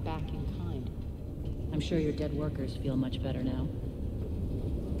paying them back in kind. I'm sure your dead workers feel much better now.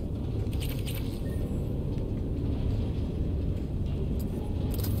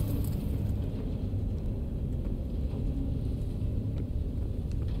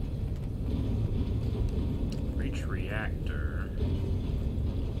 Reach reactor.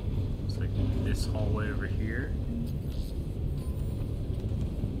 Looks like this hallway over here.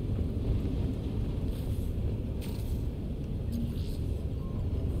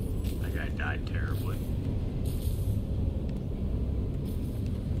 That guy died terribly.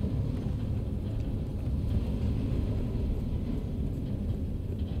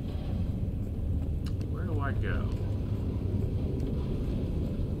 Where do I go?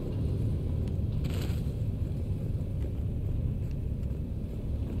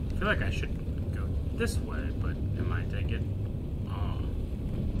 I feel like I should go this way, but am I thinking?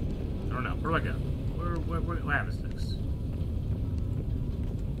 I don't know. Where do I go? What happens next?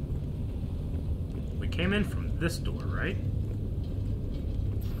 We came in from this door, right?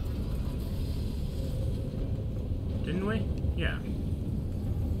 Didn't we? Yeah.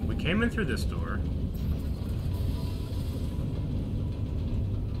 We came in through this door.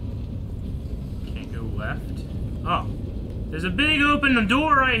 Can't go left. Oh. There's a big open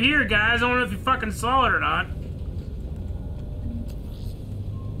door right here, guys. I don't know if you fucking saw it or not.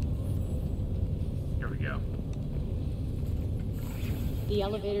 Here we go. The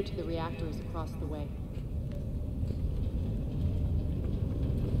elevator to the reactor is across the way.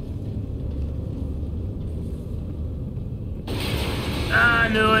 Ah, I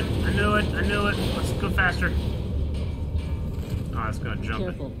knew it. I knew it. I knew it. Let's go faster. Oh, it's gonna jump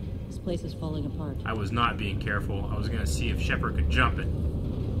Careful. it. This place is falling apart. I was not being careful. I was gonna see if Shepard could jump it.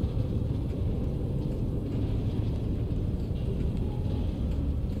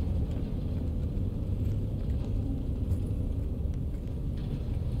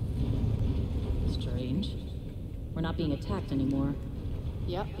 We're not being attacked anymore.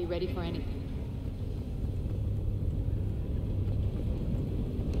 Yep, be ready for anything.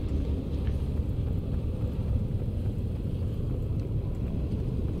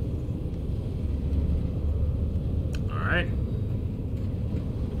 Alright.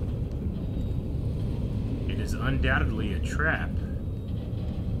 It is undoubtedly a trap.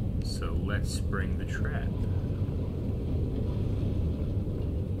 So let's spring the trap.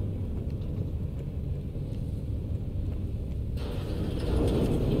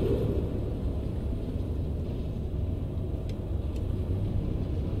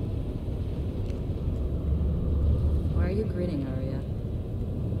 Why are you grinning, Arya?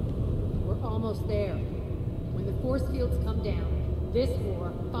 We're almost there. When the force fields come down, this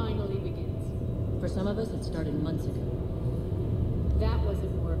war finally begins. For some of us, it started months ago. That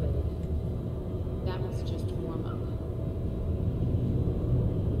wasn't war, Betty. That was just warm-up.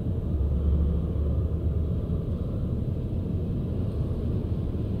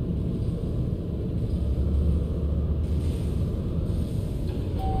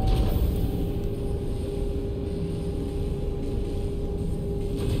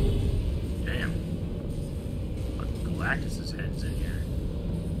 Damn. What Galactus's head's in here.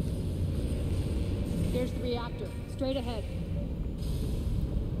 There's the reactor. Straight ahead.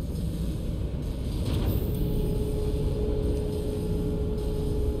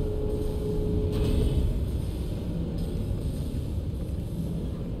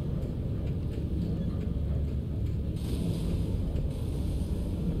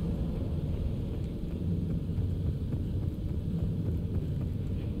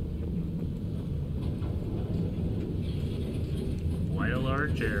 Quite a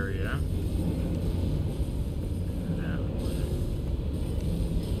large area.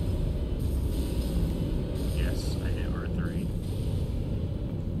 Yes, I hit R3.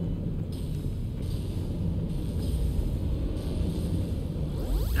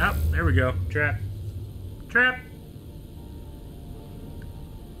 Oh, there we go. Trap. Trap!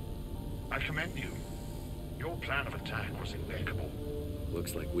 I commend you. Your plan of attack was impeccable.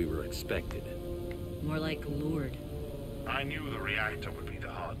 Looks like we were expected. More like lured. I knew the reactor would be the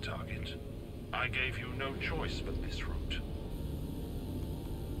hard target. I gave you no choice but this route.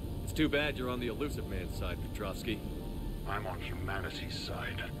 It's too bad you're on the Elusive Man's side, Petrovsky. I'm on humanity's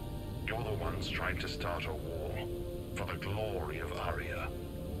side. You're the ones trying to start a war for the glory of Arya.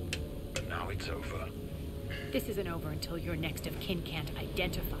 But now it's over. This isn't over until your next of kin can't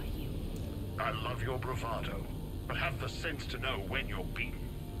identify you. I love your bravado, but have the sense to know when you're beaten.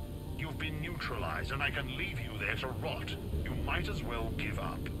 You've been neutralized, and I can leave you there to rot. You might as well give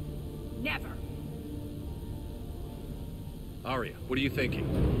up. Never. Arya, what are you thinking?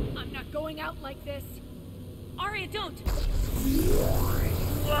 I'm not going out like this. Arya, don't!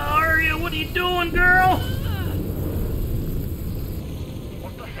 Arya, what are you doing, girl?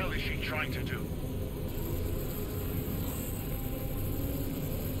 What the hell is she trying to do?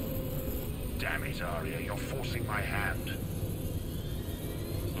 Damn it, Arya, you're forcing my hand.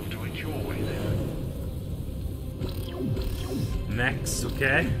 We'll do it your way, then. Max,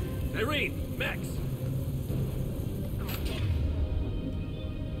 okay. Irene, Max!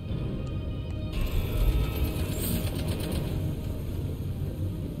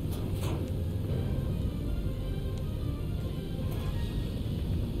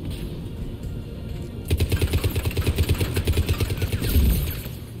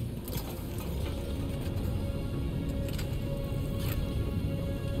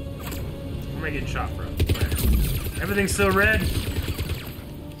 Where am I getting shot from? Everything's still red?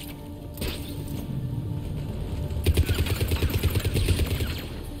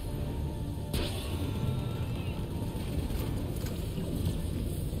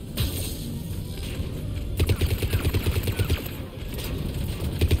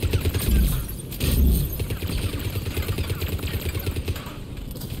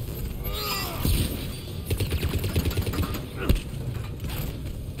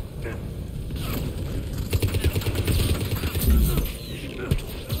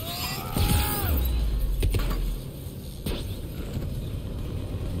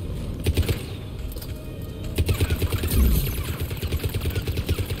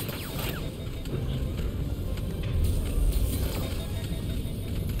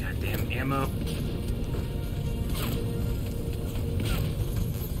 Ammo.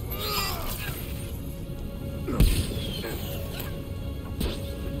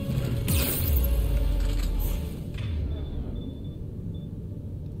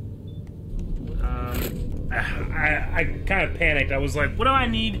 I kind of panicked. I was like, what do I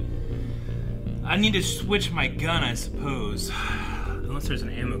need? I need to switch my gun, I suppose. Unless there's an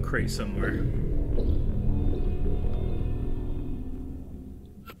ammo crate somewhere.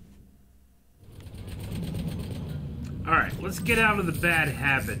 let's get out of the bad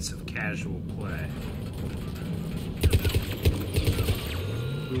habits of casual play.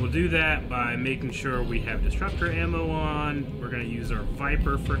 We will do that by making sure we have disruptor ammo on. We're going to use our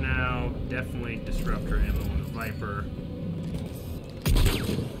Viper for now. Definitely disruptor ammo on the Viper.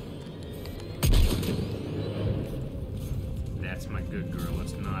 That's my good girl.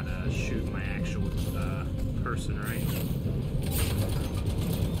 Let's not shoot my actual person, right?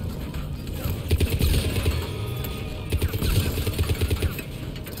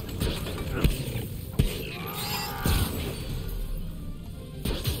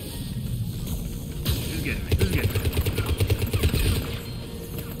 Who's getting me? Who's getting me?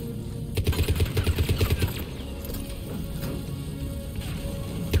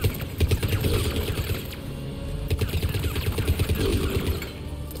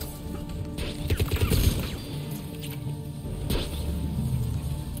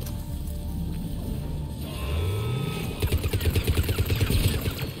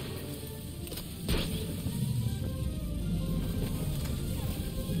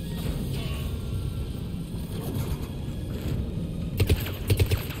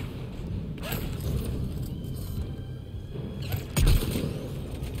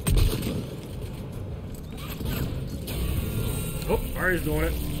 Oh, Ari's doing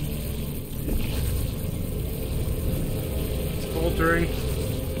it. It's faltering.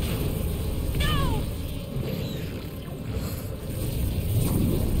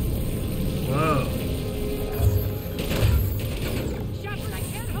 Whoa. Shepard, I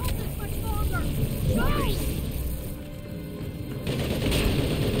can't hold this much longer! Go!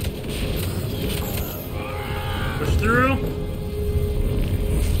 Push through.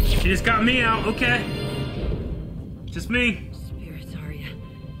 She just got me out. Okay. Just me. Spirits, Arya.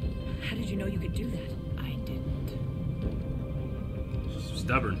 How did you know you could do that? I didn't. She's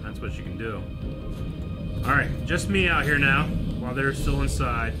stubborn. That's what she can do. Alright, just me out here now, while they're still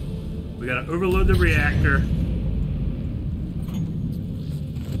inside. We gotta overload the reactor.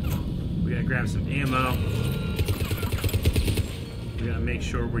 We gotta grab some ammo. We gotta make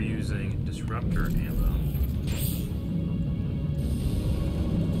sure we're using disruptor ammo.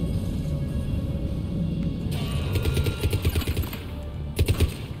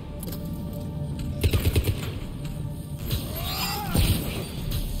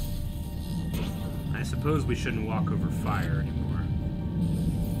 I suppose we shouldn't walk over fire anymore.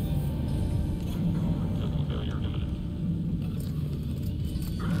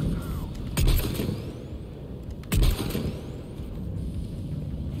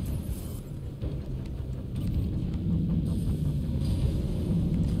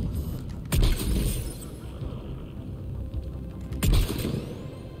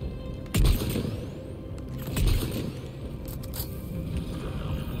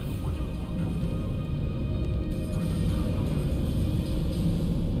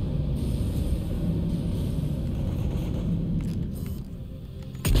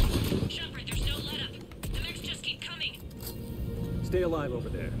 Stay alive over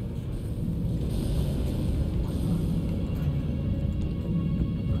there.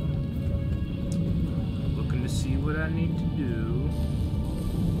 Looking to see what I need to do.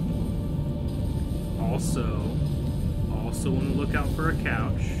 Also on the lookout for a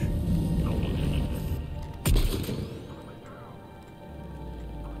couch.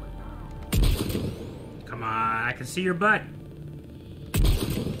 Come on, I can see your butt.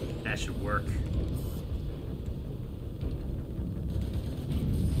 That should work.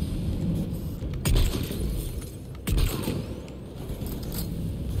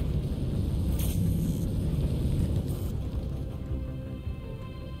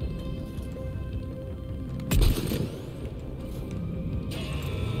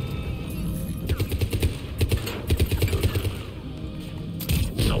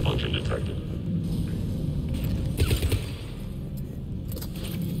 Malfunction detected.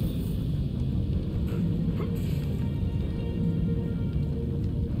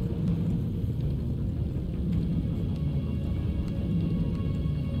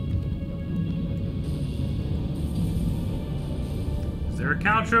 Is there a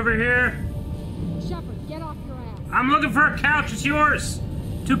couch over here? Shepard, get off your ass. I'm looking for a couch. It's yours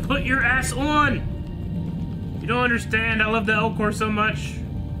to put your ass on. You don't understand. I love the Elcor so much.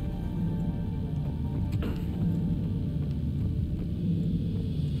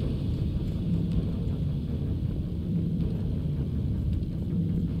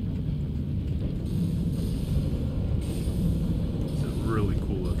 It's a really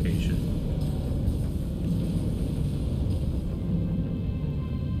cool location.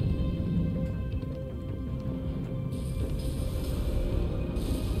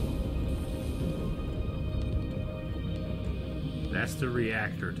 the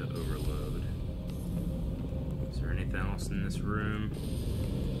reactor to overload. Is there anything else in this room?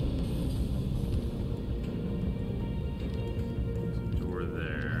 Door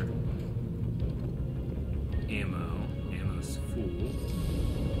there. Ammo. Ammo's full.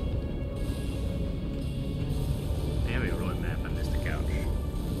 Damn, it really mad if I missed the couch.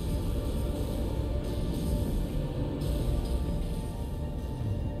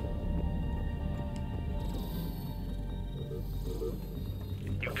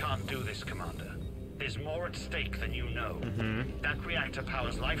 You can't do this, Commander. There's more at stake than you know. Mm-hmm. That reactor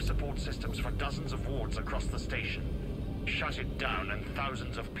powers life support systems for dozens of wards across the station. Shut it down and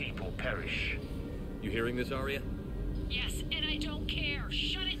thousands of people perish. You hearing this, Arya? Yes, and I don't care.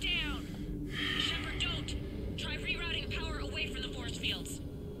 Shut it down. Shepard, don't. Try rerouting power away from the force fields.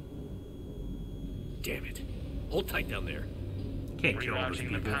 Damn it. Hold tight down there. Can't kill all those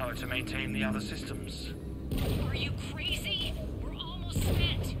Rerouting the people. power to maintain the other systems. Are you crazy? We're almost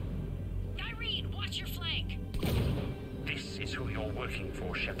spent. Irene, watch your flank. This is who you're working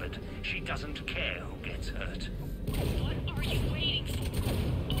for, Shepard. She doesn't care who gets hurt. What are you waiting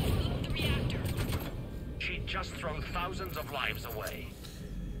for? Overload the reactor. She'd just throw thousands of lives away.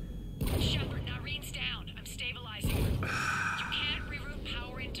 Shepard, Irene's down. I'm stabilizing her. You can't reroute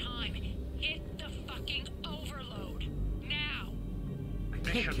power in time. Hit the fucking overload. Now. I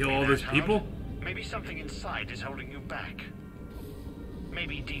can't kill all those people. Maybe something inside is holding you back.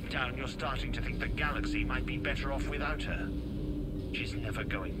 Maybe deep down you're starting to think the galaxy might be better off without her. She's never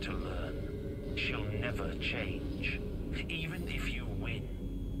going to learn. She'll never change. Even if you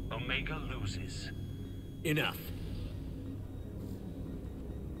win, Omega loses. Enough.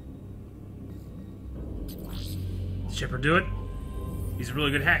 Shepard do it? He's a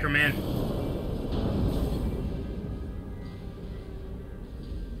really good hacker, man.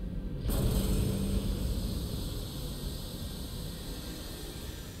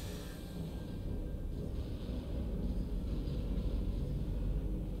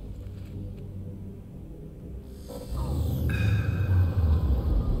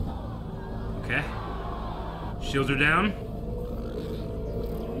 Okay. Shields are down.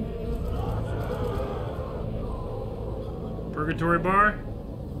 Purgatory bar.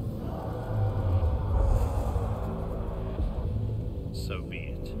 So be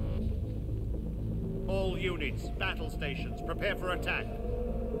it. All units, battle stations, prepare for attack.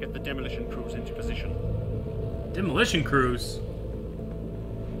 Get the demolition crews into position. Demolition crews?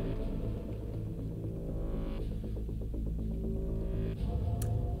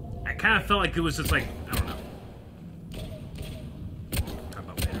 I kind of felt like it was just like, I don't know. How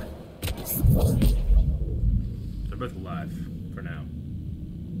about later? They're both alive for now.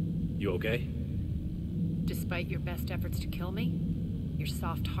 You okay? Despite your best efforts to kill me, your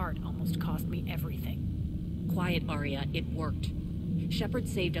soft heart almost cost me everything. Quiet, Arya. It worked. Shepard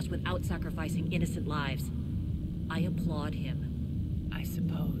saved us without sacrificing innocent lives. I applaud him. I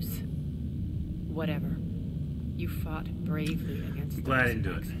suppose. Whatever. You fought bravely against I'm glad I those didn't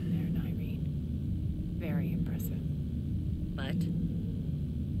do attacks it. in there, Irene. Very impressive. But?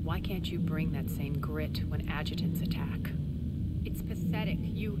 Why can't you bring that same grit when adjutants attack? It's pathetic.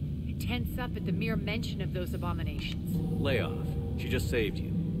 You tense up at the mere mention of those abominations. Lay off. She just saved you.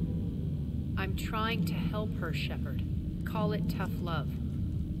 I'm trying to help her, Shepard. Call it tough love.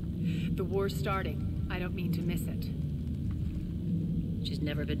 The war's starting. I don't mean to miss it. She's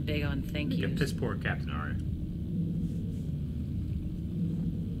never been big on thank Yeah, yous. piss poor Captain Arya.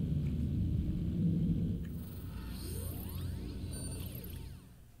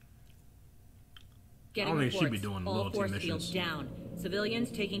 Getting I don't think she'd be reports. doing All loyalty force missions. fields down.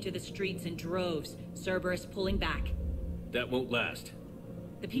 Civilians taking to the streets in droves. Cerberus pulling back. That won't last.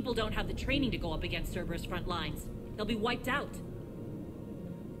 The people don't have the training to go up against Cerberus front lines. They'll be wiped out.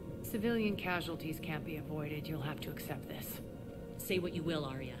 Civilian casualties can't be avoided. You'll have to accept this. Say what you will,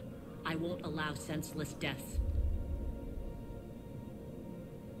 Arya. I won't allow senseless deaths.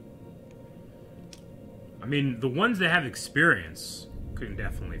 I mean, the ones that have experience can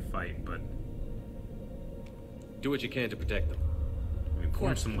definitely fight, but Do what you can to protect them. I mean,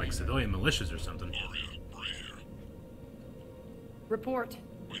 form some like civilian militias or something. Report.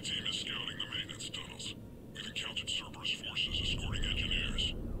 My team is scouting the maintenance tunnels. We've encountered Cerberus forces escorting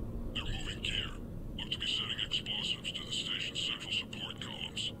engineers. They're moving gear. Look to be setting explosives to the station's central support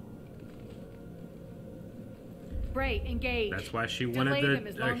columns. Bray, engage. That's why she Delay wanted them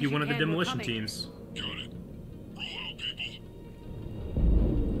as long he as you wanted the can. We're demolition coming. teams. Got it. Roll out, people.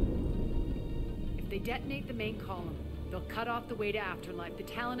 If they detonate the main column, they'll cut off the way to Afterlife. The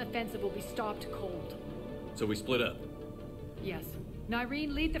Talon offensive will be stopped cold. So we split up. Yes.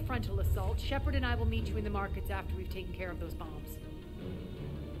 Nyreen, lead the frontal assault. Shepard and I will meet you in the markets after we've taken care of those bombs.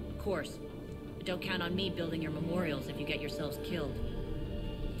 course. But don't count on me building your memorials if you get yourselves killed.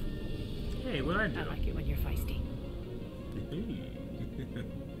 Hey, what'd I do? I like it when you're feisty.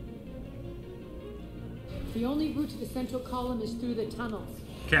 The only route to the central column is through the tunnels.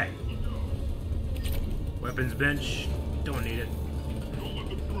 Okay. Weapons bench. Don't need it.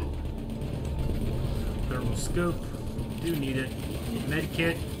 Thermal scope. Do need it. Med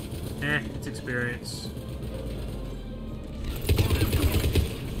kit. It's experience.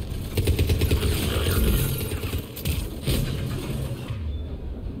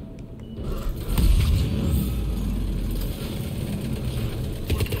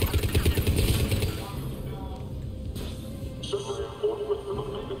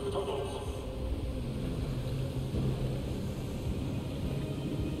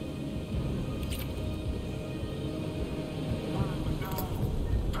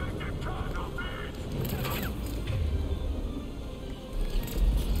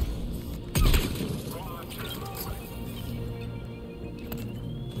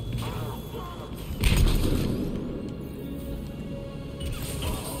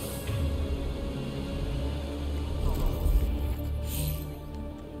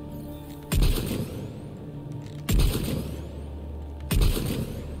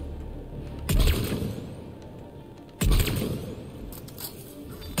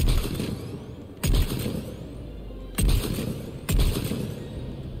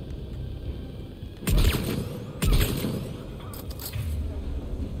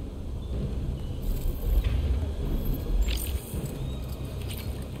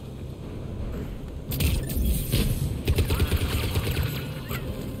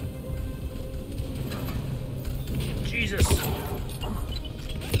 Jesus.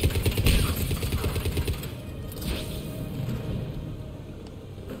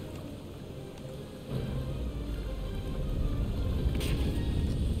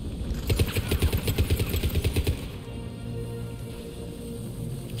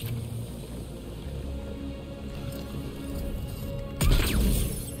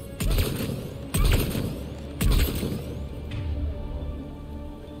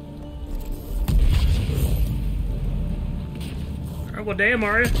 Well, damn,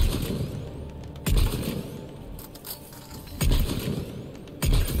 are you?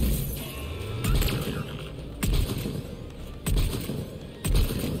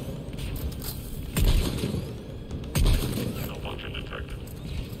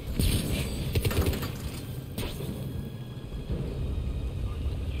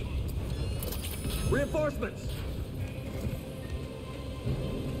 Reinforcements!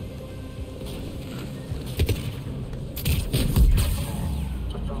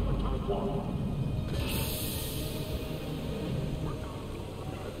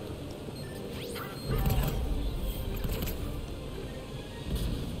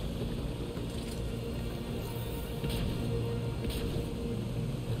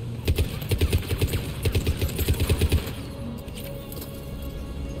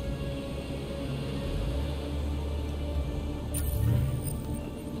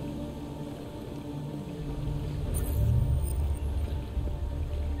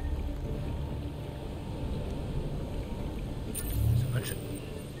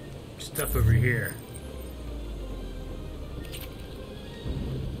 Stuff over here.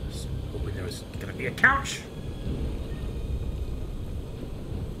 Just hoping there was gonna be a couch.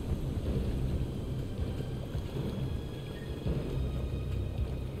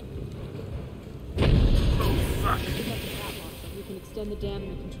 Oh fuck! We can extend the dam in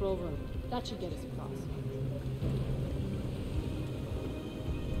the control room. That should get us across.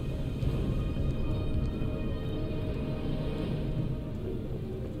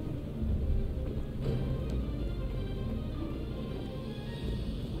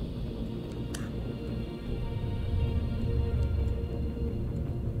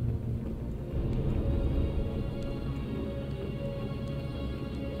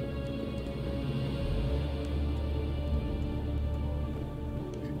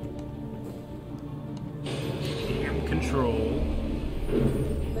 Control.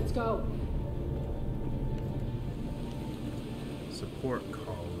 Let's go. Support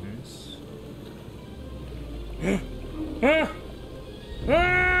columns. Ah!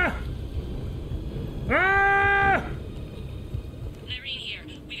 Ah! Ah! Irene here.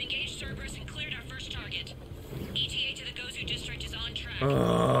 We've engaged Cerberus and cleared our first target. ETA to the Gozu district is on track.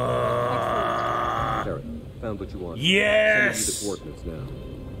 Parrot, found what you want. Yes! Send you the coordinates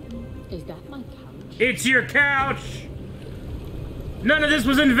now. Is that my couch? It's your couch! None of this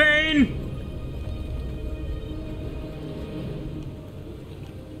was in vain!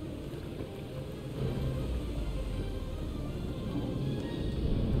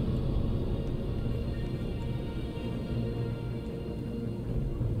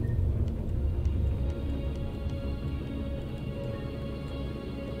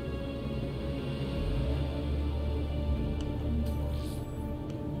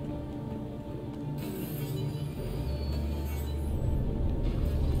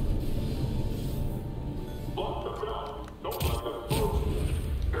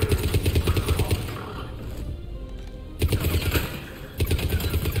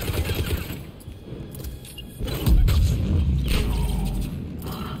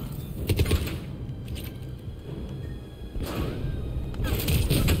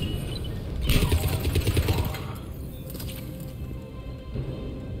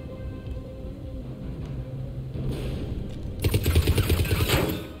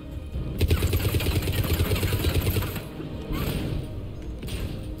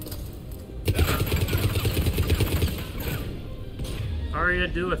 to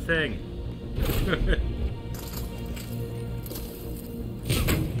do a thing.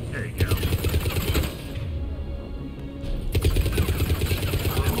 There you go.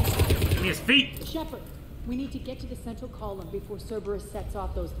 Give me his feet! Shepard, we need to get to the central column before Cerberus sets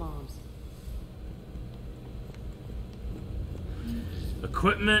off those bombs.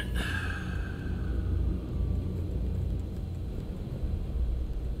 Equipment.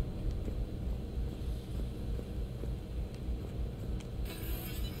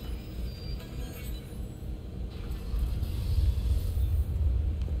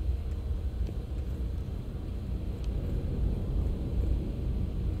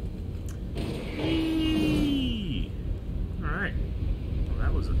 Alright. Well,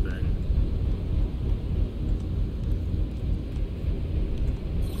 that was a thing.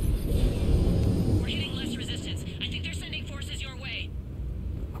 We're hitting less resistance. I think they're sending forces your way.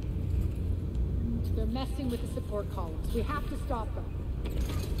 They're messing with the support columns. We have to stop them.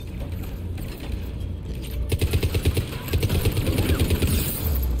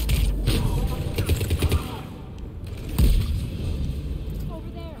 Over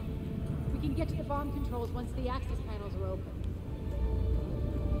there. We can get to the bomb controls once the access panels are open.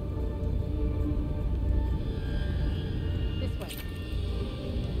 This way.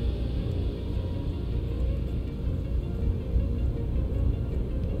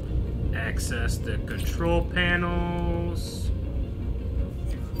 Access the control panels.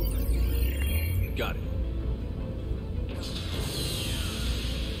 Got it.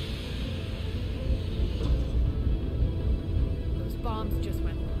 Those bombs just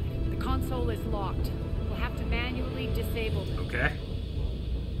went live. The console is locked. We'll have to manually disable them. Okay.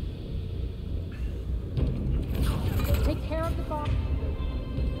 Take care of the bomb.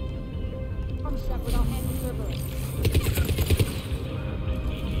 Come, Shepard, I'll handle Cerberus.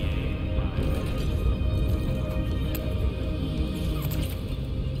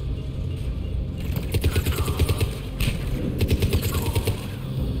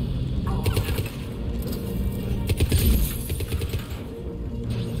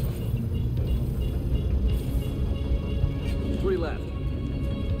 Three left.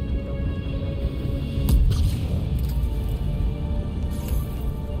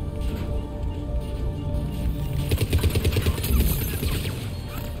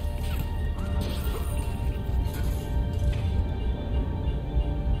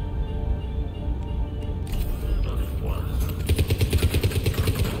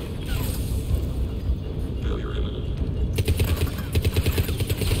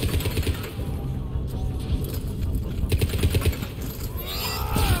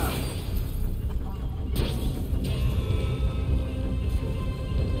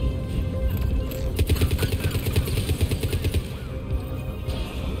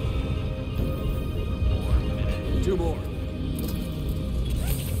 Two more.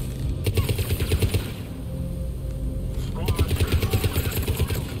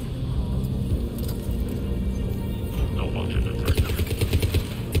 No motion detected.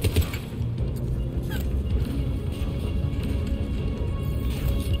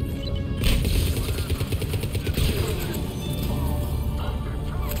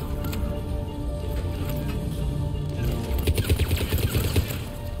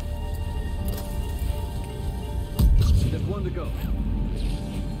 Just one to go.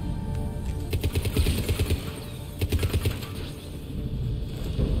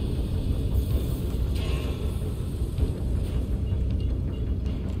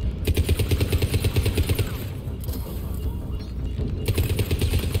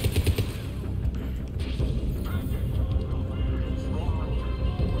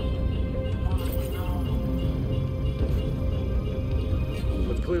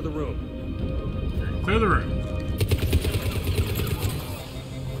 Let's clear the room. Clear the room.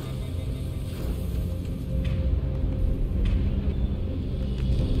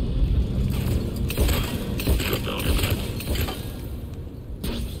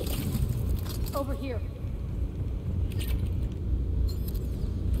 Over here.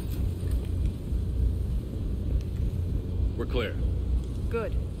 We're clear.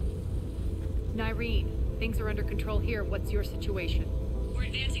 Good. Nyreen, things are under control here. What's your situation? We're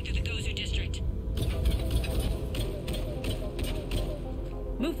advancing through the Gozu district.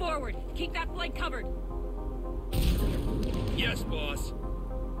 Move forward. Keep that flank covered. Yes, boss.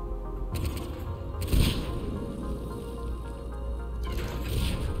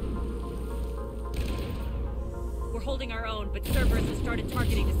 We're holding our own, but Cerberus has started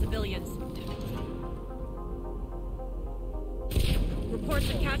targeting the civilians. Reports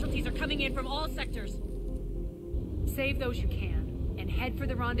that casualties are coming in from all sectors. Save those you can, and head for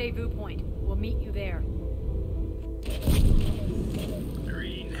the rendezvous point. We'll meet you there. There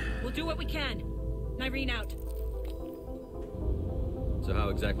We'll do what we can. Nyreen out. So how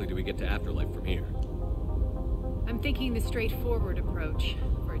exactly do we get to Afterlife from here? I'm thinking the straightforward approach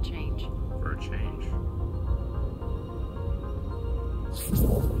for a change. For a change.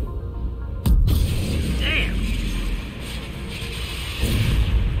 Damn!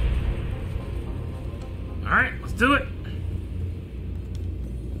 Alright, let's do it!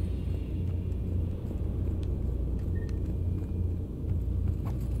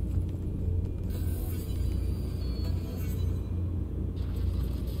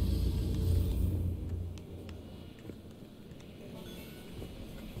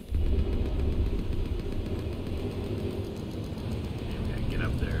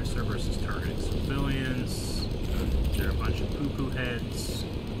 Cerberus is targeting civilians. There are a bunch of poo-poo heads.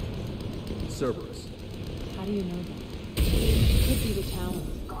 Cerberus. How do you know that? Could be the Talon.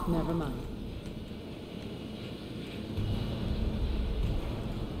 Never mind.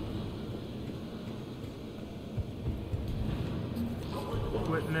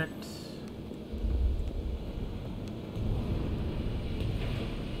 Equipment.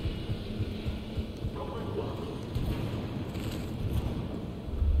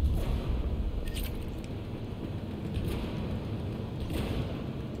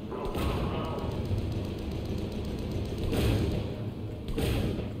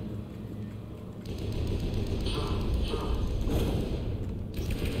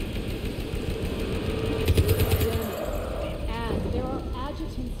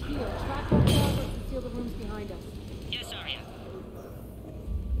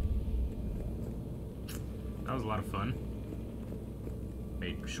 That was a lot of fun.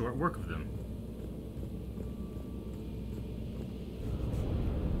 Made short work of them.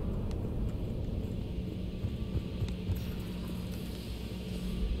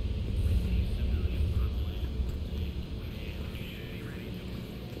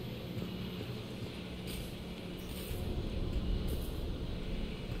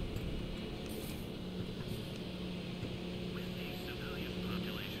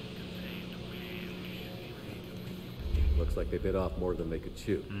 Looks like they bit off more than they could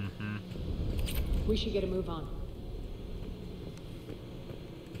chew. Mm-hmm. We should get a move on.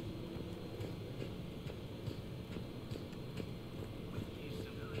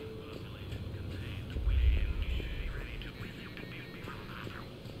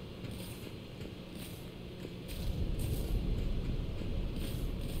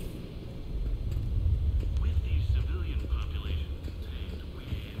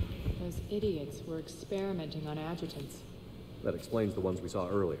 Those idiots were experimenting on adjutants. That explains the ones we saw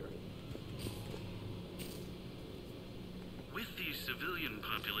earlier. With the civilian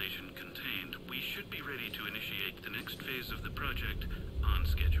population contained, we should be ready to initiate the next phase of the project on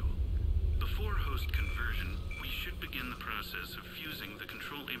schedule. Before host conversion, we should begin the process of fusing the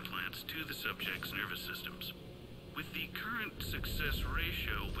control implants to the subject's nervous systems. With the current success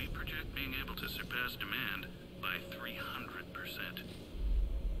ratio, we project being able to surpass demand by 300%.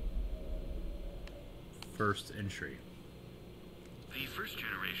 First entry. The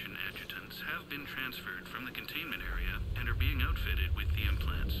first-generation adjutants have been transferred from the containment area and are being outfitted with the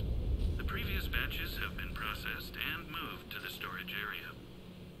implants. The previous batches have been processed and moved to the storage area.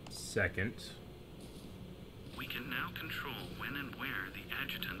 Second. We can now control when and where the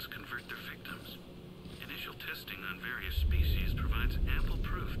adjutants convert their victims. Initial testing on various species provides ample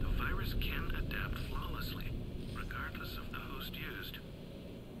proof the virus can adapt flawlessly, regardless of the host used.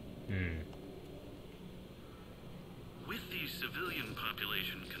 With the civilian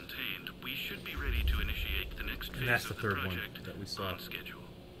population contained, we should be ready to initiate the next phase of the project on schedule.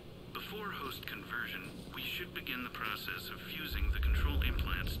 Before host conversion, we should begin the process of fusing the control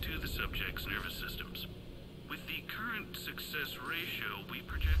implants to the subject's nervous systems. With the current success ratio, we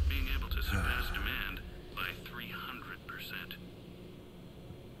project being able to surpass demand by 300%.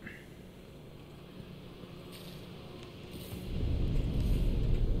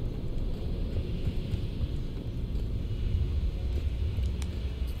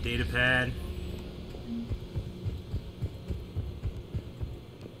 Data pad.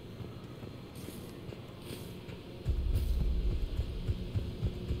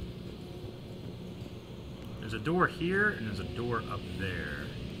 There's a door here and there's a door up there.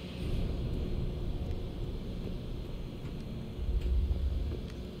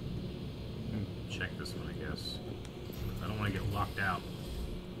 Check this one, I guess. I don't want to get locked out.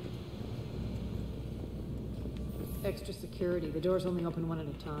 Extra security. The doors only open one at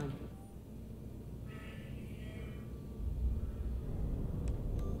a time.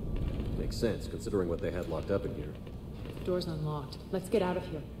 Makes sense, considering what they had locked up in here. Door's unlocked. Let's get out of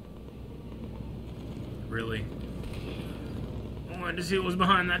here. Really? Oh. wanted to see what was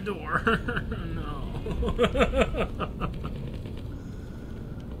behind that door. No.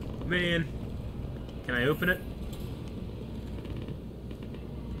 Man. Can I open it?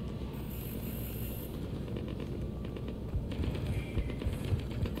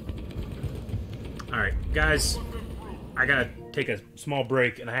 Alright, guys. I gotta take a small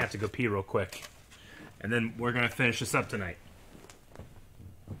break and I have to go pee real quick. And then we're gonna finish this up tonight.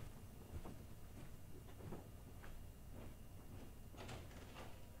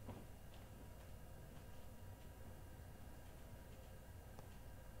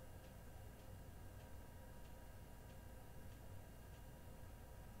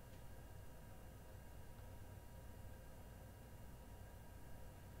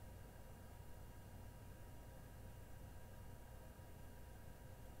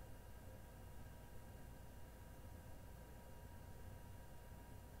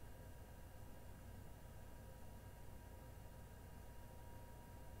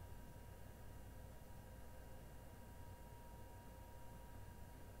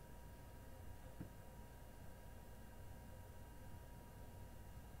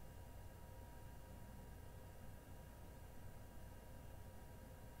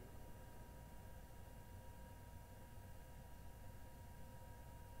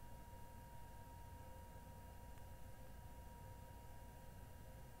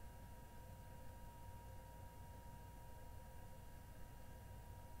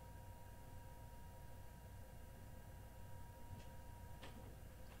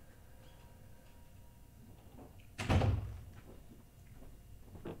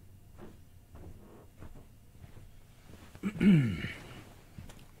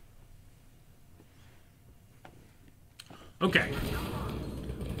 Okay.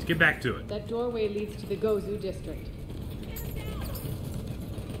 Let's get back to it. That doorway leads to the Gozu district.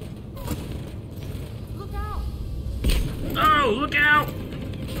 Look out! Oh, look out!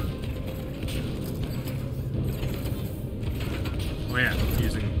 Oh yeah,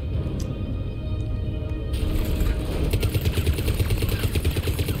 using...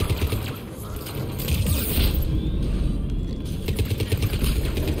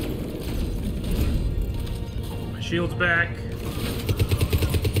 Shield's back.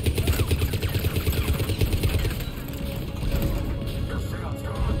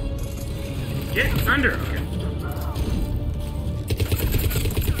 Get under. Okay.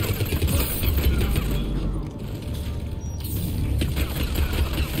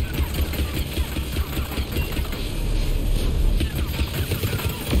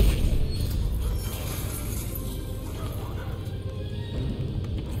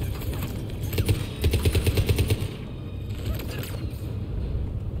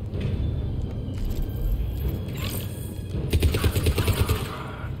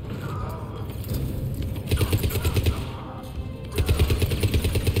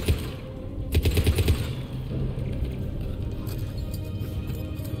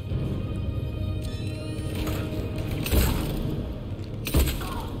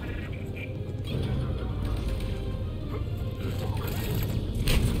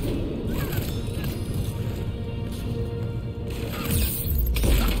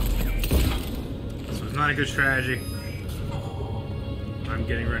 Not a good strategy. I'm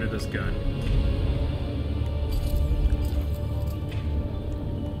getting rid of this gun.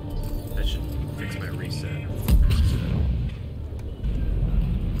 That should fix my reset.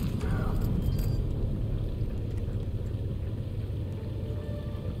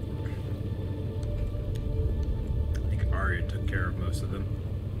 I think Arya took care of most of them.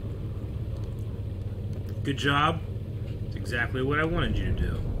 Good job. It's exactly what I wanted you to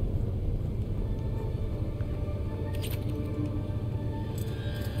do.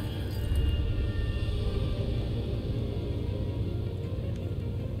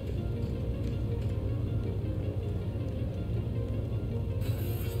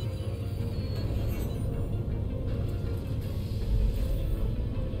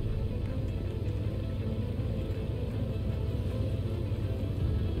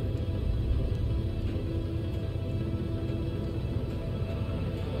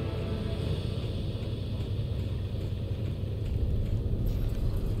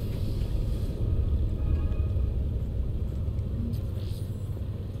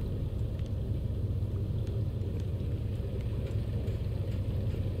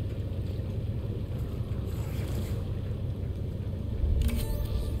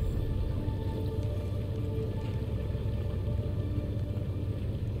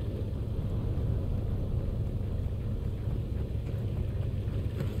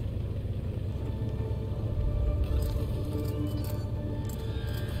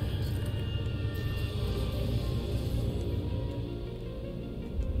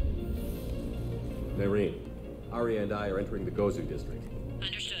 Irene, Arya and I are entering the Gozu district.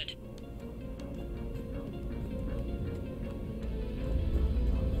 Understood.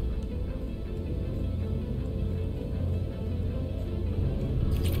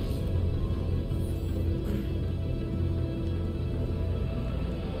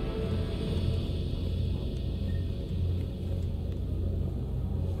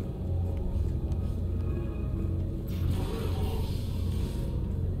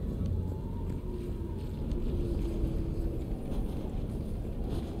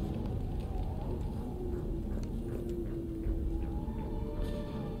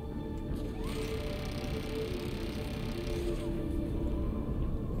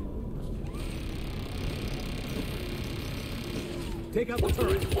 Take out the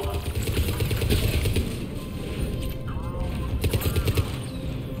turret!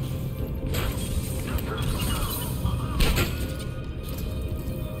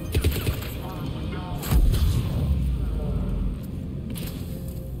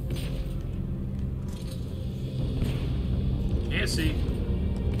 Can't see.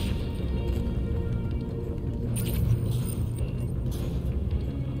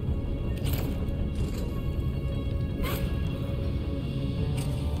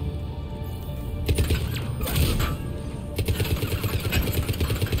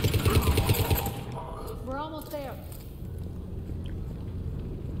 We're almost there.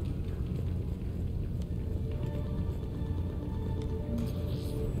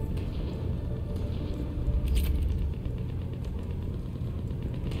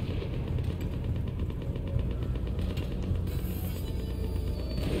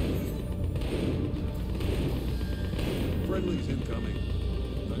 Friendly's incoming.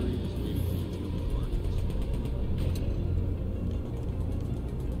 Irene is waiting for you to kill the markers.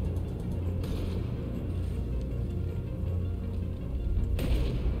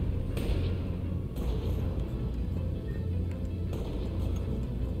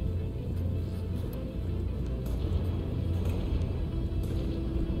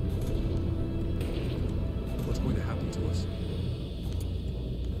 What's going to happen to us?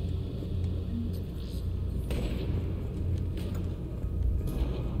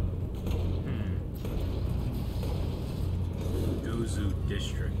 Gozu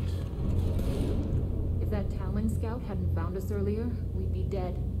district. If that Talon scout hadn't found us earlier, we'd be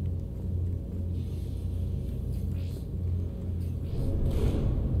dead.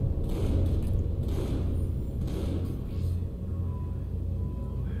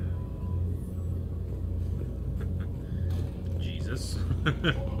 Jesus.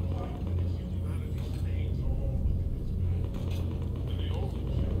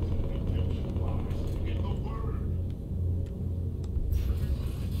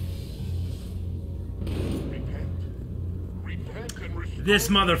 This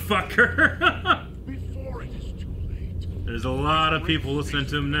motherfucker. Before it is too late. There's a lot of people listening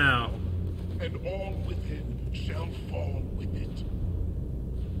to him now. And all within shall fall with it.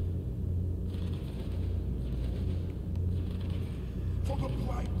 For the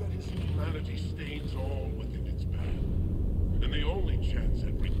blight that is humanity stains all within its path. And the only chance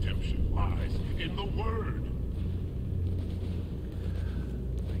at redemption lies in the Word.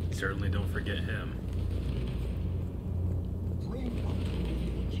 Certainly don't forget him. Bring up to me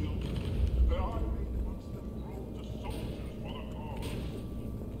the children, that I may amongst them grow to soldiers for the cause.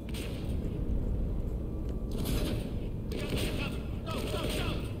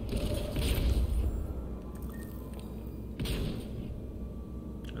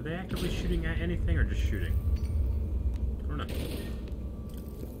 Are they actively shooting at anything or just shooting? I don't know.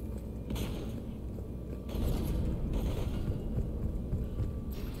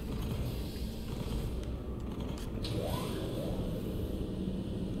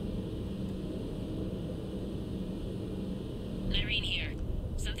 Irene here.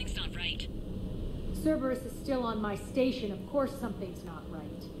 Something's not right. Cerberus is still on my station. Of course something's not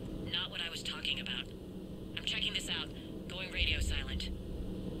right. Not what I was talking about. I'm checking this out. Going radio silent.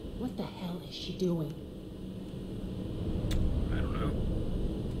 What the hell is she doing? I don't know.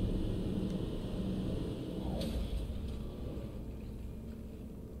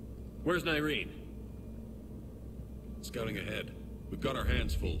 Where's Irene? Scouting ahead. We've got our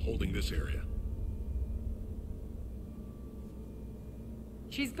hands full holding this area.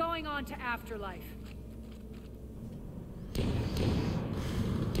 She's going on to Afterlife.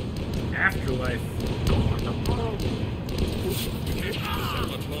 Afterlife. We can't do this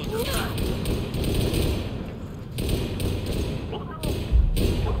much longer.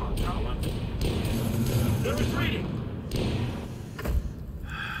 They're retreating!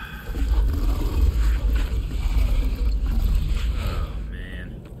 Man.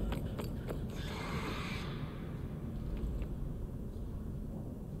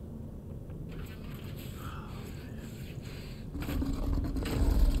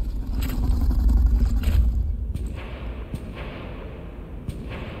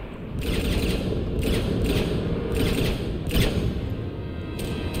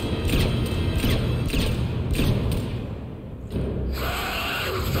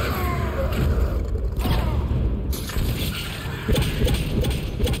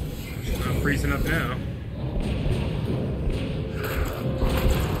 I'm freezing up now.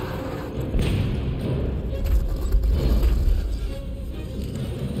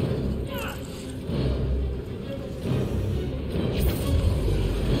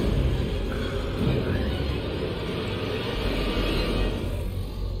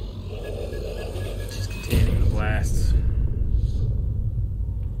 Just containing the blasts.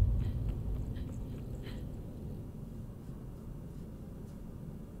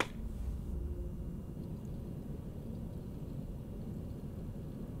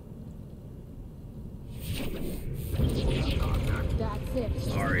 That's it.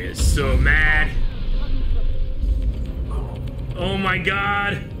 Ari is so mad. Oh my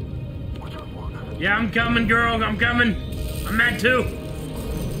god. Yeah, I'm coming, girl. I'm coming. I'm mad too.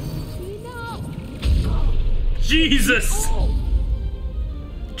 Jesus.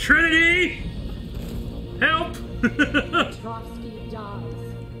 Trinity. Help. Trotsky dies.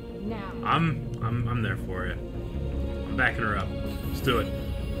 Now. I'm there for you. I'm backing her up. Let's do it.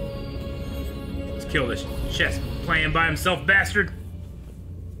 Let's kill this chess playing by himself bastard.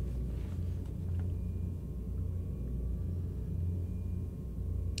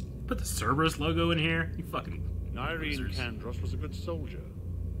 Put the Cerberus logo in here. You fucking Irene losers. Kandros was a good soldier.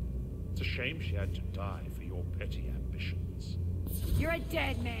 It's a shame she had to die for your petty ambitions. You're a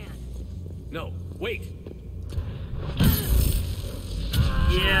dead man. No, wait!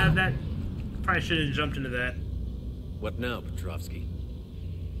 Yeah, that probably should have jumped into that. What now, Petrovsky?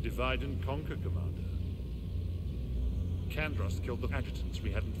 Divide and conquer, Commander. Kandros killed the adjutants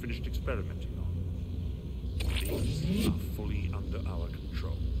we hadn't finished experimenting on. These are fully under our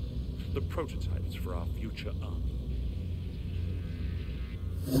control. The prototypes for our future army.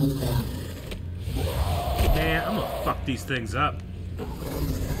 Man, I'm gonna fuck these things up.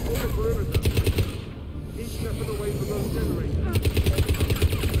 Keep stepping away from those generators.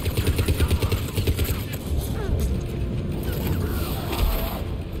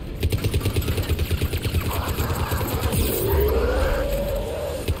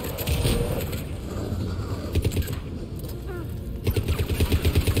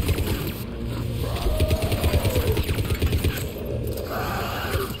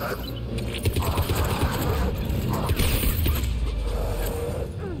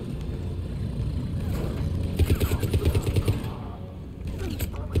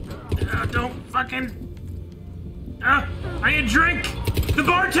 I need a drink! The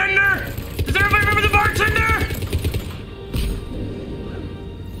bartender! Does everybody remember the bartender?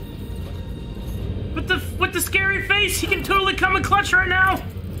 With the scary face, he can totally come and clutch right now!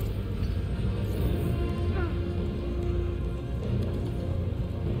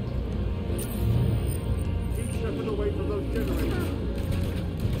 Keep stepping away from those generators.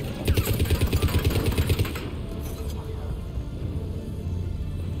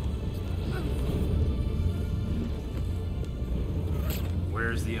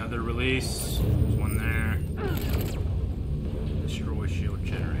 Where's the other release? There's one there. Destroy shield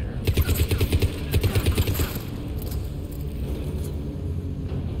generator.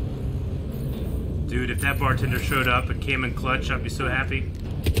 Dude, if that bartender showed up and came in clutch, I'd be so happy.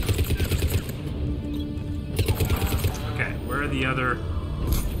 Okay, where are the other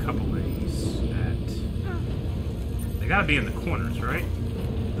couplings at? They gotta be in the corners, right?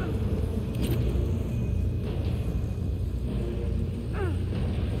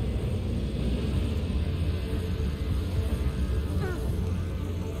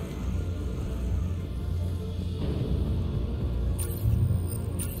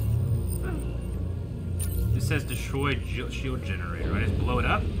 It says destroy shield generator. I just blow it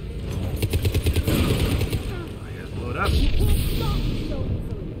up? I just blow it up.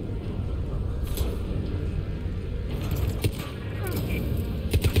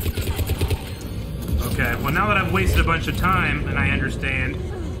 Okay, well now that I've wasted a bunch of time and I understand.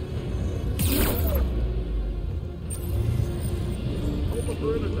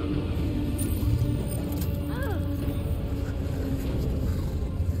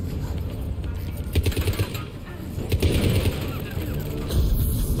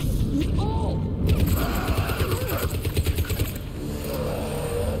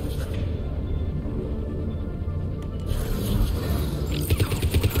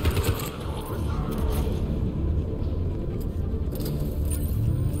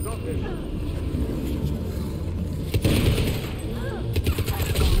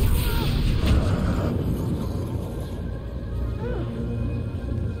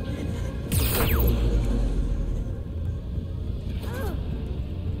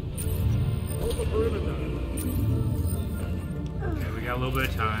 a little bit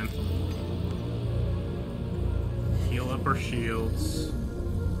of time. Heal up our shields.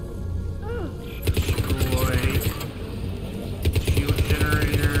 Destroy. Shield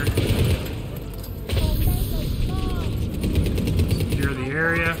generator. Secure the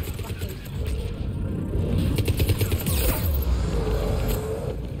area.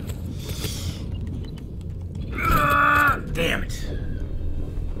 Damn it.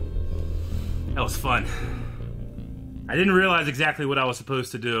 That was fun. I didn't realize exactly what I was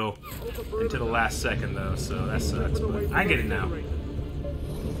supposed to do until the last second, though, so that sucks, but I get it now.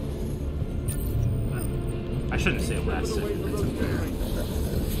 I shouldn't say last second, that's unfair.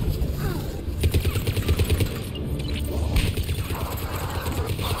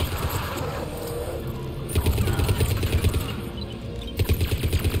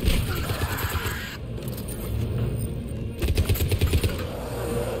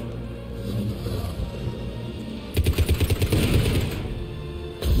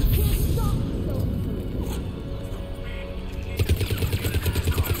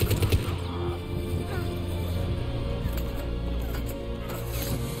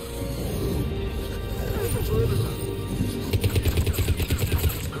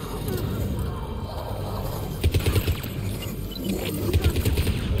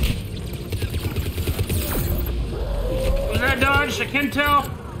 I can tell.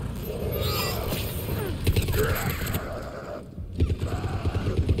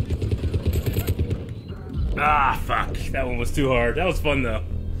 Ah, fuck. That one was too hard. That was fun, though.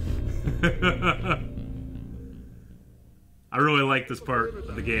 I really like this part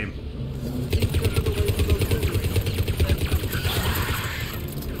of the game.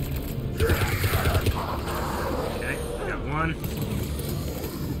 Okay, got one.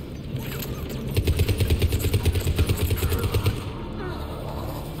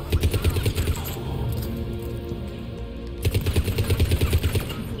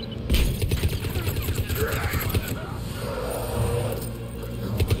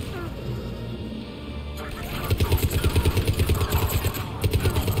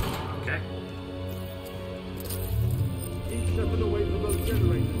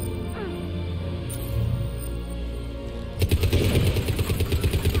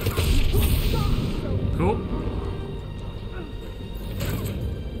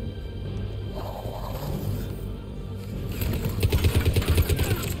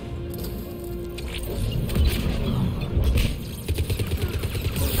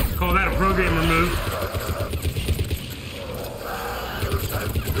 Call that a program removed.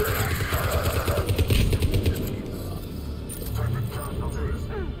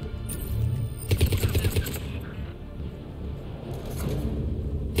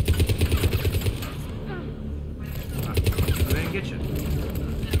 I didn't get you.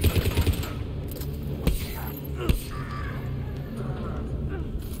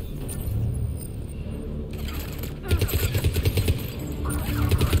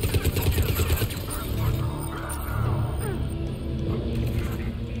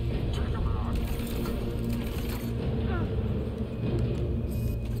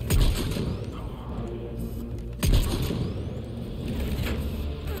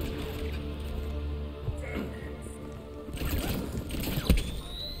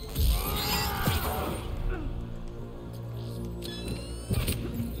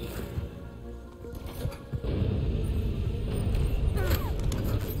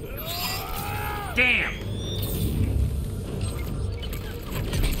 Damn!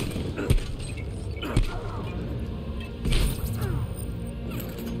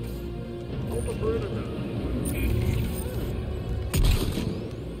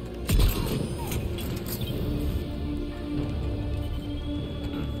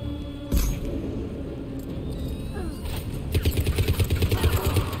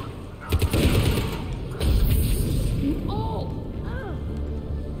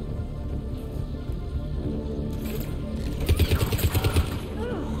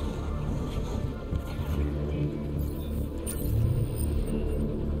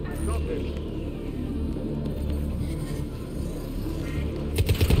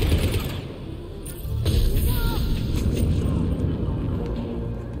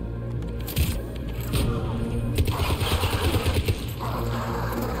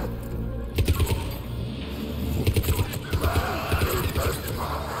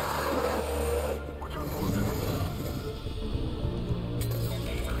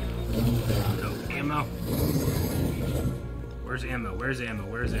 Ammo. Where's ammo? Where's ammo?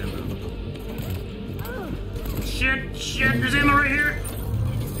 Where's ammo? Shit! Shit! There's ammo right here!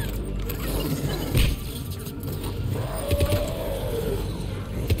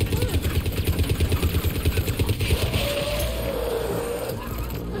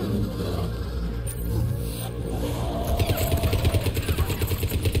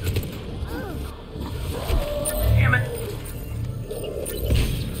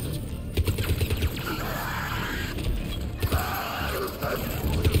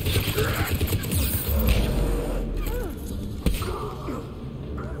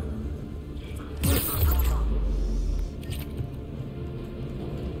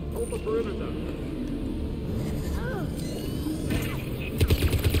 perimeter.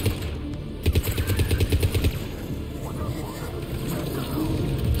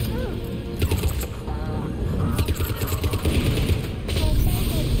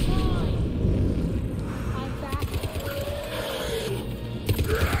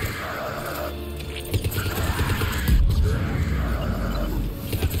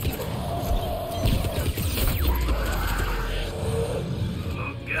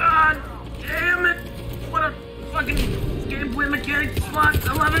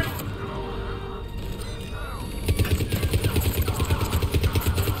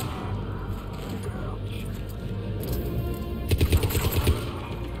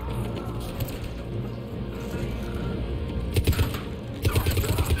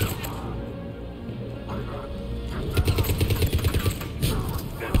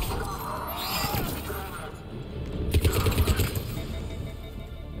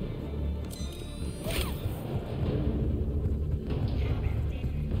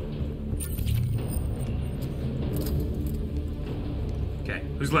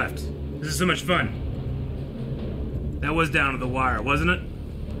 Who's left? This is so much fun. That was down to the wire, wasn't it?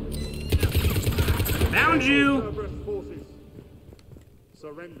 Found you! Cerberus forces.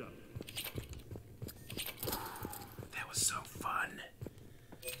 Surrender. That was so fun.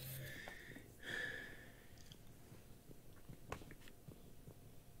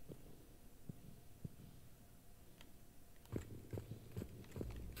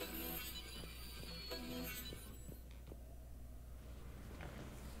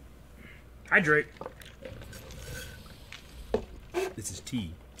 Hydrate. This is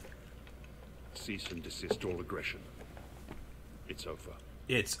tea. Cease and desist all aggression. It's over.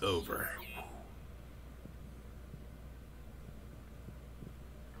 It's over.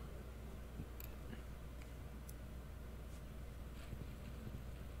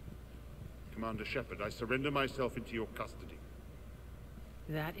 Commander Shepard, I surrender myself into your custody.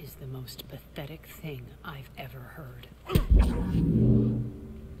 That is the most pathetic thing I've ever heard.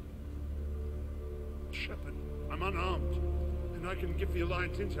 Shepard, I'm unarmed, and I can give the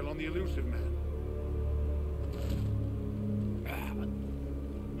Alliance intel on the elusive man.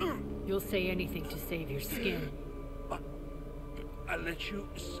 You'll say anything to save your skin. I let you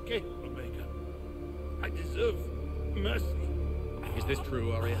escape, Omega. I deserve mercy. Is this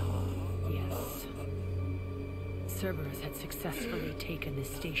true, Arya? Yes. Cerberus had successfully taken this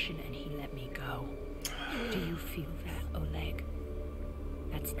station and he let me go. Do you feel that, Oleg?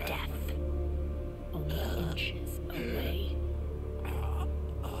 That's death. Only inches away.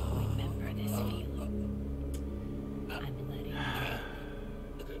 Remember this feeling. I'm letting you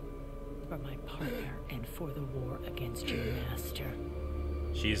go. For my partner and for the war against your master.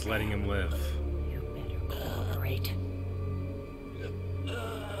 She's letting him live. You better cooperate.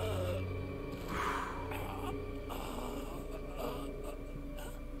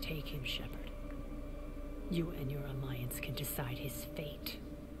 Take him, Shepard. You and your alliance can decide his fate.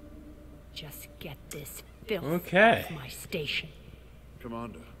 Just get this filth off my station.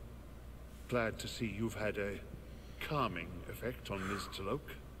 Commander, glad to see you've had a calming effect on Ms. Talok.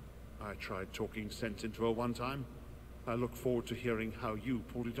 I tried talking sense into her one time. I look forward to hearing how you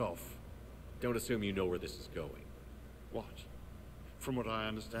pulled it off. Don't assume you know where this is going. What? From what I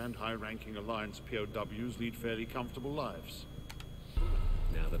understand, high-ranking Alliance POWs lead fairly comfortable lives.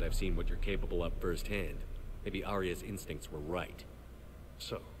 Now that I've seen what you're capable of firsthand, maybe Arya's instincts were right.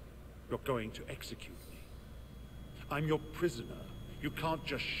 So, you're going to execute me. I'm your prisoner. You can't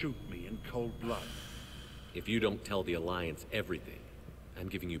just shoot me in cold blood. If you don't tell the Alliance everything, I'm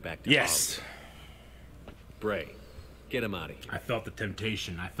giving you back to Yes. Bray, get him out of here. I felt the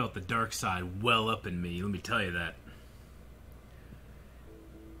temptation. I felt the dark side well up in me. Let me tell you that.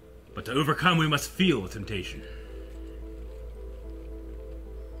 But to overcome, we must feel the temptation.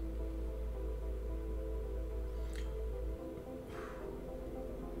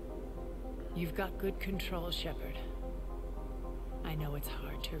 You've got good control, Shepard. I know it's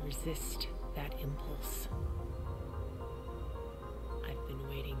hard to resist that impulse. I've been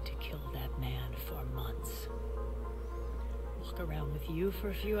waiting to kill that man for months. Walk around with you for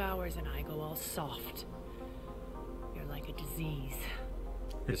a few hours and I go all soft. You're like a disease.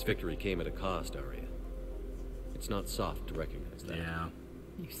 This victory came at a cost, Arya. It's not soft to recognize that. Yeah.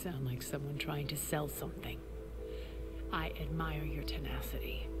 You sound like someone trying to sell something. I admire your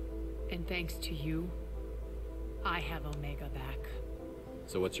tenacity. And thanks to you, I have Omega back.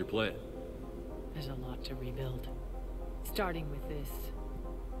 So what's your plan? There's a lot to rebuild. Starting with this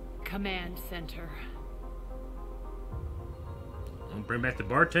command center. I'll bring back the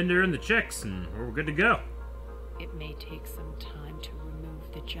bartender and the chicks, and we're good to go. It may take some time to remove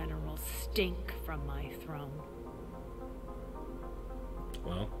the general stink from my throne.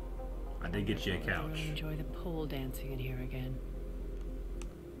 Well, I did get you a I couch. really enjoy the pole dancing in here again.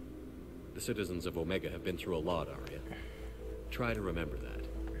 The citizens of Omega have been through a lot, Arya. Try to remember that.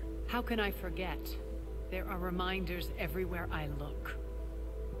 How can I forget? There are reminders everywhere I look.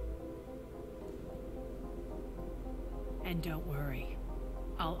 And don't worry.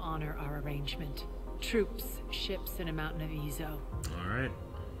 I'll honor our arrangement. Troops, ships, and a mountain of Ezo. All right.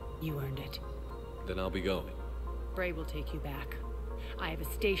 You earned it. Then I'll be going. Bray will take you back. I have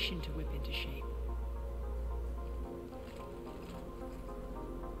a station to whip into shape.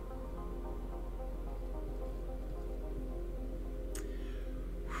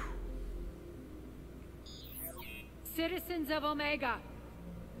 Citizens of Omega,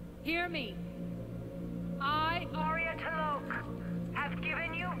 hear me. I, Arya T'Loak, have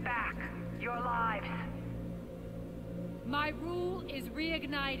given you back your lives. My rule is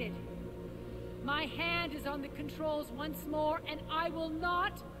reignited. My hand is on the controls once more, and I will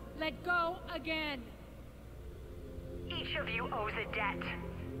not let go again. Each of you owes a debt.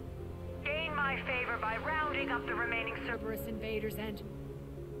 Gain my favor by rounding up the remaining Cerberus invaders and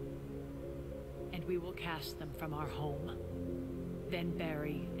we will cast them from our home. Then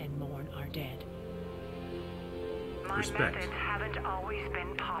bury and mourn our dead. My methods haven't always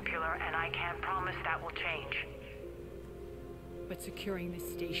been popular, and I can't promise that will change. But securing this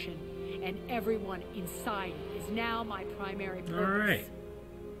station and everyone inside it is now my primary purpose. All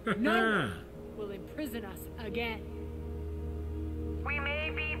right. No one will imprison us again. We may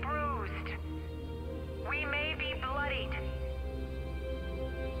be bruised. We may be bloodied.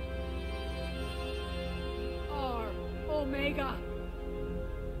 Our Omega.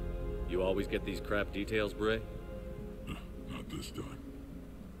 You always get these crap details, Bray? Not this time.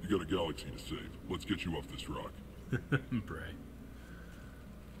 You got a galaxy to save. Let's get you off this rock. Bray.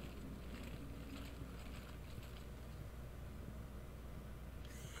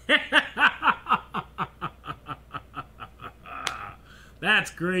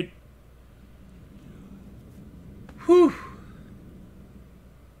 That's great. Whew.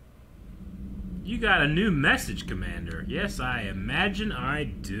 You got a new message, Commander. Yes, I imagine I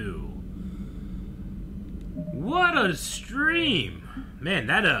do. What a stream. Man,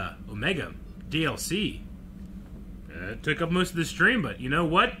 that Omega DLC took up most of the stream, but you know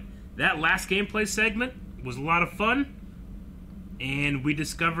what? That last gameplay segment was a lot of fun. And we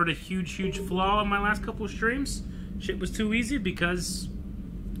discovered a huge, huge flaw in my last couple of streams. Shit was too easy because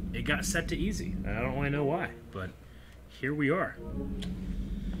it got set to easy. I don't really know why, but here we are.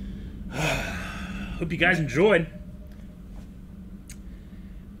 Hope you guys enjoyed.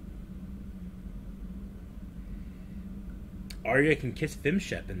 Arya can kiss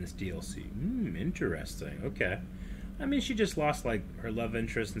Fimshep in this DLC. Interesting. Okay. I mean, she just lost, like, her love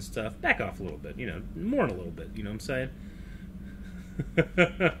interest and stuff. Back off a little bit, you know. Mourn a little bit, you know what I'm saying?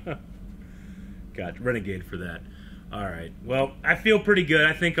 God, renegade for that. Alright, well, I feel pretty good.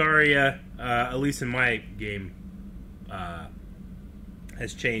 I think Arya, at least in my game,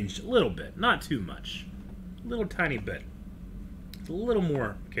 has changed a little bit. Not too much. A little tiny bit. It's a little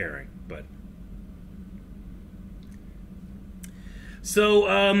more caring, but... So,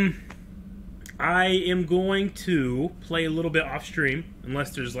 I am going to play a little bit off stream,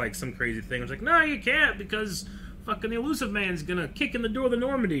 unless there's, like, some crazy thing. I was like, no, you can't, because fucking the Elusive Man's gonna kick in the door of the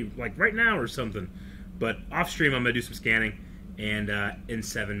Normandy, like, right now or something. But off stream, I'm gonna do some scanning and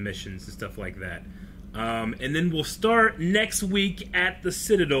N7 missions and stuff like that. And then we'll start next week at the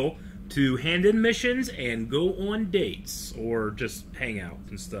Citadel to hand in missions and go on dates or just hang out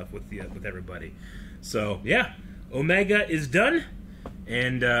and stuff with everybody. So yeah, Omega is done,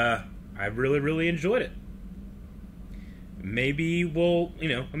 and I really, really enjoyed it. Maybe we'll, you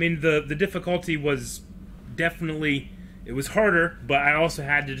know, I mean, the difficulty was definitely, it was harder, but I also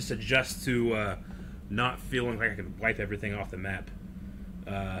had to just adjust to not feeling like I could wipe everything off the map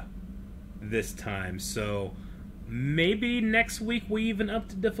this time. So maybe next week we even up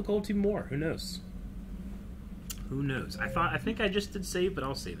the difficulty more. Who knows? Who knows? I think I just did save, but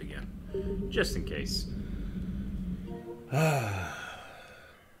I'll save again, just in case. Man,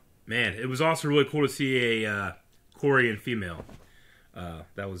 it was also really cool to see a Quarian female.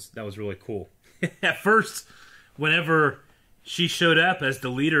 That was really cool. At first, whenever she showed up as the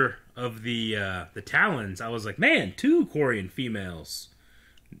leader of the Talons, I was like, man, 2 Quarian females.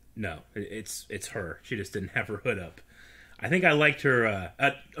 No, it's her. She just didn't have her hood up. I think I liked her.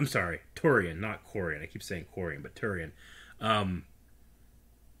 I'm sorry, Turian, not Quarian. I keep saying Quarian, but Turian.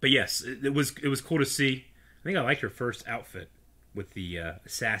 But yes, it was cool to see. I think I liked her first outfit with the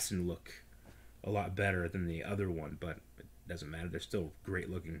assassin look a lot better than the other one, but doesn't matter. They're still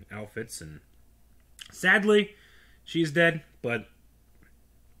great-looking outfits, and sadly, she's dead, but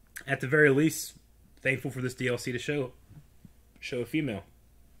at the very least, thankful for this DLC to show a female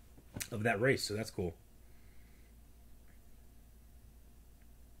of that race, so that's cool.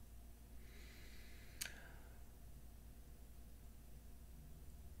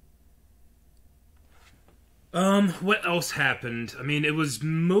 What else happened? I mean, it was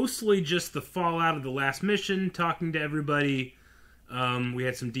mostly just the fallout of the last mission, talking to everybody. We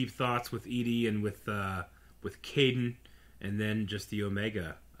had some deep thoughts with Edie and with Caden, and then just the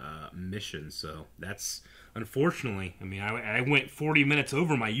Omega mission. So that's, unfortunately, I mean, I went 40 minutes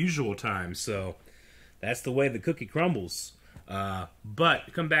over my usual time, so that's the way the cookie crumbles.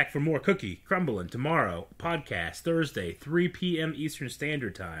 But come back for more cookie crumbling tomorrow. Podcast Thursday, 3 p.m. Eastern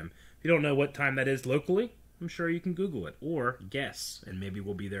Standard Time. If you don't know what time that is locally, I'm sure you can Google it or guess, and maybe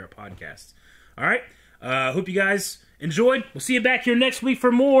we'll be there at podcast. All right. Hope you guys enjoyed. We'll see you back here next week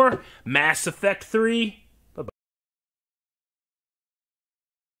for more Mass Effect 3